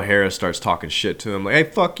Danielle Harris starts talking shit to him, like, "Hey,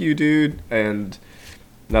 fuck you, dude," and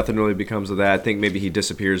nothing really becomes of that. I think maybe he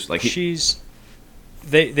disappears. Like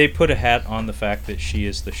they put a hat on the fact that she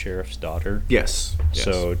is the sheriff's daughter. Yes.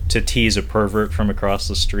 So to tease a pervert from across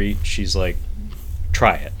the street, she's like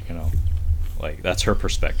try it, you know. Like, that's her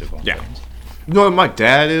perspective on Yeah. things. You know what my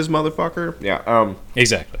dad is, motherfucker? Yeah.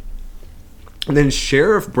 Exactly. And then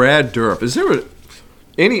Sheriff Brad Dourif. Is there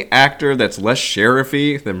any actor that's less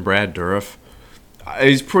sheriffy than Brad Dourif?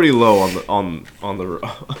 He's pretty low on the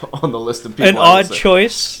on the list of people. An I would odd say.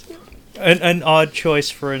 choice. An odd choice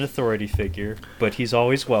for an authority figure, but he's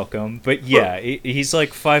always welcome. But yeah, he's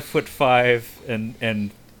like 5'5"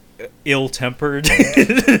 and ill-tempered.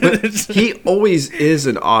 He always is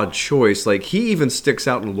an odd choice. Like, he even sticks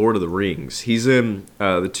out in Lord of the Rings. He's in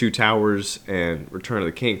The Two Towers and Return of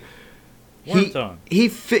the King. Wormtongue.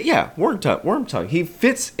 Wormtongue. He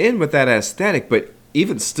fits in with that aesthetic, but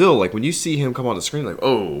even still, like, when you see him come on the screen, like,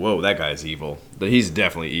 oh, whoa, that guy's evil. He's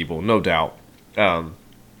definitely evil, no doubt.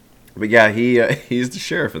 But yeah, he's the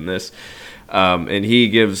sheriff in this. And he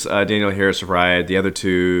gives Daniel Harris a ride. The other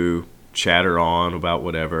two chatter on about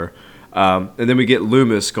whatever. And then we get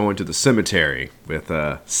Loomis going to the cemetery with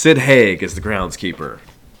Sid Haig as the groundskeeper.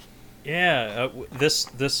 Yeah,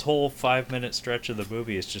 this whole 5-minute stretch of the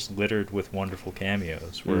movie is just littered with wonderful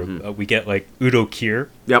cameos. Where we get like Udo Kier.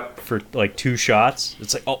 Yep. For like 2 shots.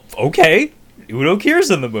 It's like, oh, okay, Udo Kier's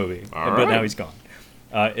in the movie, but now he's gone.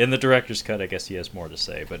 In the director's cut, I guess he has more to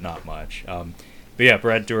say, but not much. But yeah,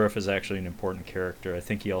 Brad Dourif is actually an important character. I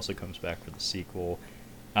think he also comes back for the sequel.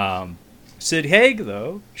 Sid Haig,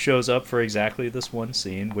 though, shows up for exactly this one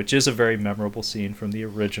scene, which is a very memorable scene from the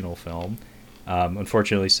original film.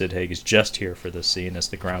 Unfortunately, Sid Haig is just here for this scene as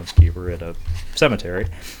the groundskeeper at a cemetery.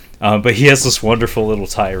 But he has this wonderful little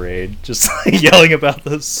tirade, just yelling about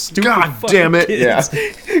those stupid God fucking damn it, kids.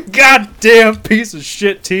 Goddamn piece of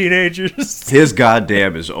shit teenagers. His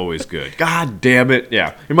goddamn is always good. God damn it.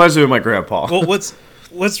 Yeah. He reminds me of my grandpa. Well,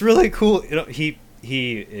 what's really cool, you know, he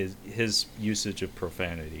is, his usage of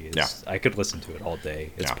profanity is, Yeah. I could listen to it all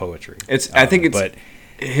day. It's poetry. I think it's but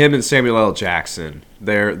him and Samuel L. Jackson.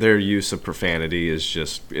 Their use of profanity is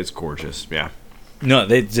just, it's gorgeous. Yeah. no,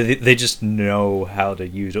 they just know how to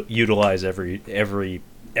utilize every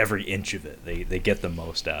inch of it. They get the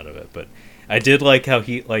most out of it. But I did like how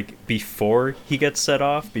he, like, before he gets set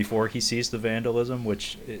off, before he sees the vandalism,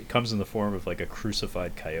 which it comes in the form of like a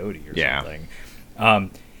crucified coyote or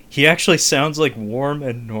something. He actually sounds like warm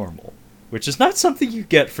and normal, which is not something you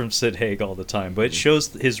get from Sid Haig all the time, but it shows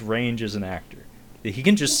his range as an actor. That he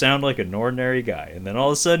can just sound like an ordinary guy, and then all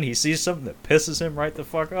of a sudden he sees something that pisses him right the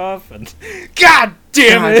fuck off, and God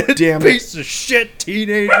damn it, piece of shit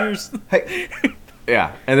teenagers. Hey.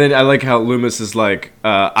 Yeah. And then I like how Loomis is like,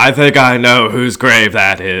 I think I know whose grave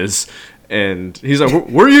that is. And he's like,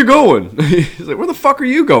 where are you going? He's like, where the fuck are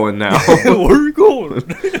you going now? Where are you going?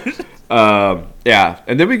 Yeah.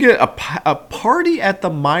 And then we get a party at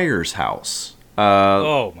the Myers house.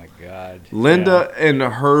 Oh my god. Linda and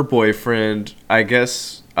her boyfriend, I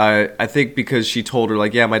guess, I think because she told her,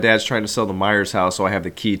 like, yeah, my dad's trying to sell the Myers house, so I have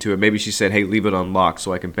the key to it. Maybe she said, hey, leave it unlocked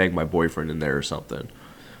so I can bang my boyfriend in there or something.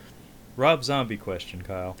 Rob Zombie question,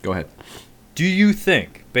 Kyle. Go ahead. Do you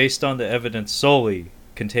think, based on the evidence solely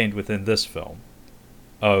contained within this film,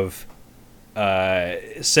 of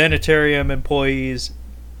sanitarium employees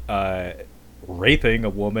raping a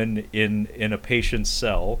woman in a patient's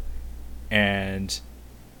cell, and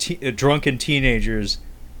drunken teenagers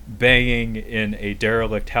banging in a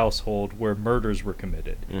derelict household where murders were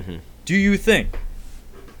committed, do you think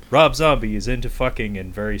Rob Zombie is into fucking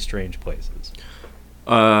in very strange places?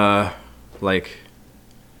 Like,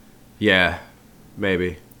 yeah,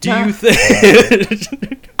 maybe. Do you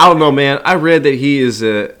think? I don't know, man. I read that he is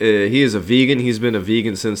a vegan. He's been a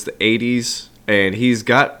vegan since the 80s, and he's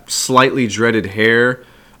got slightly dreaded hair.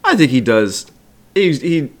 I think he does.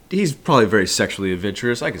 He's probably very sexually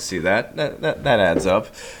adventurous. I can see that. That adds up.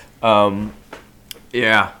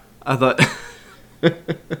 Yeah, I thought.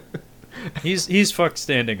 He's fucked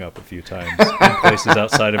standing up a few times in places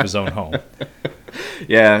outside of his own home.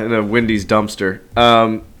 Yeah, in a Wendy's dumpster.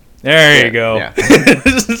 There you go. Yeah.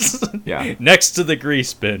 Yeah. Next to the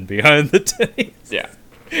grease bin behind the titties.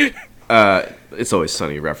 Yeah. It's always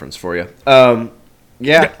Sunny reference for you.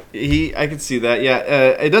 Yeah, I can see that. Yeah,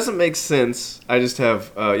 it doesn't make sense. I just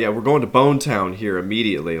have, we're going to Bone Town here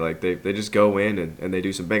immediately. Like, they just go in and they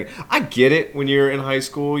do some banging. I get it when you're in high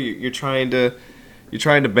school. You're trying to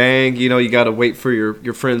bang. You know, you got to wait for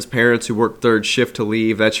your friend's parents who work third shift to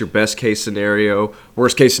leave. That's your best case scenario.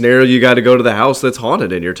 Worst case scenario, you got to go to the house that's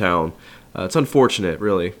haunted in your town. It's unfortunate,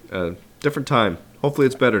 really. Different time. Hopefully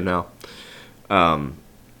it's better now. I'm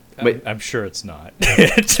sure it's not.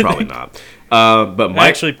 It's probably not. But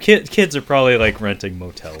actually, kids are probably like renting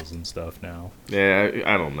motels and stuff now. Yeah,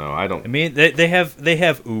 I don't know. I mean, they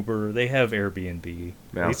have Uber, they have Airbnb.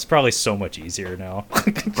 Yeah. It's probably so much easier now.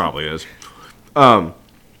 Probably is. But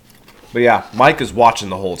yeah, Mike is watching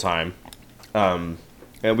the whole time. And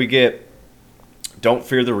we get Don't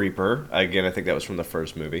Fear the Reaper. Again, I think that was from the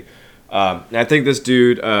first movie. And I think this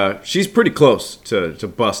dude, she's pretty close to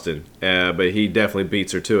busting, but he definitely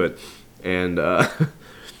beats her to it. And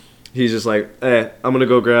he's just like, I'm gonna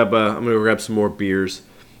go grab some more beers.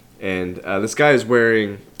 And this guy is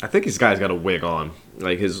wearing, I think this guy's got a wig on,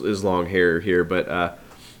 like his long hair here, but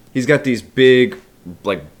he's got these big,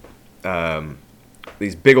 like,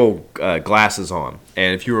 these big old glasses on.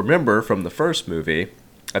 And if you remember from the first movie,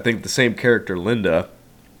 I think the same character, Linda,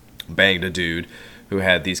 banged a dude who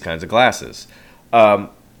had these kinds of glasses. I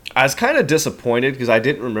was kind of disappointed because I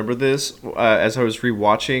didn't remember this as I was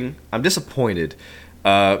rewatching. I'm disappointed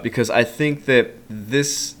because I think that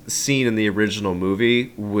this scene in the original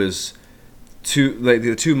movie was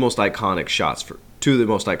the two most iconic shots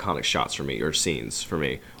for me, or scenes for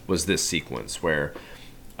me, was this sequence where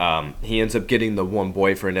he ends up getting the one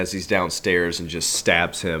boyfriend as he's downstairs and just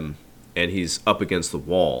stabs him, and he's up against the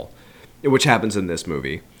wall, which happens in this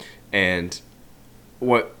movie. And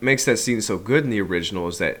what makes that scene so good in the original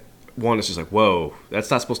is that, one, it's just like, whoa, that's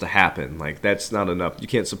not supposed to happen. Like, that's not enough. You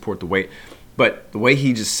can't support the weight. But the way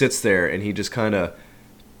he just sits there and he just kind of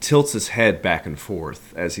tilts his head back and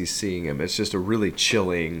forth as he's seeing him, it's just a really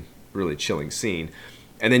chilling scene.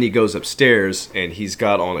 And then he goes upstairs and he's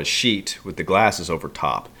got on a sheet with the glasses over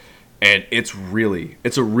top. And it's a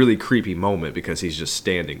really creepy moment because he's just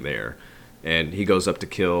standing there. And he goes up to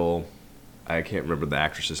kill, I can't remember the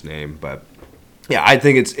actress's name, but yeah, I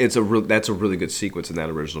think that's a really good sequence in that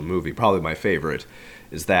original movie. Probably my favorite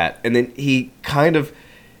is that. And then he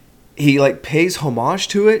like pays homage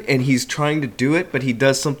to it, and he's trying to do it, but he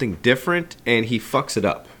does something different, and he fucks it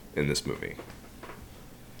up in this movie.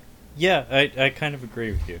 Yeah, I kind of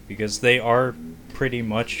agree with you, because they are pretty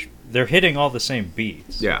much, they're hitting all the same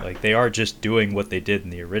beats. Yeah. Like, they are just doing what they did in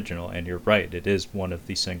the original, and you're right, it is one of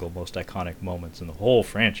the single most iconic moments in the whole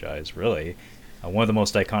franchise, really. One of the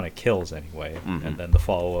most iconic kills, anyway. Mm-hmm. And then the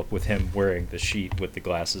follow-up with him wearing the sheet with the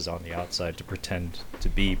glasses on the outside to pretend to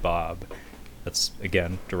be Bob. That's,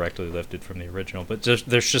 again, directly lifted from the original. But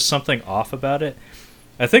there's just something off about it.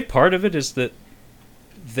 I think part of it is that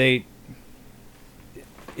in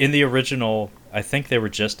the original, I think they were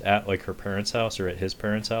just at, like, her parents' house or at his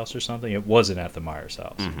parents' house or something. It wasn't at the Myers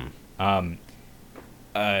house. Mm-hmm.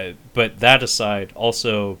 But that aside,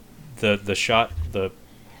 also the shot, the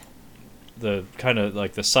kind of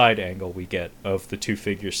like the side angle we get of the two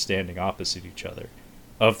figures standing opposite each other,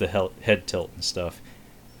 of the head tilt and stuff,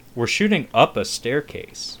 we're shooting up a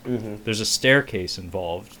staircase. Mm-hmm. There's a staircase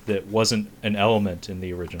involved that wasn't an element in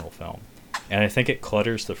the original film, and I think it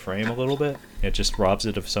clutters the frame a little bit. It just robs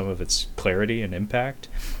it of some of its clarity and impact.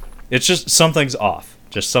 It's just something's off.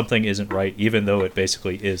 Just something isn't right, even though it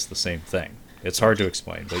basically is the same thing. It's hard to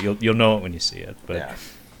explain, but you'll know it when you see it. But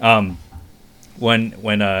yeah.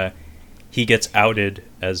 When he gets outed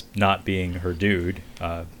as not being her dude,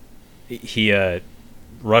 he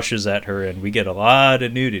rushes at her, and we get a lot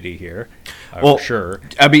of nudity here. Well, for sure.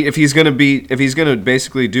 I mean, if he's gonna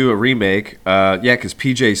basically do a remake, because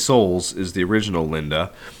PJ Souls is the original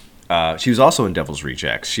Linda. She was also in Devil's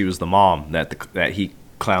Rejects. She was the mom that he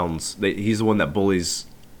clowns. He's the one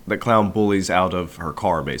that clown bullies out of her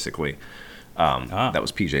car, basically. That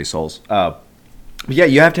was PJ Souls. Yeah,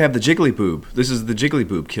 you have to have the jiggly boob. This is the jiggly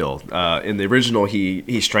boob kill. In the original,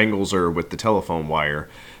 he strangles her with the telephone wire,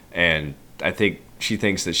 and I think she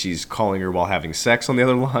thinks that she's calling her while having sex on the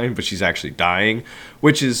other line, but she's actually dying,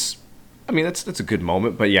 which is, I mean, that's a good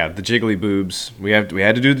moment. But yeah, the jiggly boobs. We had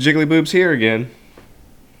to do the jiggly boobs here again.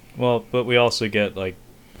 Well, but we also get, like,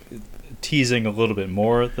 teasing a little bit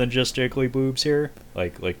more than just jiggly boobs here.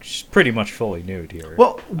 Like she's pretty much fully nude here.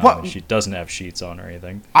 Well, what she doesn't have sheets on or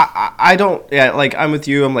anything. I don't. Yeah, like, I'm with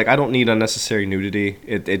you. I'm like, I don't need unnecessary nudity.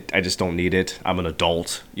 I just don't need it. I'm an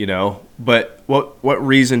adult, you know. But what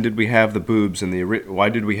reason did we have the boobs in the? Why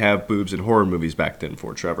did we have boobs in horror movies back then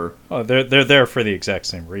for, Trevor? Oh, they're there for the exact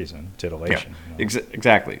same reason, titillation. Yeah, you know?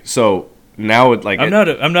 Exactly. So now I'm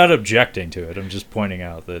not objecting to it. I'm just pointing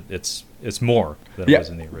out that it's more than it was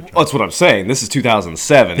in the original. That's what I'm saying. This is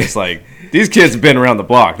 2007. It's like, these kids have been around the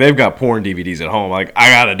block. They've got porn DVDs at home. Like,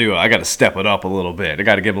 I gotta step it up a little bit. I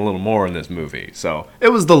gotta give them a little more in this movie. So it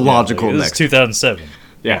was the logical next. This is 2007.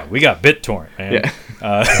 Yeah, we got BitTorrent, man.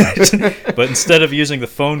 Yeah. But instead of using the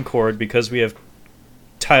phone cord, because we have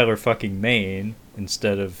Tyler fucking Maine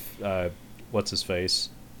instead of what's his face?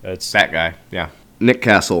 It's that guy. Yeah, Nick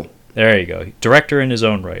Castle. There you go. Director in his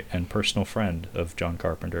own right and personal friend of John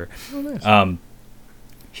Carpenter. Oh,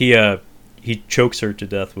 nice. He chokes her to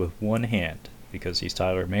death with one hand because he's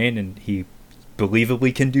Tyler Maine, and he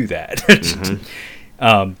believably can do that.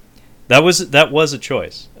 That was a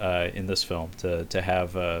choice in this film to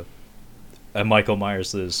have a Michael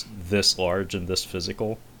Myers this large and this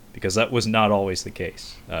physical, because that was not always the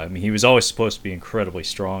case. I mean, he was always supposed to be incredibly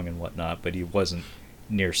strong and whatnot, but he wasn't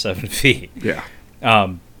near 7 feet. Yeah.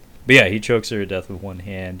 But yeah, he chokes her to death with one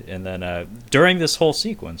hand, and then during this whole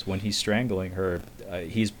sequence, when he's strangling her,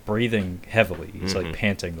 he's breathing heavily. He's like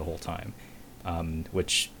panting the whole time,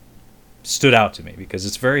 which stood out to me because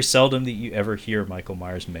it's very seldom that you ever hear Michael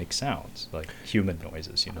Myers make sounds like human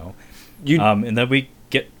noises, you know. And then we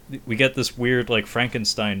get this weird like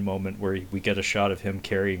Frankenstein moment where we get a shot of him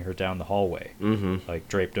carrying her down the hallway, like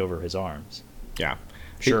draped over his arms. Yeah,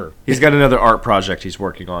 sure. He's got another art project he's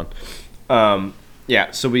working on.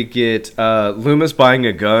 Yeah, so we get Loomis buying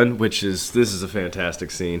a gun, this is a fantastic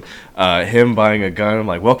scene. Him buying a gun. I'm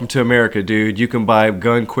like, welcome to America, dude. You can buy a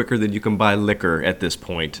gun quicker than you can buy liquor at this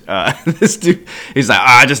point. This dude, he's like,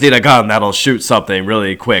 I just need a gun that'll shoot something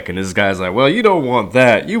really quick. And this guy's like, well, you don't want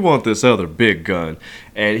that. You want this other big gun.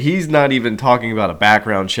 And he's not even talking about a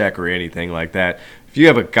background check or anything like that. If you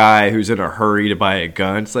have a guy who's in a hurry to buy a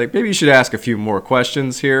gun, it's like, maybe you should ask a few more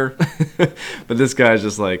questions here. But this guy's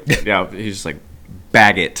just like, yeah, he's just like,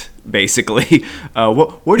 bag it, basically.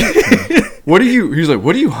 What are you? He's like,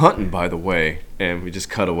 what are you hunting, by the way? And we just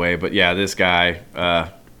cut away. But yeah, this guy,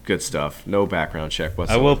 good stuff. No background check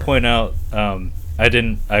whatsoever. I will point out,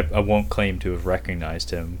 I won't claim to have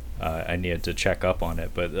recognized him. I needed to check up on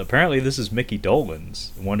it, but apparently this is Mickey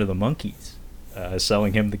Dolenz, one of the monkeys,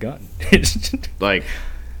 selling him the gun. Like,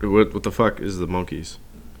 what the fuck is the Monkees?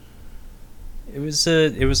 It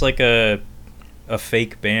was like a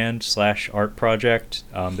fake band / art project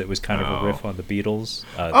that was kind of a riff on the Beatles.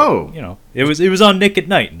 You know, it was on Nick at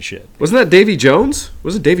Night and shit. Wasn't that Davy Jones?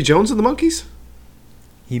 Was it Davy Jones and the Monkees?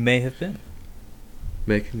 He may have been.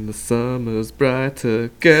 Making the summers brighter,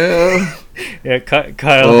 girl. Yeah,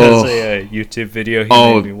 Kyle has a YouTube video he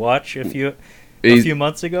made me watch a few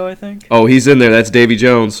months ago, I think. Oh, he's in there. That's Davy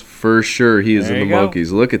Jones for sure. He is there in the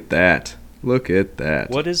Monkees. Look at that. Look at that.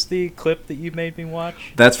 What is the clip that you made me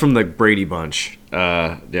watch? That's from the Brady Bunch.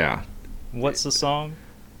 Yeah. What's the song?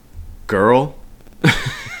 Girl?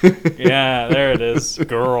 Yeah, there it is.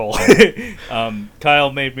 Girl.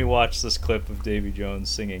 Kyle made me watch this clip of Davy Jones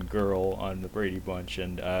singing Girl on the Brady Bunch,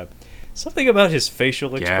 and something about his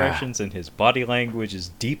facial expressions and his body language is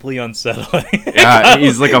deeply unsettling. Yeah,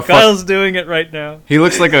 he's like a Kyle's doing it right now. He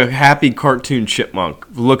looks like a happy cartoon chipmunk.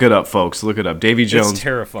 Look it up, folks. Look it up. Davy Jones. It's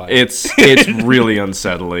terrifying. It's really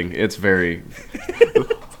unsettling. It's very...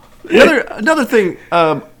 Another thing,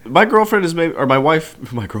 my girlfriend is my wife,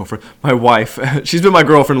 she's been my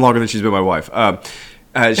girlfriend longer than she's been my wife.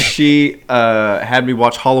 She had me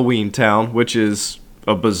watch Halloween Town, which is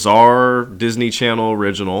a bizarre Disney Channel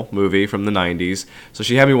original movie from the 90s. So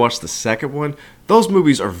she had me watch the second one. Those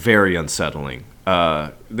movies are very unsettling.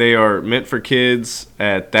 They are meant for kids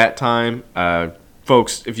at that time.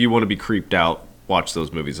 Folks, if you want to be creeped out, watch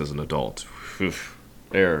those movies as an adult.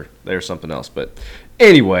 They're something else. But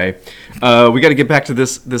anyway, we got to get back to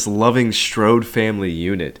this loving Strode family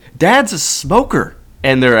unit. Dad's a smoker,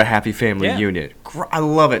 and they're a happy family unit. I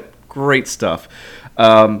love it. Great stuff.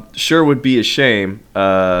 Sure would be a shame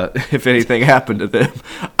if anything happened to them.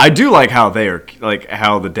 I do like how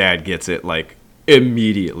how the dad gets it like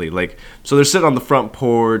immediately. Like, so they're sitting on the front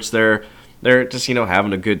porch. They're just, you know,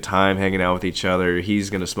 having a good time hanging out with each other. He's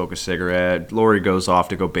gonna smoke a cigarette. Lori goes off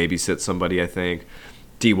to go babysit somebody, I think.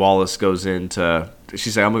 Dee Wallace goes in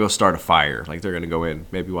she's like, I'm gonna go start a fire. Like, they're gonna go in,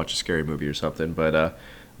 maybe watch a scary movie or something. But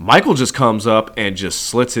Michael just comes up and just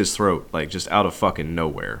slits his throat, like, just out of fucking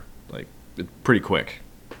nowhere. Like, pretty quick.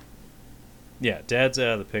 Yeah, Dad's out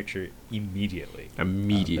of the picture immediately.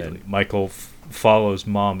 Immediately. Michael follows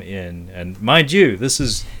Mom in, and mind you, this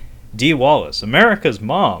is Dee Wallace, America's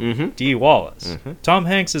mom. Mm-hmm. Dee Wallace. Mm-hmm. Tom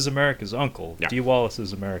Hanks is America's uncle. Yeah. Dee Wallace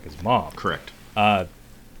is America's mom. Correct. I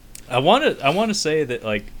want to say that,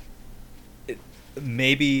 like,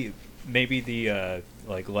 maybe the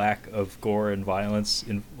like lack of gore and violence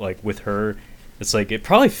in, like, with her, it's like it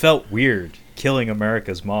probably felt weird killing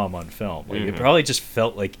America's mom on film. Like, it probably just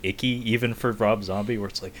felt like icky, even for Rob Zombie, where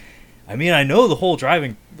it's like, I mean, I know the whole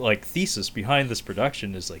driving, like, thesis behind this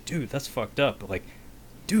production is like, dude, that's fucked up, but, like,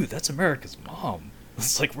 dude, that's America's mom.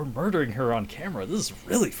 It's like, we're murdering her on camera. This is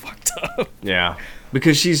really fucked up. Yeah,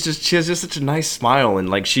 because she has just such a nice smile, and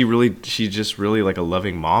like she's just really like a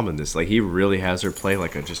loving mom in this. Like, he really has her play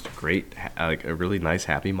like a really nice,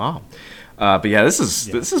 happy mom. But yeah, this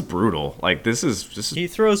is brutal. Like, this is he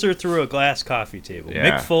throws her through a glass coffee table.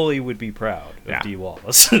 Yeah. Mick Foley would be proud of Dee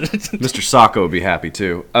Wallace. Mr. Sacco would be happy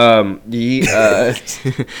too.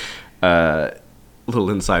 little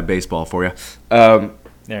inside baseball for you.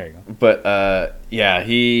 There you go. But yeah, I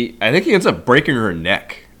think he ends up breaking her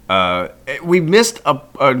neck. We missed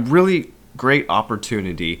a really great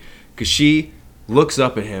opportunity because she looks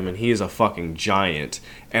up at him and he is a fucking giant.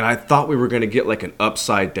 And I thought we were going to get like an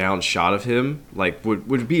upside down shot of him. Like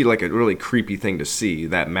would be like a really creepy thing to see,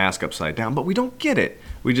 that mask upside down. But we don't get it.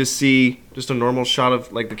 We just see just a normal shot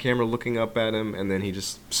of like the camera looking up at him, and then he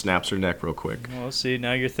just snaps her neck real quick. Well, see,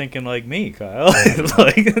 now you're thinking like me, Kyle.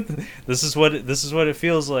 Like this is what it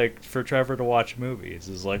feels like for Trevor to watch movies.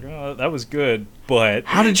 It's like, oh, that was good, but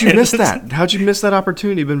How did you miss that? How'd you miss that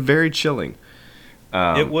opportunity? It'd been very chilling.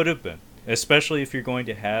 It would have been, especially if you're going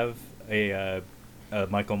to have a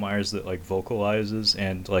Michael Myers that like vocalizes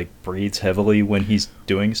and like breathes heavily when he's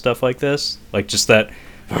doing stuff like this, like just that,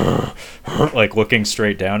 like looking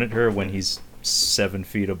straight down at her when he's 7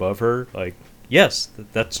 feet above her. Like, yes,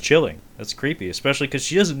 that's chilling. That's creepy, especially because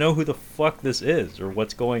she doesn't know who the fuck this is or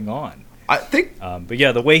what's going on. I think. But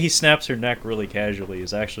yeah, the way he snaps her neck really casually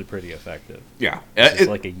is actually pretty effective. Yeah, It's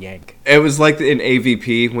like a yank. It was like in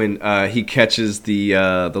AVP when he catches the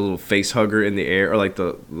little face hugger in the air, or like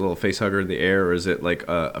the little face hugger in the air, or is it like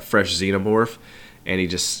a fresh xenomorph, and he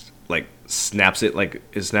just like snaps his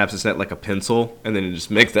neck like a pencil, and then it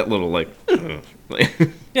just makes that little like.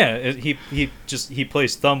 Yeah, he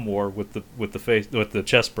plays thumb war with the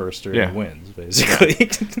chest burster and wins basically.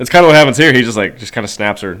 That's kind of what happens here. He just kind of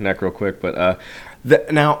snaps her neck real quick. But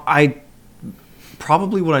now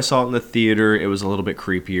probably when I saw it in the theater, it was a little bit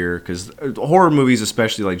creepier because horror movies,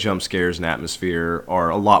 especially like jump scares and atmosphere, are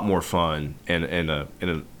a lot more fun in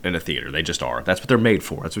a theater. They just are. That's what they're made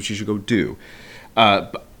for. That's what you should go do.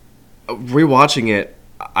 But rewatching it,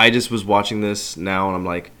 I just was watching this now, and I'm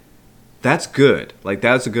like, that's good. Like,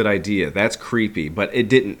 that's a good idea. That's creepy, but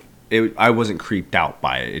I wasn't creeped out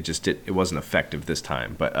by it. It wasn't effective this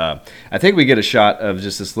time. But I think we get a shot of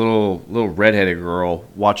just this little redheaded girl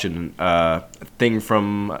watching I think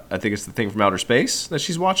it's the Thing from Outer Space that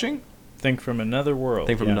she's watching. Thing from Another World.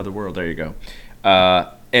 Thing from Another World. There you go.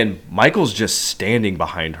 And Michael's just standing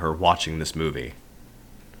behind her watching this movie.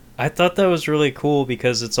 I thought that was really cool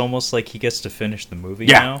because it's almost like he gets to finish the movie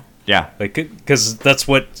now. Yeah. Like, because that's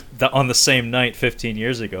on the same night 15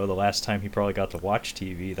 years ago, the last time he probably got to watch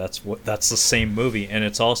TV, that's the same movie. And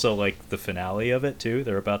it's also like the finale of it too.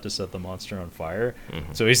 They're about to set the monster on fire.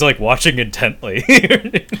 Mm-hmm. So he's like watching intently.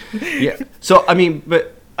 Yeah. So, I mean,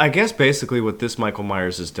 but I guess basically what this Michael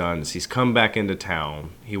Myers has done is he's come back into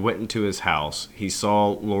town. He went into his house. He saw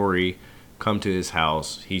Laurie come to his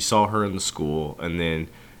house. He saw her in the school, and then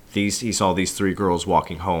he saw these 3 girls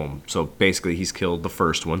walking home. So basically he's killed the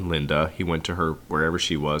first one, Linda. He went to her wherever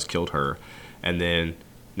she was, killed her. And then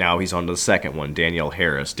now he's on to the second one, Danielle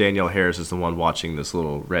Harris. Danielle Harris is the one watching this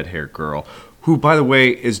little red-haired girl, who, by the way,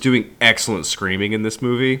 is doing excellent screaming in this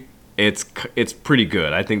movie. It's pretty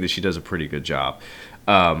good. I think that she does a pretty good job.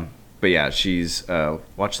 But yeah, she's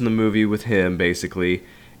watching the movie with him, basically.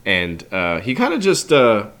 And he kind of just...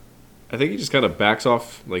 I think he just kind of backs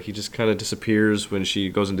off, like he just kind of disappears when she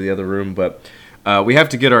goes into the other room. But we have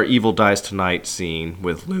to get our Evil Dies Tonight scene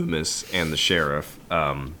with Loomis and the sheriff.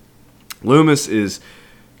 Loomis is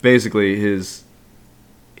basically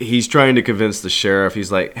he's trying to convince the sheriff.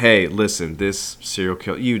 He's like, hey, listen, this serial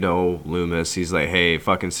killer, Loomis. He's like, hey,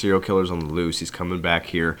 fucking serial killer's on the loose. He's coming back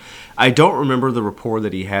here. I don't remember the rapport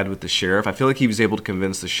that he had with the sheriff. I feel like he was able to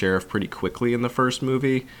convince the sheriff pretty quickly in the first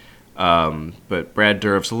movie. But Brad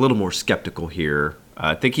Dourif's a little more skeptical here.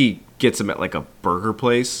 I think he gets him at like a burger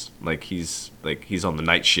place. Like he's on the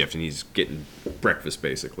night shift and he's getting breakfast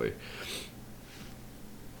basically.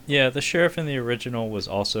 Yeah, the sheriff in the original was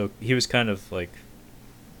kind of like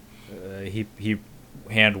he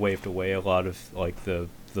hand waved away a lot of like the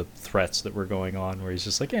threats that were going on, where he's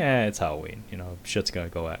just like, it's Halloween, shit's gonna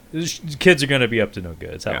go out. Kids are gonna be up to no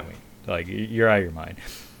good. It's Halloween. Like, you're out of your mind.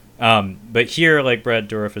 But here, like, Brad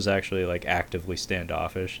Dourif is actually like actively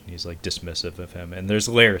standoffish, and he's like dismissive of him, and there's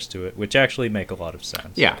layers to it which actually make a lot of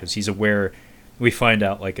sense. Yeah, because he's aware. We find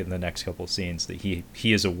out like in the next couple of scenes that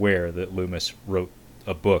he is aware that Loomis wrote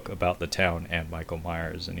a book about the town and Michael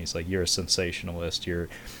Myers, and he's like, you're a sensationalist.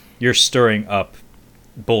 You're stirring up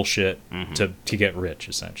bullshit to get rich.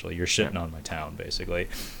 Essentially, you're shitting on my town, basically.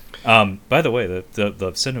 By the way, the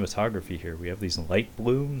cinematography here, we have these light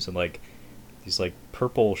blooms and like these like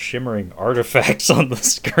purple shimmering artifacts on the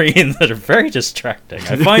screen that are very distracting.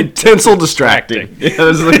 I find tinsel distracting. Yeah,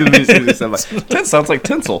 that sounds like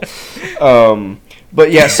tinsel.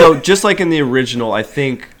 But yeah, so just like in the original, I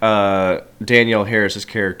think Danielle Harris's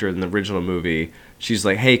character in the original movie, she's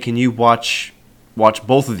like, "Hey, can you watch watch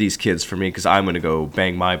both of these kids for me because I'm going to go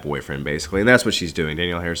bang my boyfriend, basically. And that's what she's doing.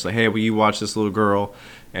 Danielle Harris is like, hey, will you watch this little girl?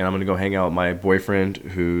 And I'm going to go hang out with my boyfriend,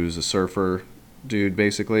 who's a surfer dude,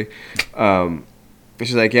 basically. And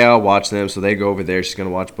she's like, yeah, I'll watch them. So they go over there. She's going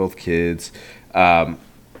to watch both kids. Let's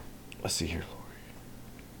see here,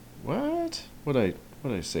 Lori. What did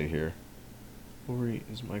I say here? Lori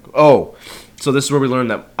is Michael. Oh, so this is where we learned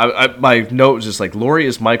that. My note was just like, Lori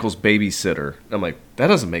is Michael's babysitter. I'm like, that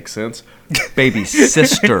doesn't make sense. Baby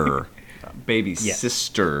sister. Baby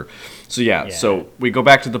sister. So yeah, so we go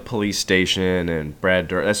back to the police station, and Brad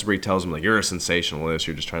Dourif, that's where he tells him, like, you're a sensationalist.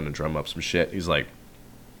 You're just trying to drum up some shit. He's like,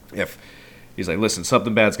 listen,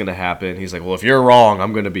 something bad's going to happen. He's like, well, if you're wrong,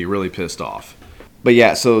 I'm going to be really pissed off. But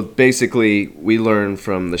yeah, so basically we learn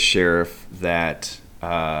from the sheriff that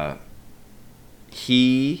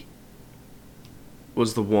he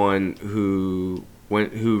was the one who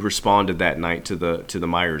responded that night to the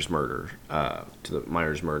Myers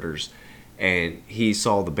murders, and he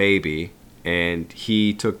saw the baby, and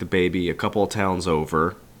he took the baby a couple of towns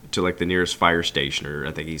over to like the nearest fire station, or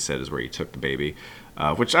I think he said is where he took the baby,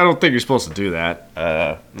 which I don't think you're supposed to do that.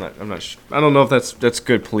 I'm not sure. I don't know if that's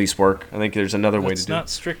good police work. I think there's another way to do it. It's not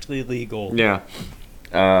strictly legal. Yeah.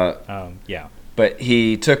 Yeah. But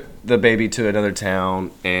he took the baby to another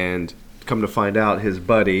town, and come to find out, his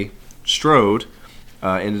buddy Strode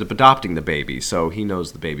ended up adopting the baby, so he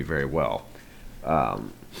knows the baby very well.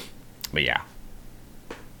 But yeah.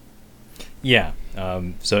 Yeah.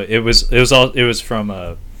 So it was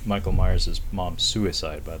from Michael Myers' mom's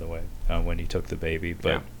suicide, by the way, when he took the baby.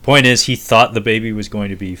 But point is, he thought the baby was going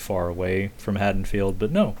to be far away from Haddonfield,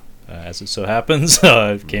 but no. As it so happens,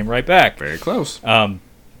 it came right back. Very close.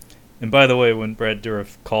 And by the way, when Brad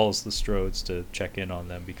Dourif calls the Strodes to check in on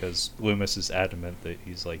them, because Loomis is adamant that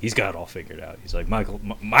he's got it all figured out. He's like,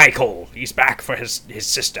 Michael, he's back for his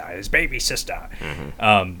sister, his baby sister.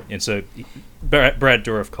 Mm-hmm. And so Brad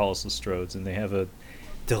Dourif calls the Strodes, and they have a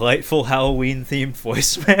delightful Halloween-themed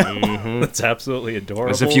voicemail. Mm-hmm. That's absolutely adorable.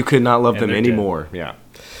 As if you could not love them anymore. Dead. Yeah.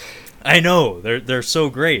 I know. They're so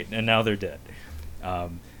great, and now they're dead.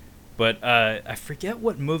 But I forget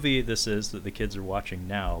what movie this is that the kids are watching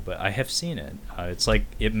now, but I have seen it. It's like,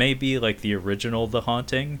 it may be like the original The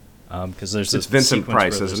Haunting, because there's this Vincent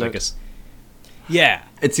Price, isn't it? Like yeah.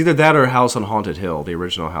 It's either that or House on Haunted Hill, the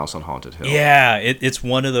original House on Haunted Hill. Yeah, it's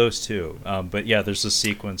one of those two. But yeah, there's a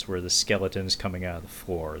sequence where the skeleton is coming out of the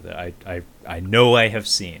floor that I know I have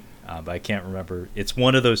seen. But I can't remember. It's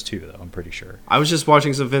one of those two, though, I'm pretty sure. I was just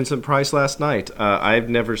watching some Vincent Price last night. I've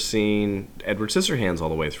never seen Edward Scissorhands all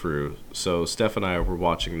the way through, so Steph and I were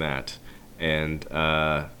watching that. And,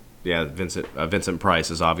 Vincent Price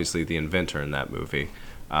is obviously the inventor in that movie.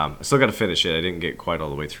 I still got to finish it. I didn't get quite all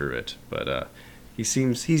the way through it. But he's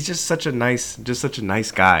just such a nice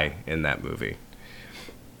guy in that movie.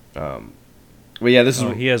 But yeah,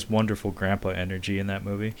 he has wonderful grandpa energy in that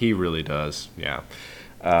movie. He really does, yeah.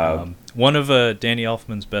 One of Danny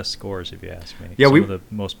Elfman's best scores, if you ask me. Yeah, some of the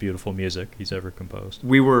most beautiful music he's ever composed.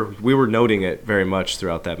 We were noting it very much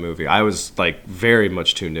throughout that movie. I was like very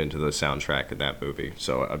much tuned into the soundtrack in that movie,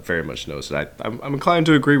 so I very much noticed it. I'm inclined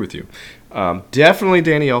to agree with you. Definitely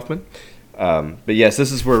Danny Elfman. But yes,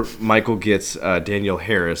 this is where Michael gets Danielle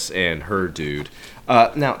Harris and her dude.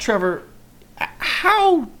 Now, Trevor,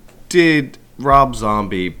 how did Rob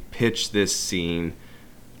Zombie pitch this scene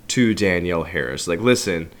to Danielle Harris? Like,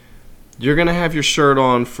 listen, you're gonna have your shirt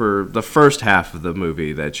on for the first half of the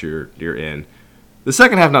movie that you're in. The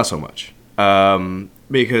second half, not so much,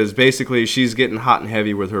 because basically she's getting hot and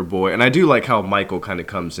heavy with her boy. And I do like how Michael kind of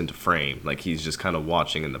comes into frame, like he's just kind of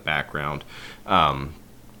watching in the background, kind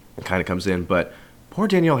of comes in. But poor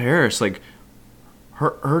Danielle Harris, like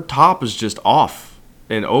her top is just off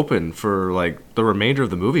and open for like the remainder of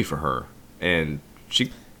the movie for her, and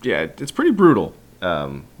it's pretty brutal.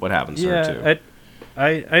 What happens to her too?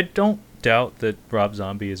 I don't doubt that Rob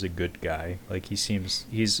Zombie is a good guy. Like,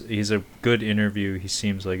 he's a good interview. He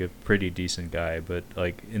seems like a pretty decent guy. But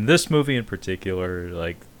like in this movie in particular,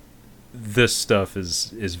 like this stuff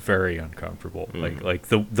is very uncomfortable. Like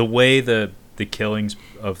the way the killings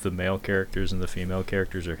of the male characters and the female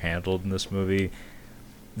characters are handled in this movie,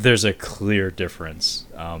 there's a clear difference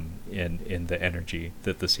in the energy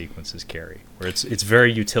that the sequences carry. Where it's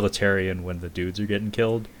very utilitarian when the dudes are getting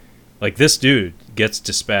killed. Like, this dude gets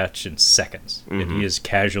dispatched in seconds, and he is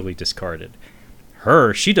casually discarded.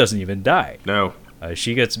 She doesn't even die. No.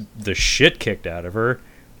 She gets the shit kicked out of her,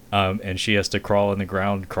 and she has to crawl on the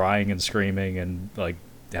ground crying and screaming and like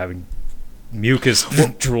having mucus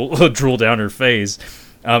drool down her face.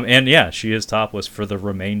 And yeah, she is topless for the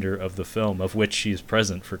remainder of the film, of which she is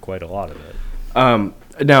present for quite a lot of it.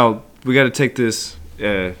 Now, we got to take this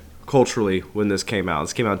culturally when this came out.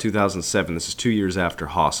 This came out in 2007. This is 2 years after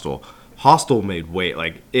Hostel. Hostel made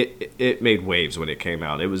it made waves when it came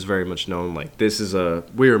out. It was very much known like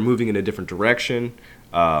we are moving in a different direction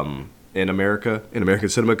in American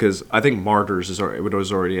cinema, because I think Martyrs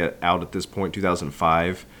was already out at this point,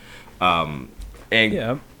 2005,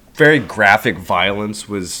 and very graphic violence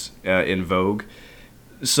was in vogue.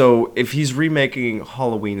 So if he's remaking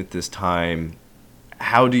Halloween at this time,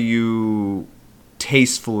 how do you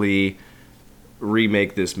tastefully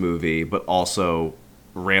remake this movie but also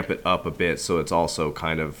ramp it up a bit so it's also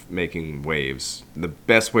kind of making waves? The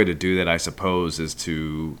best way to do that, I suppose, is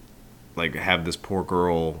to like have this poor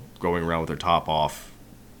girl going around with her top off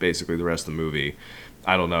basically the rest of the movie.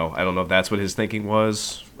 I don't know if that's what his thinking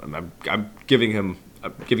was. I'm giving him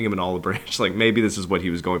an olive branch. Like, maybe this is what he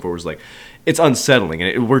was going for, was like, it's unsettling,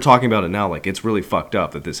 and we're talking about it now like it's really fucked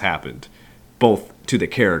up that this happened, both to the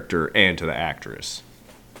character and to the actress.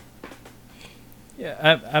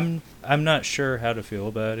 Yeah, I'm not sure how to feel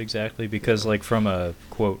about it exactly, because like from a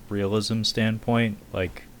quote realism standpoint,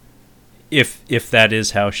 like if that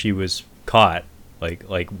is how she was caught,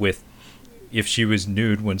 like with if she was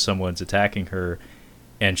nude when someone's attacking her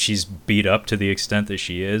and she's beat up to the extent that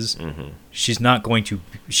she is, she's not going to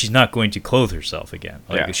clothe herself again.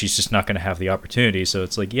 Like she's just not going to have the opportunity. So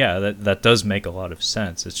it's like, that does make a lot of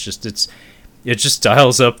sense. It just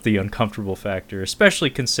dials up the uncomfortable factor,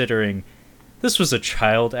 especially considering this was a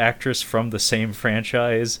child actress from the same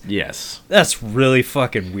franchise. Yes. That's really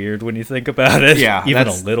fucking weird when you think about it. Yeah. Even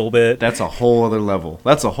a little bit. That's a whole other level.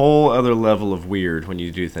 That's a whole other level of weird when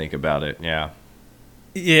you do think about it. Yeah.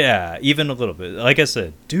 Yeah, even a little bit. Like I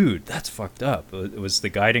said, dude, that's fucked up. It was the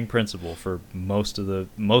guiding principle for most of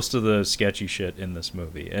the sketchy shit in this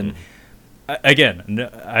movie. And again,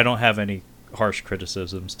 I don't have any harsh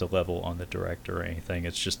criticisms to level on the director or anything.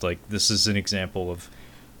 It's just like, this is an example of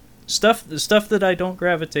stuff that I don't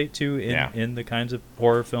gravitate to in the kinds of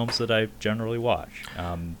horror films that I generally watch.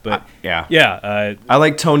 I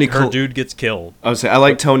like Tony. Her dude gets killed. I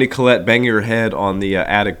like Toni Collette banging her head on the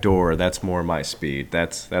attic door. That's more my speed.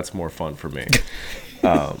 That's more fun for me.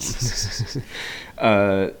 I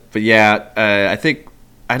think,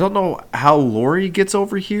 I don't know how Laurie gets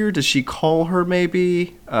over here. Does she call her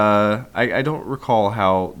maybe? I don't recall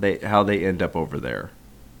how they end up over there.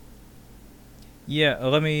 Yeah,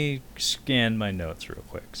 let me scan my notes real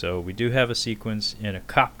quick. So we do have a sequence in a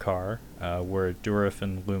cop car where Dourif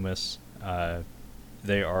and Loomis,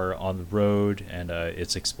 they are on the road, and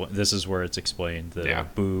this is where it's explained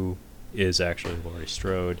that Boo is actually Laurie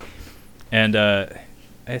Strode. And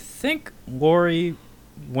I think Laurie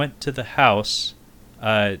went to the house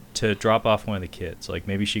to drop off one of the kids. Like,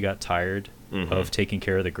 maybe she got tired of taking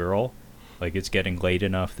care of the girl. Like, it's getting late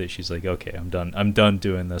enough that she's like, okay, I'm done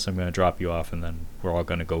doing this. I'm going to drop you off, and then we're all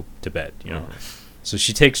going to go to bed, you know? So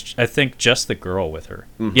she takes, I think, just the girl with her.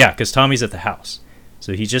 Yeah, because Tommy's at the house.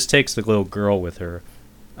 So he just takes the little girl with her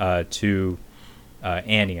to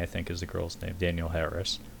Annie, I think is the girl's name, Danielle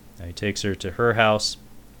Harris. He takes her to her house,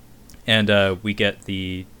 and we get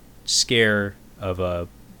the scare of,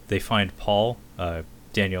 they find Paul,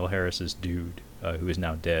 Danielle Harris's dude, who is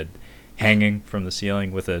now dead, hanging from the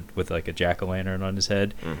ceiling with like a jack-o'-lantern on his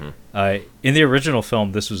head. In the original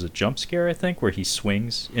film, this was a jump scare, I think, where he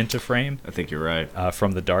swings into frame. I think you're right.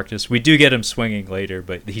 From the darkness. We do get him swinging later,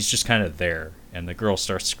 but he's just kind of there. And the girl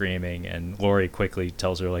starts screaming, and Laurie quickly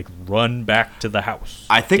tells her, like, run back to the house.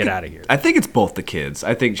 Get out of here. I think it's both the kids.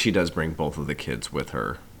 I think she does bring both of the kids with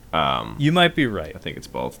her. You might be right. I think it's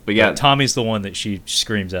both. But yeah, Tommy's the one that she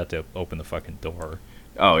screams at to open the fucking door.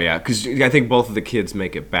 Oh, yeah, because I think both of the kids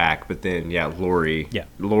make it back, but then,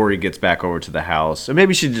 Laurie gets back over to the house. And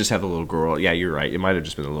maybe she just have the little girl. Yeah, you're right. It might have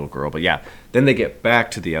just been the little girl. But, then they get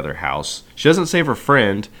back to the other house. She doesn't save her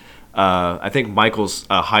friend. I think Michael's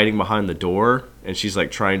hiding behind the door, and she's,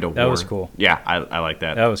 like, trying to warn. That was cool. Yeah, I like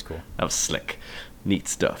that. That was cool. That was slick. Neat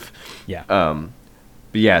stuff. Yeah.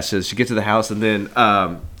 So she gets to the house, and then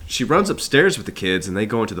she runs upstairs with the kids, and they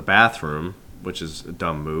go into the bathroom, which is a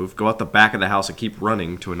dumb move. Go out the back of the house and keep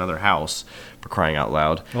running to another house, for crying out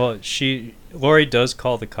loud. Well, Laurie does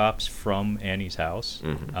call the cops from Annie's house,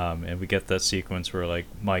 and we get that sequence where, like,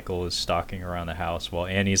 Michael is stalking around the house while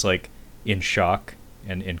Annie's, like, in shock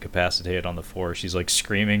and incapacitated on the floor. She's, like,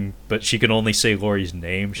 screaming, but she can only say Laurie's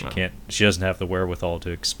name. She doesn't have the wherewithal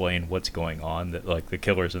to explain what's going on, that, like, the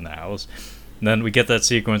killer's in the house. And then we get that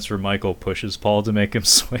sequence where Michael pushes Paul to make him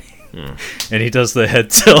swing, and he does the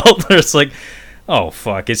head tilt. It's like, oh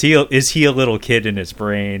fuck, is he a little kid in his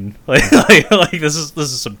brain? Like this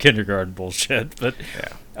is some kindergarten bullshit. But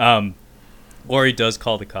Laurie does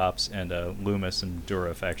call the cops, and Loomis and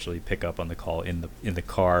Dourif actually pick up on the call in the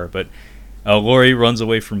car. But Laurie runs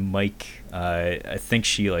away from Mike. I think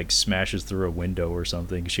she like smashes through a window or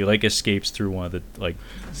something. She like escapes through one of the like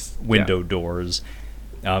window doors.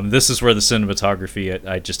 This is where the cinematography,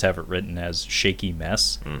 I just have it written as shaky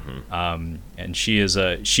mess. And she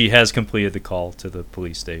has completed the call to the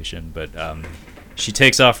police station, but she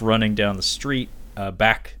takes off running down the street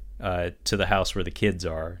back to the house where the kids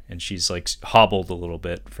are, and she's like hobbled a little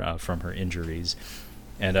bit from her injuries.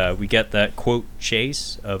 And we get that quote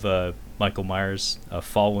chase of Michael Myers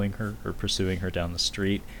following her or pursuing her down the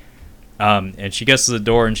street. And she gets to the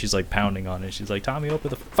door and she's like pounding on it. She's like, Tommy,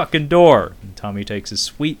 open the fucking door. And Tommy takes his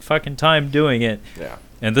sweet fucking time doing it. Yeah.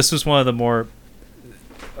 And this was one of the more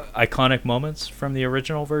iconic moments from the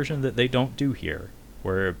original version that they don't do here,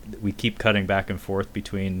 where we keep cutting back and forth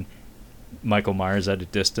between Michael Myers at a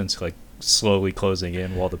distance, like slowly closing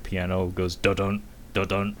in while the piano goes dun dun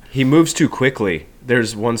dun. He moves too quickly.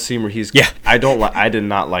 There's one scene where he's I did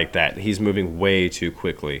not like that. He's moving way too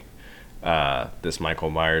quickly. This Michael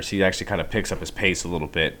Myers, he actually kind of picks up his pace a little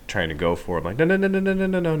bit, trying to go for it. I'm like,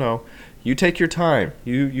 no. You take your time.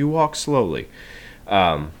 You walk slowly.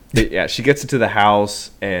 Yeah, she gets into the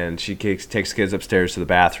house and she takes kids upstairs to the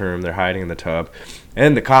bathroom. They're hiding in the tub,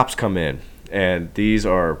 and the cops come in. And these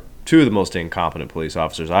are two of the most incompetent police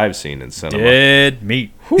officers I've seen in cinema. Dead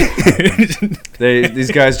meat.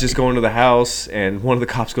 These guys just go into the house, and one of the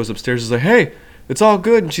cops goes upstairs and is like, "Hey, it's all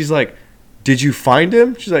good." And she's like, "Did you find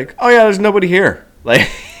him?" She's like, "Oh yeah, there's nobody here." Like,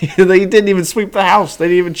 they didn't even sweep the house. They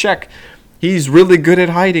didn't even check. He's really good at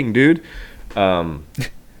hiding, dude. And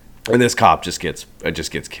this cop just gets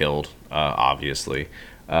killed, obviously.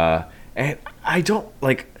 And I don't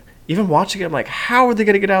like even watching it. I'm like, how are they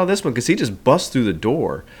gonna get out of this one? Because he just busts through the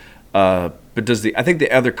door. But I think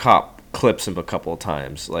the other cop clips him a couple of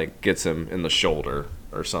times, like gets him in the shoulder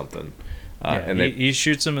or something. And he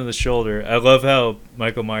shoots him in the shoulder. I love how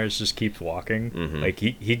Michael Myers just keeps walking. Like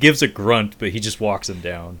he gives a grunt, but he just walks him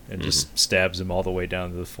down and just stabs him all the way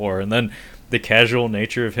down to the floor. And then the casual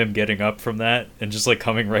nature of him getting up from that and just like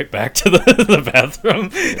coming right back to the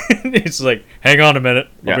bathroom. And he's like, "Hang on a minute,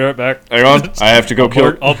 I'll be right back. Hang on, I have to go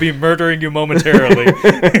kill. I'll be murdering you momentarily."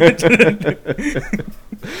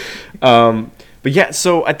 But yeah,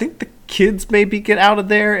 so I think the kids maybe get out of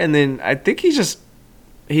there, and then I think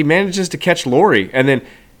he manages to catch Laurie, and then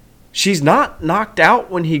she's not knocked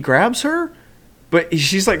out when he grabs her, but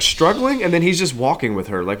she's like struggling, and then he's just walking with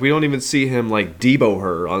her. Like, we don't even see him like Debo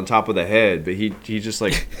her on top of the head, but he just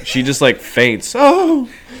like she just like faints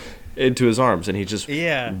into his arms, and he just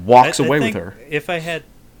walks away with her. If I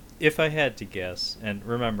had to guess, and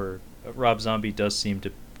remember, Rob Zombie does seem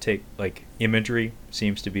to take like imagery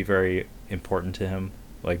seems to be very important to him,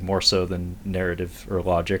 like more so than narrative or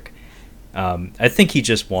logic. I think he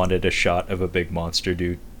just wanted a shot of a big monster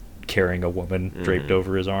dude carrying a woman draped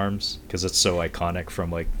over his arms, because it's so iconic from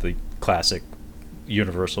like the classic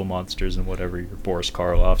Universal monsters and whatever, your Boris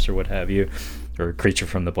Karloffs or what have you, or Creature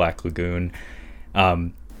from the Black Lagoon.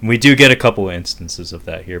 We do get a couple of instances of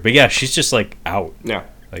that here, but yeah, she's just like out. Yeah.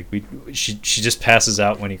 Like she just passes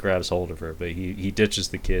out when he grabs hold of her, but he ditches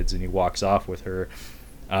the kids and he walks off with her.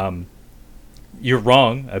 You're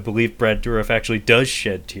wrong. I believe Brad Dourif actually does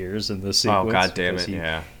shed tears in this sequence. Oh, God damn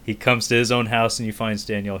it, He comes to his own house and he finds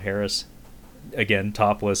Danielle Harris, again,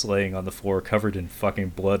 topless, laying on the floor, covered in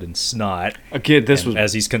fucking blood and snot. Again,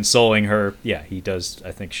 as he's consoling her, he does,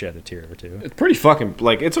 I think, shed a tear or two. It's pretty fucking,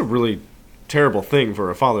 like, it's a really terrible thing for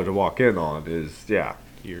a father to walk in on,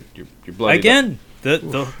 you're bloody. Again,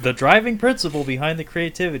 the driving principle behind the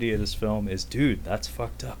creativity of this film is, dude, that's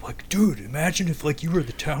fucked up. Like, dude, imagine if like you were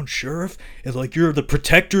the town sheriff and like you're the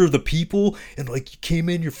protector of the people, and like you came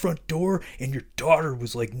in your front door and your daughter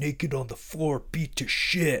was like naked on the floor, beat to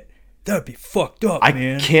shit. That'd be fucked up,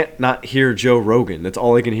 man. I can't not hear Joe Rogan. That's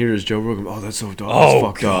all I can hear is Joe Rogan. Oh, that's so dumb. Oh,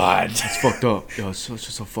 fucked God. Up. It's fucked up. Yeah, it's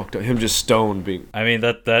just so fucked up. Him just stoned being... I mean,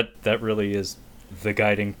 that really is the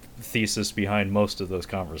guiding thesis behind most of those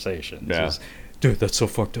conversations. Yeah. Is, dude, that's so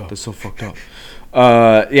fucked up. That's so fucked up.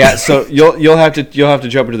 So you'll have to jump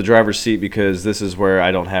into the driver's seat, because this is where I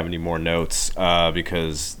don't have any more notes,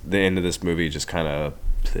 because the end of this movie just kind of...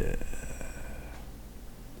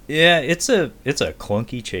 Yeah, it's a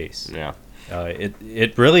clunky chase. Yeah.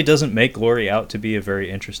 It really doesn't make Laurie out to be a very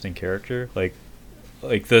interesting character. Like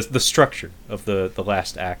the structure of the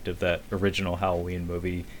last act of that original Halloween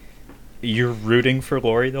movie, you're rooting for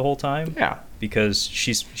Laurie the whole time. Yeah. Because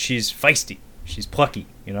she's feisty. She's plucky.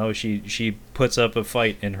 You know, she puts up a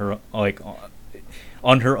fight in her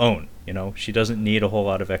on her own. You know, she doesn't need a whole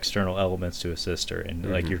lot of external elements to assist her,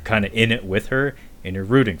 and like you're kind of in it with her, and you're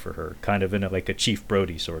rooting for her, kind of in like a Chief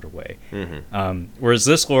Brody sort of way. Mm-hmm. Whereas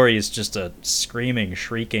this Laurie is just a screaming,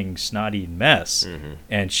 shrieking, snotty mess,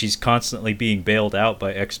 and she's constantly being bailed out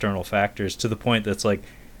by external factors to the point that's like,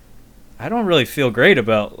 I don't really feel great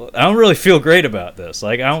about this.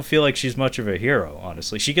 Like, I don't feel like she's much of a hero,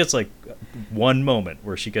 honestly. She gets like one moment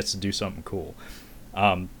where she gets to do something cool.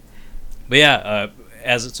 But yeah,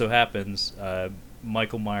 as it so happens,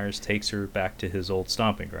 Michael Myers takes her back to his old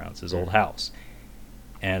stomping grounds, his old house.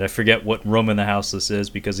 And I forget what room in the house this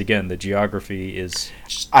is because, again, the geography is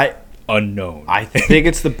unknown. I think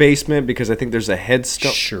it's the basement because I think there's a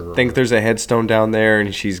headstone. Sure. I think there's a headstone down there,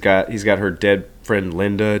 and he's got her dead friend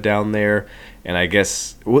Linda down there. And I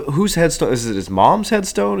guess whose headstone is it? His mom's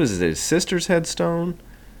headstone? Is it his sister's headstone?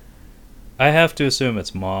 I have to assume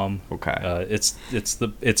it's Mom. Okay.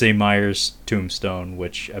 It's a Myers tombstone,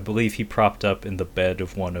 which I believe he propped up in the bed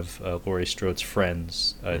of one of Laurie Strode's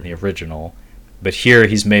friends in the original. But here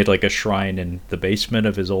he's made like a shrine in the basement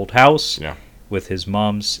of his old house. Yeah. With his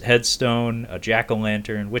mom's headstone, a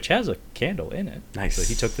jack-o'-lantern, which has a candle in it. Nice. So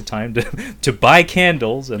he took the time to buy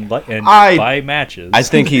candles and buy matches. I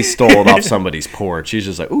think he stole it off somebody's porch. He's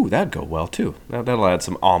just like, ooh, that'd go well, too. That'll add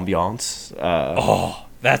some ambiance.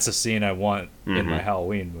 That's a scene I want in my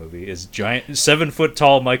Halloween movie, is giant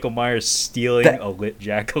 7-foot-tall Michael Myers stealing a lit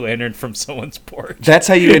jack-o'-lantern from someone's porch. That's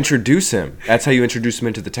how you introduce him. That's how you introduce him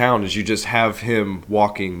into the town, is you just have him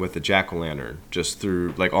walking with a jack-o'-lantern just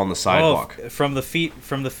through, like, on the sidewalk. From the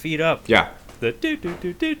feet up. Yeah. The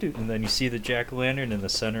do-do-do-do-do. And then you see the jack-o'-lantern in the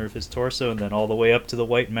center of his torso, and then all the way up to the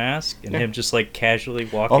white mask, and him just, like, casually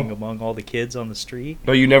walking among all the kids on the street.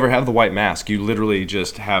 No, you never have the white mask. You literally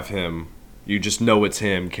just have him... You just know it's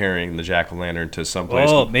him carrying the jack-o'-lantern to someplace.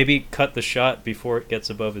 Oh, maybe cut the shot before it gets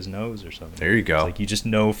above his nose or something. There you go. It's like you just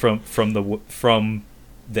know from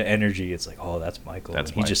the energy. It's like, oh, that's Michael.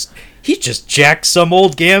 That's he just jacked some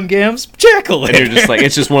old Gam's jack-o'-lantern. And you're just like,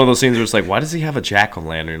 it's just one of those scenes where it's like, why does he have a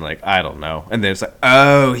jack-o'-lantern? Like, I don't know. And then it's like,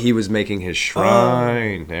 oh, he was making his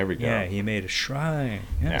shrine. There we go. Yeah, he made a shrine.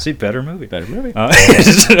 Yeah. See, better movie. Better movie.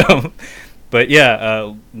 But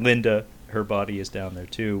yeah, Linda. Her body is down there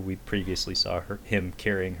too. We previously saw him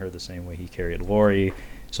carrying her the same way he carried Laurie.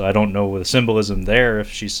 So I don't know the symbolism there, if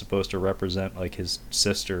she's supposed to represent like his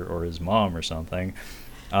sister or his mom or something.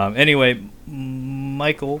 Anyway,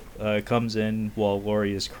 Michael comes in while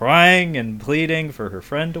Laurie is crying and pleading for her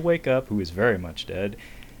friend to wake up, who is very much dead.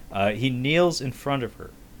 He kneels in front of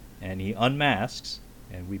her, and he unmasks,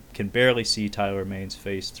 and we can barely see Tyler Mane's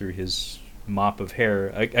face through his mop of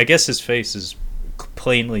hair. I guess his face is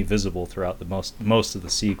plainly visible throughout the most of the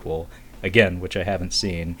sequel, again, which I haven't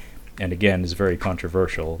seen, and again is very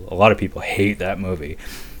controversial. A lot of people hate that movie.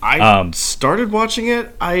 I started watching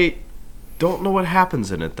it. I don't know what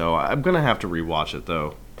happens in it though. I'm gonna have to rewatch it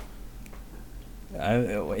though.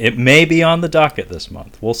 It may be on the docket this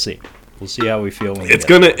month. We'll see. We'll see how we feel. It's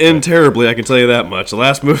gonna end terribly. I can tell you that much. The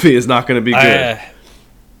last movie is not gonna be good.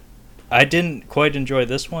 I didn't quite enjoy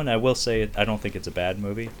this one. I will say I don't think it's a bad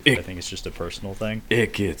movie. I think it's just a personal thing.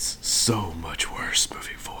 It gets so much worse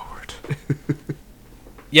moving forward.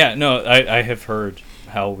 Yeah, no, I have heard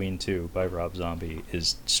Halloween 2 by Rob Zombie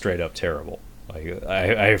is straight up terrible. Like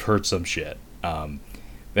I have heard some shit. But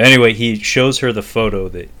anyway, he shows her the photo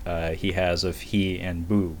that he has of he and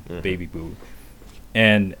Boo, baby Boo.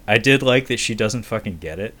 And I did like that she doesn't fucking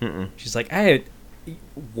get it. She's like,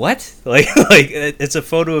 what? Like it's a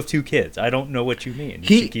photo of two kids. I don't know what you mean.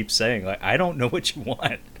 She keeps saying, like, I don't know what you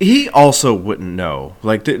want. He also wouldn't know.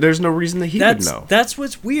 Like, there's no reason that he would know. That's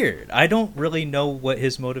what's weird. I don't really know what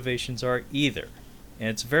his motivations are either, and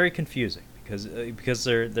it's very confusing because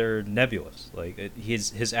they're nebulous. Like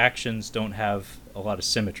his actions don't have a lot of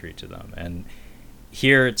symmetry to them, and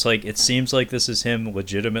here it's like it seems like this is him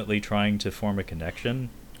legitimately trying to form a connection.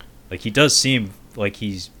 Like, he does seem like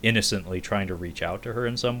he's innocently trying to reach out to her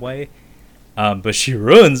in some way. But she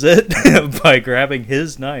ruins it by grabbing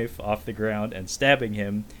his knife off the ground and stabbing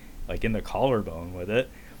him, like, in the collarbone with it.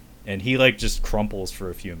 And he, like, just crumples for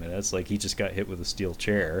a few minutes. Like, he just got hit with a steel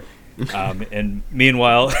chair. And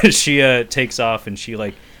meanwhile, she takes off and she,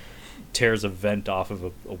 like, tears a vent off of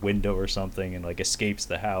a window or something and, like, escapes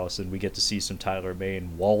the house. And we get to see some Tyler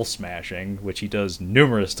Mane wall smashing, which he does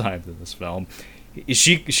numerous times in this film.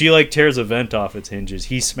 She like tears a vent off its hinges.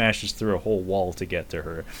 He smashes through a whole wall to get to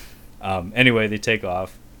her. Anyway, they take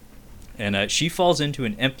off, and she falls into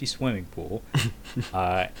an empty swimming pool,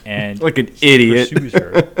 and like an idiot. Pursues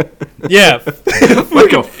her. Yeah,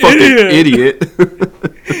 like a fucking idiot.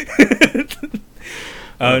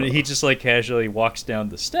 He just like casually walks down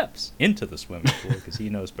the steps into the swimming pool because he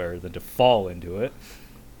knows better than to fall into it.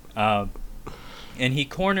 And he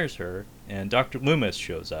corners her and Dr. Loomis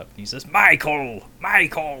shows up. He says, Michael,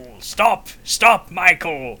 stop,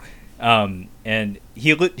 Michael. And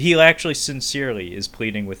he actually sincerely is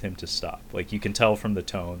pleading with him to stop. Like, you can tell from the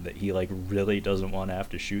tone that he like really doesn't want to have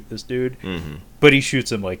to shoot this dude. Mm-hmm. But he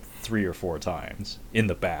shoots him like 3 or 4 times in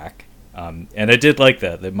the back. And I did like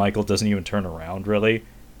that Michael doesn't even turn around really.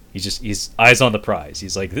 He's eyes on the prize.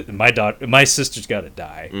 He's like, my sister's got to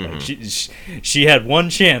die. Mm-hmm. Like she had one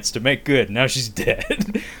chance to make good. Now she's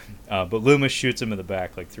dead. But Loomis shoots him in the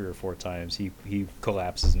back like 3 or 4 times. He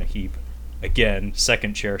collapses in a heap. Again,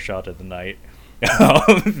 second chair shot of the night.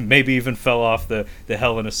 Maybe even fell off the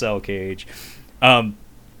Hell in a Cell cage. And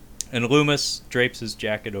Loomis drapes his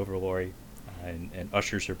jacket over Laurie and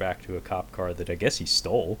ushers her back to a cop car that I guess he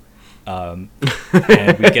stole. And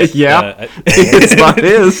we get yeah, it's not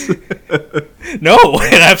his. No,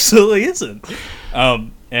 it absolutely isn't.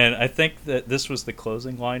 And I think that this was the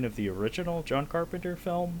closing line of the original John Carpenter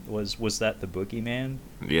film. Was that the Boogeyman?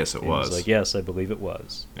 Yes, it And was. He was like, yes, I believe it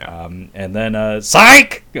was. Yeah. And then,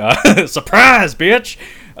 psych! Surprise, bitch!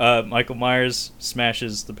 Michael Myers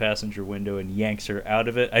smashes the passenger window and yanks her out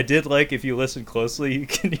of it. I did like, if you listen closely, you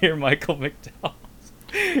can hear Michael McDowell.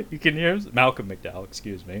 You can hear Malcolm McDowell,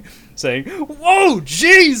 excuse me, saying, "Whoa,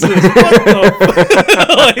 Jesus! What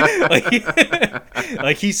the?"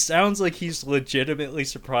 like he sounds like he's legitimately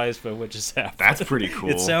surprised by what just happened. That's pretty cool.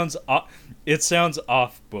 It sounds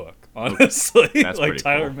off book, honestly. That's like pretty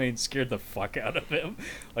Tyler cool. Mane scared the fuck out of him.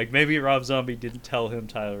 Like maybe Rob Zombie didn't tell him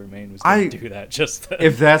Tyler Mane was going to do that just then.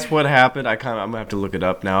 If that's what happened, I'm gonna have to look it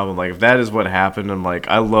up now. But like, if that is what happened, I'm like,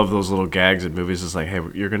 I love those little gags in movies. It's like, hey,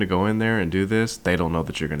 you're gonna go in there and do this. They don't know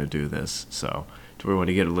that you're gonna do this, so to where when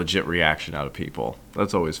you get a legit reaction out of people,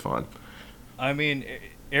 that's always fun. I mean,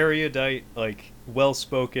 erudite, like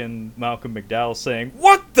well-spoken Malcolm McDowell saying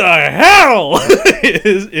 "What the hell"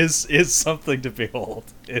 is something to behold.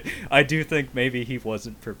 I do think maybe he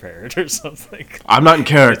wasn't prepared or something. I'm not in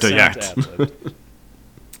character It yet. sounds ad-libbed.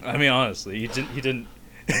 I mean, honestly, he didn't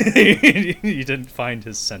he didn't find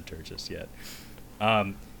his center just yet.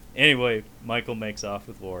 Anyway, Michael makes off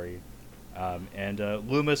with Laurie, and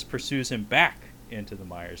Loomis pursues him back into the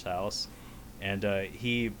Myers house, and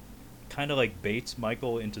he kind of like baits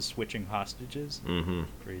Michael into switching hostages. Mm-hmm.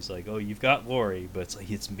 Where he's like, "Oh, you've got Laurie, but it's like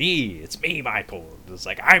it's me, Michael. It's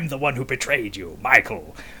like, I'm the one who betrayed you,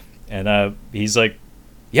 Michael. and he's like,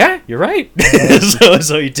 "Yeah, you're right."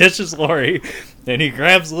 so he ditches Laurie, and he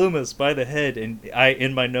grabs Loomis by the head, and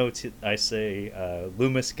in my notes I say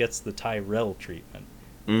Loomis gets the Tyrell treatment.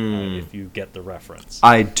 If you get the reference.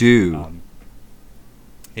 I do.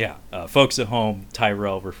 Folks at home,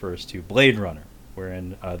 Tyrell refers to Blade Runner,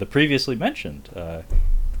 wherein the previously mentioned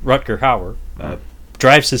Rutger Hauer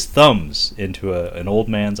drives his thumbs into an old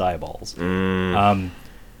man's eyeballs.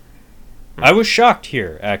 I was shocked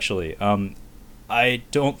here, actually. I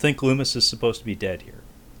don't think Loomis is supposed to be dead here.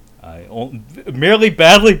 Merely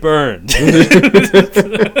badly burned.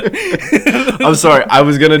 I'm sorry. I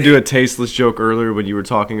was gonna do a tasteless joke earlier when you were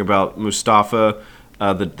talking about Mustafa,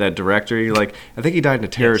 that director. You're like, I think he died in a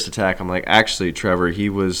terrorist attack. I'm like, actually, Trevor, he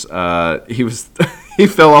was he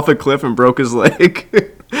fell off a cliff and broke his leg.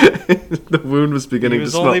 The wound was beginning He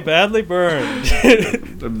was to smell. only badly burned.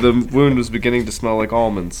 The wound was beginning to smell like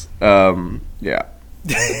almonds. Yeah.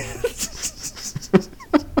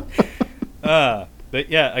 But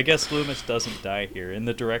yeah, I guess Loomis doesn't die here. In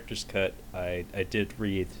the director's cut, I did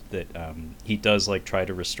read that he does like try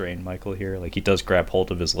to restrain Michael here. Like he does grab hold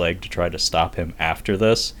of his leg to try to stop him after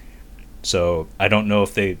this. So I don't know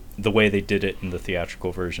if the way they did it in the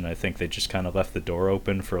theatrical version, I think they just kind of left the door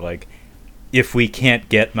open for like, if we can't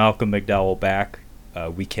get Malcolm McDowell back,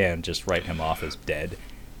 we can just write him off as dead.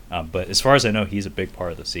 But as far as I know, he's a big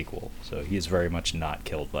part of the sequel, so he is very much not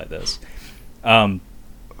killed by this.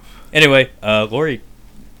 Anyway, Laurie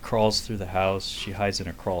crawls through the house. She hides in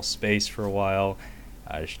a crawl space for a while,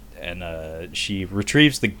 and she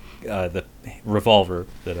retrieves the revolver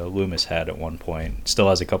that Loomis had at one point. Still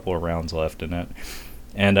has a couple of rounds left in it.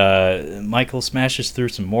 And Michael smashes through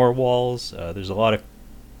some more walls. There's a lot of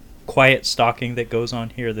quiet stalking that goes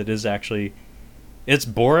on here that is actually... It's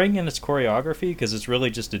boring in its choreography because it's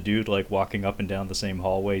really just a dude like walking up and down the same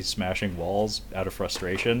hallway smashing walls out of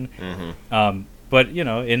frustration. Mm-hmm. But, you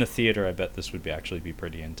know, in a theater, I bet this would actually be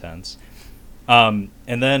pretty intense. And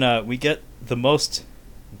then we get the most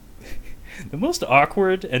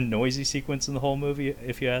awkward and noisy sequence in the whole movie,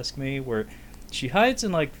 if you ask me, where she hides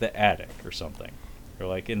in like the attic or something, or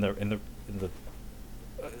like in the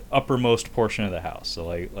uppermost portion of the house, so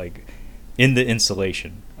like in the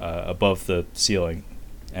insulation above the ceiling,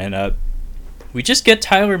 and we just get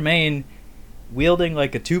Tyler Mane wielding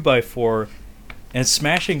like a 2x4, and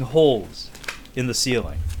smashing holes in the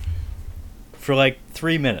ceiling for like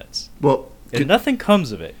 3 minutes. Well, And nothing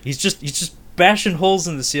comes of it. He's just bashing holes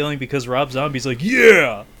in the ceiling because Rob Zombie's like,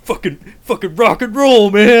 yeah, fucking rock and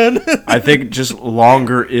roll, man. I think just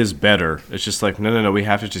longer is better. It's just like, no, we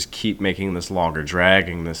have to just keep making this longer,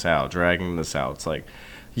 dragging this out. It's like,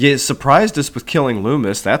 yeah, it surprised us with killing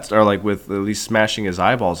Loomis. Or like with at least smashing his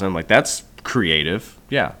eyeballs in. Like, that's creative.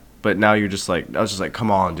 Yeah. But now you're just like, I was just like,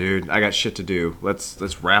 come on, dude. I got shit to do.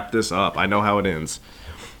 Let's wrap this up. I know how it ends.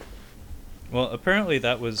 Well, apparently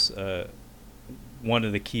that was one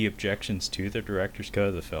of the key objections to the director's cut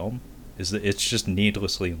of the film, is that it's just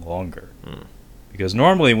needlessly longer. Because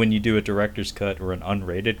normally when you do a director's cut or an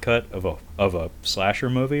unrated cut of a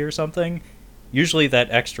slasher movie or something, usually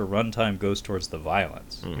that extra runtime goes towards the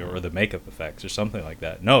violence or the makeup effects or something like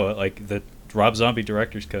that. No, like the Rob Zombie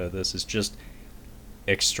director's cut of this is just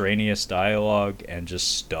extraneous dialogue and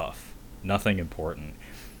just stuff. Nothing important.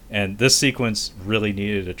 And this sequence really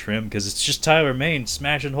needed a trim because it's just Tyler Mane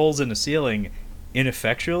smashing holes in the ceiling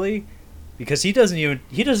ineffectually because he doesn't even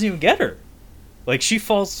get her. Like, she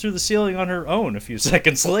falls through the ceiling on her own a few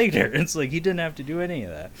seconds later. It's like he didn't have to do any of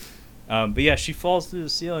that. But yeah, she falls through the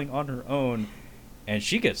ceiling on her own, and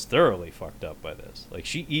she gets thoroughly fucked up by this. Like,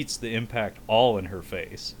 she eats the impact all in her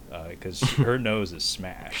face because her nose is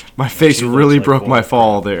smashed. My face really broke my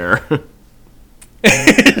fall there.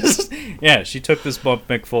 Yeah, she took this bump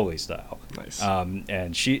McFoley style. Nice.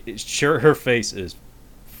 And her face is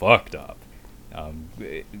fucked up.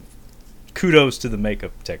 Kudos to the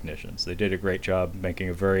makeup technicians. They did a great job making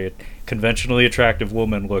a very conventionally attractive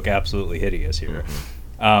woman look absolutely hideous here.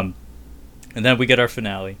 And then we get our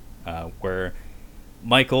finale, where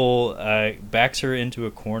Michael backs her into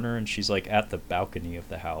a corner, and she's like at the balcony of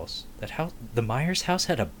the house. The Myers house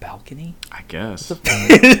had a balcony? I guess.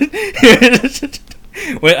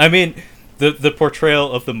 Well, I mean, the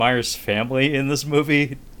portrayal of the Myers family in this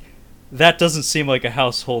movie, that doesn't seem like a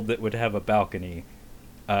household that would have a balcony.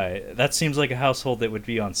 That seems like a household that would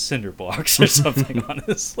be on cinder blocks or something,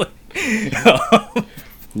 honestly.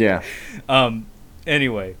 Yeah.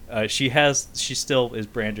 Anyway, she still is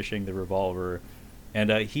brandishing the revolver, and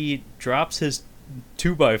he drops his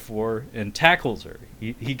 2x4 and tackles her.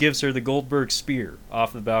 He gives her the Goldberg spear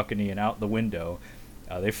off the balcony and out the window.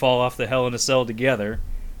 They fall off the Hell in a Cell together,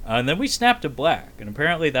 and then we snap to black. And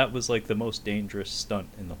apparently that was like the most dangerous stunt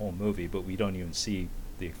in the whole movie, but we don't even see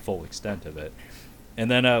the full extent of it.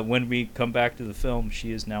 And then when we come back to the film,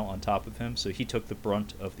 she is now on top of him, so he took the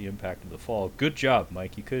brunt of the impact of the fall. Good job,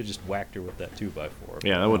 Mike. You could have just whacked her with that 2x4.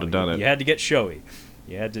 Yeah, that would have done it. You had to get showy.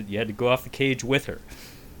 You had to go off the cage with her.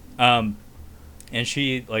 And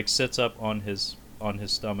she like sits up on his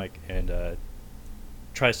stomach and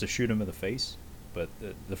tries to shoot him in the face, but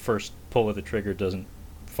the first pull of the trigger doesn't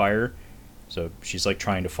fire. So she's like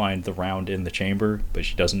trying to find the round in the chamber, but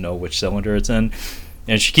she doesn't know which cylinder it's in.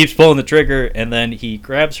 And she keeps pulling the trigger, and then he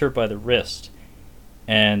grabs her by the wrist.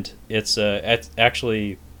 And it's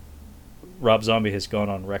actually, Rob Zombie has gone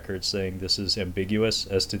on record saying this is ambiguous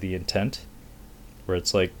as to the intent, where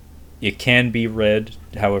it's like, it can be read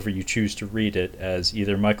however you choose to read it, as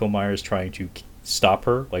either Michael Myers trying to stop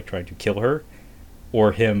her, like trying to kill her,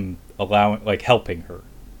 or him helping her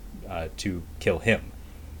to kill him.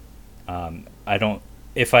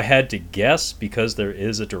 If I had to guess, because there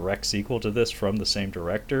is a direct sequel to this from the same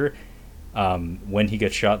director, when he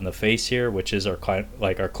gets shot in the face here, which is our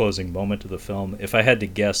closing moment of the film, if I had to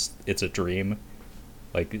guess, it's a dream.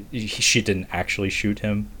 Like, she didn't actually shoot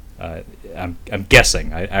him. I'm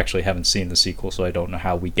guessing. I actually haven't seen the sequel, so I don't know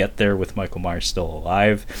how we get there with Michael Myers still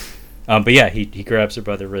alive. But yeah, he grabs her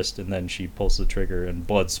by the wrist, and then she pulls the trigger, and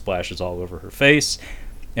blood splashes all over her face.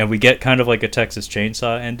 And we get kind of like a Texas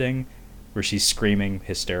Chainsaw ending, where she's screaming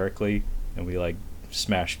hysterically, and we like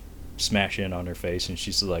smash in on her face, and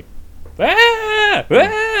she's like, ah,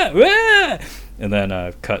 ah, ah! And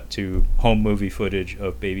then cut to home movie footage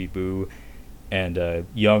of Baby Boo and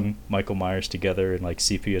young Michael Myers together in like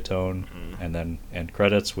sepia tone, and then end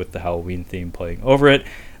credits with the Halloween theme playing over it.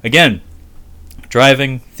 Again,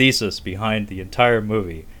 driving thesis behind the entire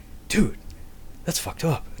movie. Dude, that's fucked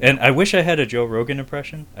up. And I wish I had a Joe Rogan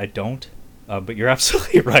impression. I don't. But you're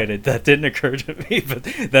absolutely right. That didn't occur to me, but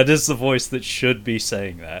that is the voice that should be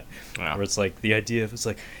saying that. Wow. Where it's like, the idea of, it's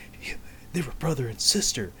like, they were brother and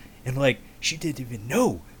sister, and like, she didn't even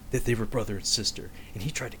know that they were brother and sister, and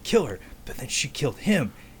he tried to kill her, but then she killed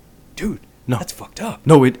him. Dude, no, that's fucked up.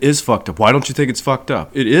 No, it is fucked up. Why don't you think it's fucked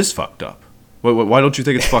up? It is fucked up. Why don't you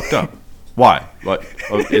think it's fucked up? Why?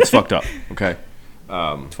 It's fucked up, okay?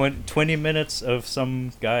 20 minutes of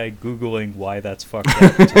some guy Googling why that's fucked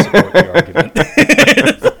up to support the argument.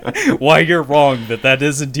 why you're wrong, that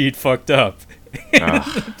is indeed fucked up.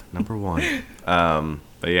 Number one.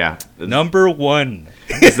 But yeah, Number one.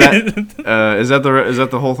 is that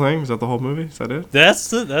the whole thing? Is that the whole movie? Is that it?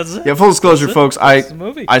 That's it. Yeah, full disclosure, folks. That's the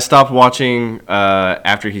movie. I stopped watching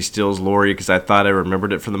after he steals Lori because I thought I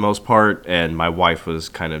remembered it for the most part, and my wife was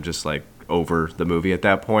kind of just like over the movie at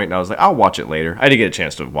that point, and I was like, I'll watch it later. I didn't get a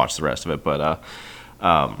chance to watch the rest of it, but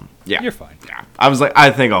yeah, You're fine. Yeah, I was like,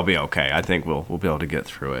 I think I'll be okay. I think we'll be able to get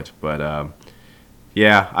through it, but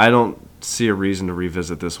yeah, I don't see a reason to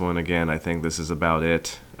revisit this one again. I think this is about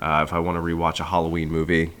it. If I want to rewatch a Halloween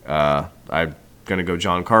movie, I'm gonna go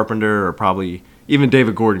John Carpenter or probably even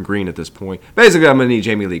David Gordon Green at this point. Basically, I'm gonna need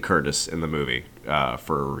Jamie Lee Curtis in the movie for a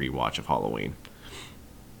rewatch of Halloween.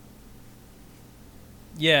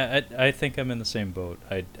 Yeah, I think I'm in the same boat.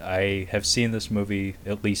 I have seen this movie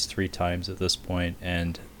at least 3 times at this point,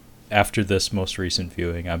 and after this most recent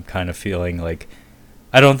viewing, I'm kind of feeling like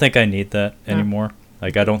I don't think I need that anymore.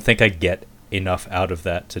 Like, I don't think I get enough out of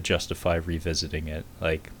that to justify revisiting it.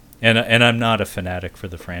 Like, and I'm not a fanatic for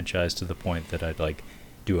the franchise to the point that I'd like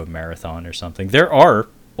do a marathon or something. There are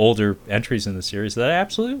older entries in the series that I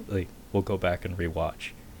absolutely will go back and rewatch,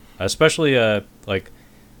 especially like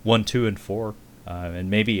 1, 2, and 4. And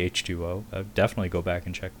maybe H2O. I'll definitely go back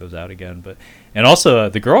and check those out again. And also,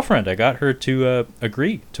 the girlfriend, I got her to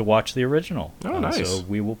agree to watch the original. Oh, nice. So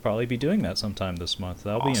we will probably be doing that sometime this month.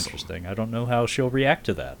 That'll be interesting. I don't know how she'll react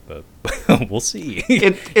to that, but we'll see.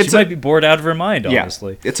 She might be bored out of her mind,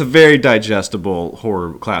 honestly. Yeah, it's a very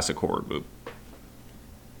digestible classic horror movie.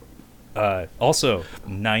 Also,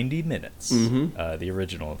 90 minutes. Mm-hmm. The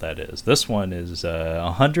original, that is. This one is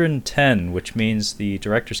 110, which means the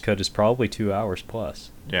director's cut is probably 2 hours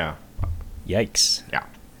plus. Yeah. Yikes. Yeah.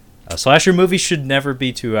 A slasher movie should never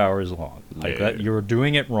be 2 hours long. Like Yeah. that, you're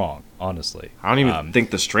doing it wrong, honestly. I don't even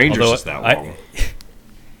think The Strangers is that long.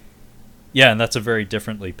 Yeah, and that's a very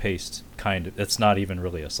differently paced kind of... It's not even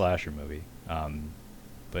really a slasher movie.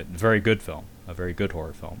 But very good film. A very good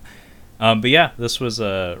horror film. But yeah, this was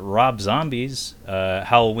Rob Zombie's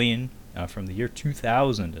Halloween from the year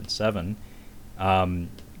 2007.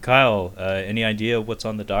 Kyle, any idea what's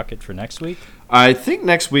on the docket for next week? I think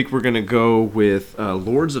next week we're going to go with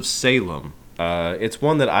Lords of Salem. It's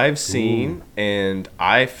one that I've seen and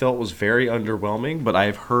I felt was very underwhelming, but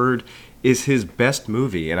I've heard is his best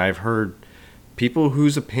movie, and I've heard people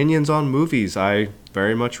whose opinions on movies I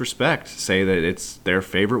very much respect say that it's their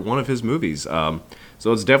favorite one of his movies.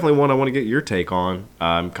 So it's definitely one I want to get your take on.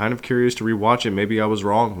 I'm kind of curious to rewatch it. Maybe I was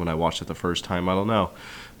wrong when I watched it the first time. I don't know.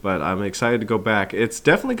 But I'm excited to go back. It's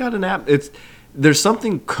definitely got there's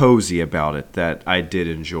something cozy about it that I did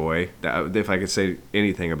enjoy. If I could say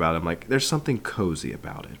anything about it, I'm like, there's something cozy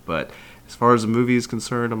about it. But as far as the movie is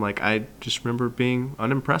concerned, I'm like, I just remember being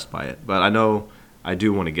unimpressed by it. But I know I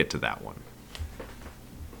do want to get to that one.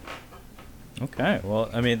 Okay, well,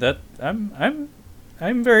 I mean, that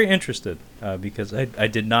I'm very interested because I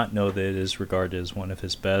did not know that it is regarded as one of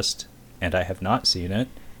his best, and I have not seen it.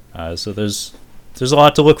 So there's a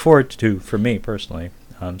lot to look forward to for me personally.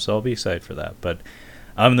 So I'll be excited for that. But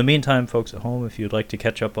in the meantime, folks at home, if you'd like to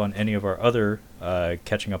catch up on any of our other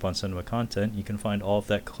Catching Up on Cinema content, you can find all of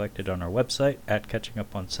that collected on our website at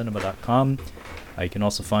catchinguponcinema.com. You can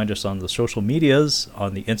also find us on the social medias,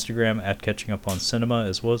 on the Instagram at Catching Up on Cinema,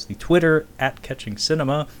 as well as the Twitter at Catching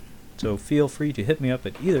Cinema. So feel free to hit me up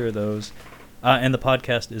at either of those. And the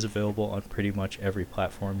podcast is available on pretty much every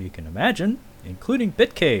platform you can imagine, including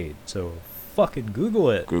Bitcade. So fucking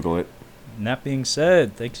Google it. Google it. And that being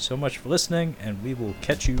said, thank you so much for listening, and we will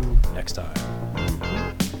catch you next time.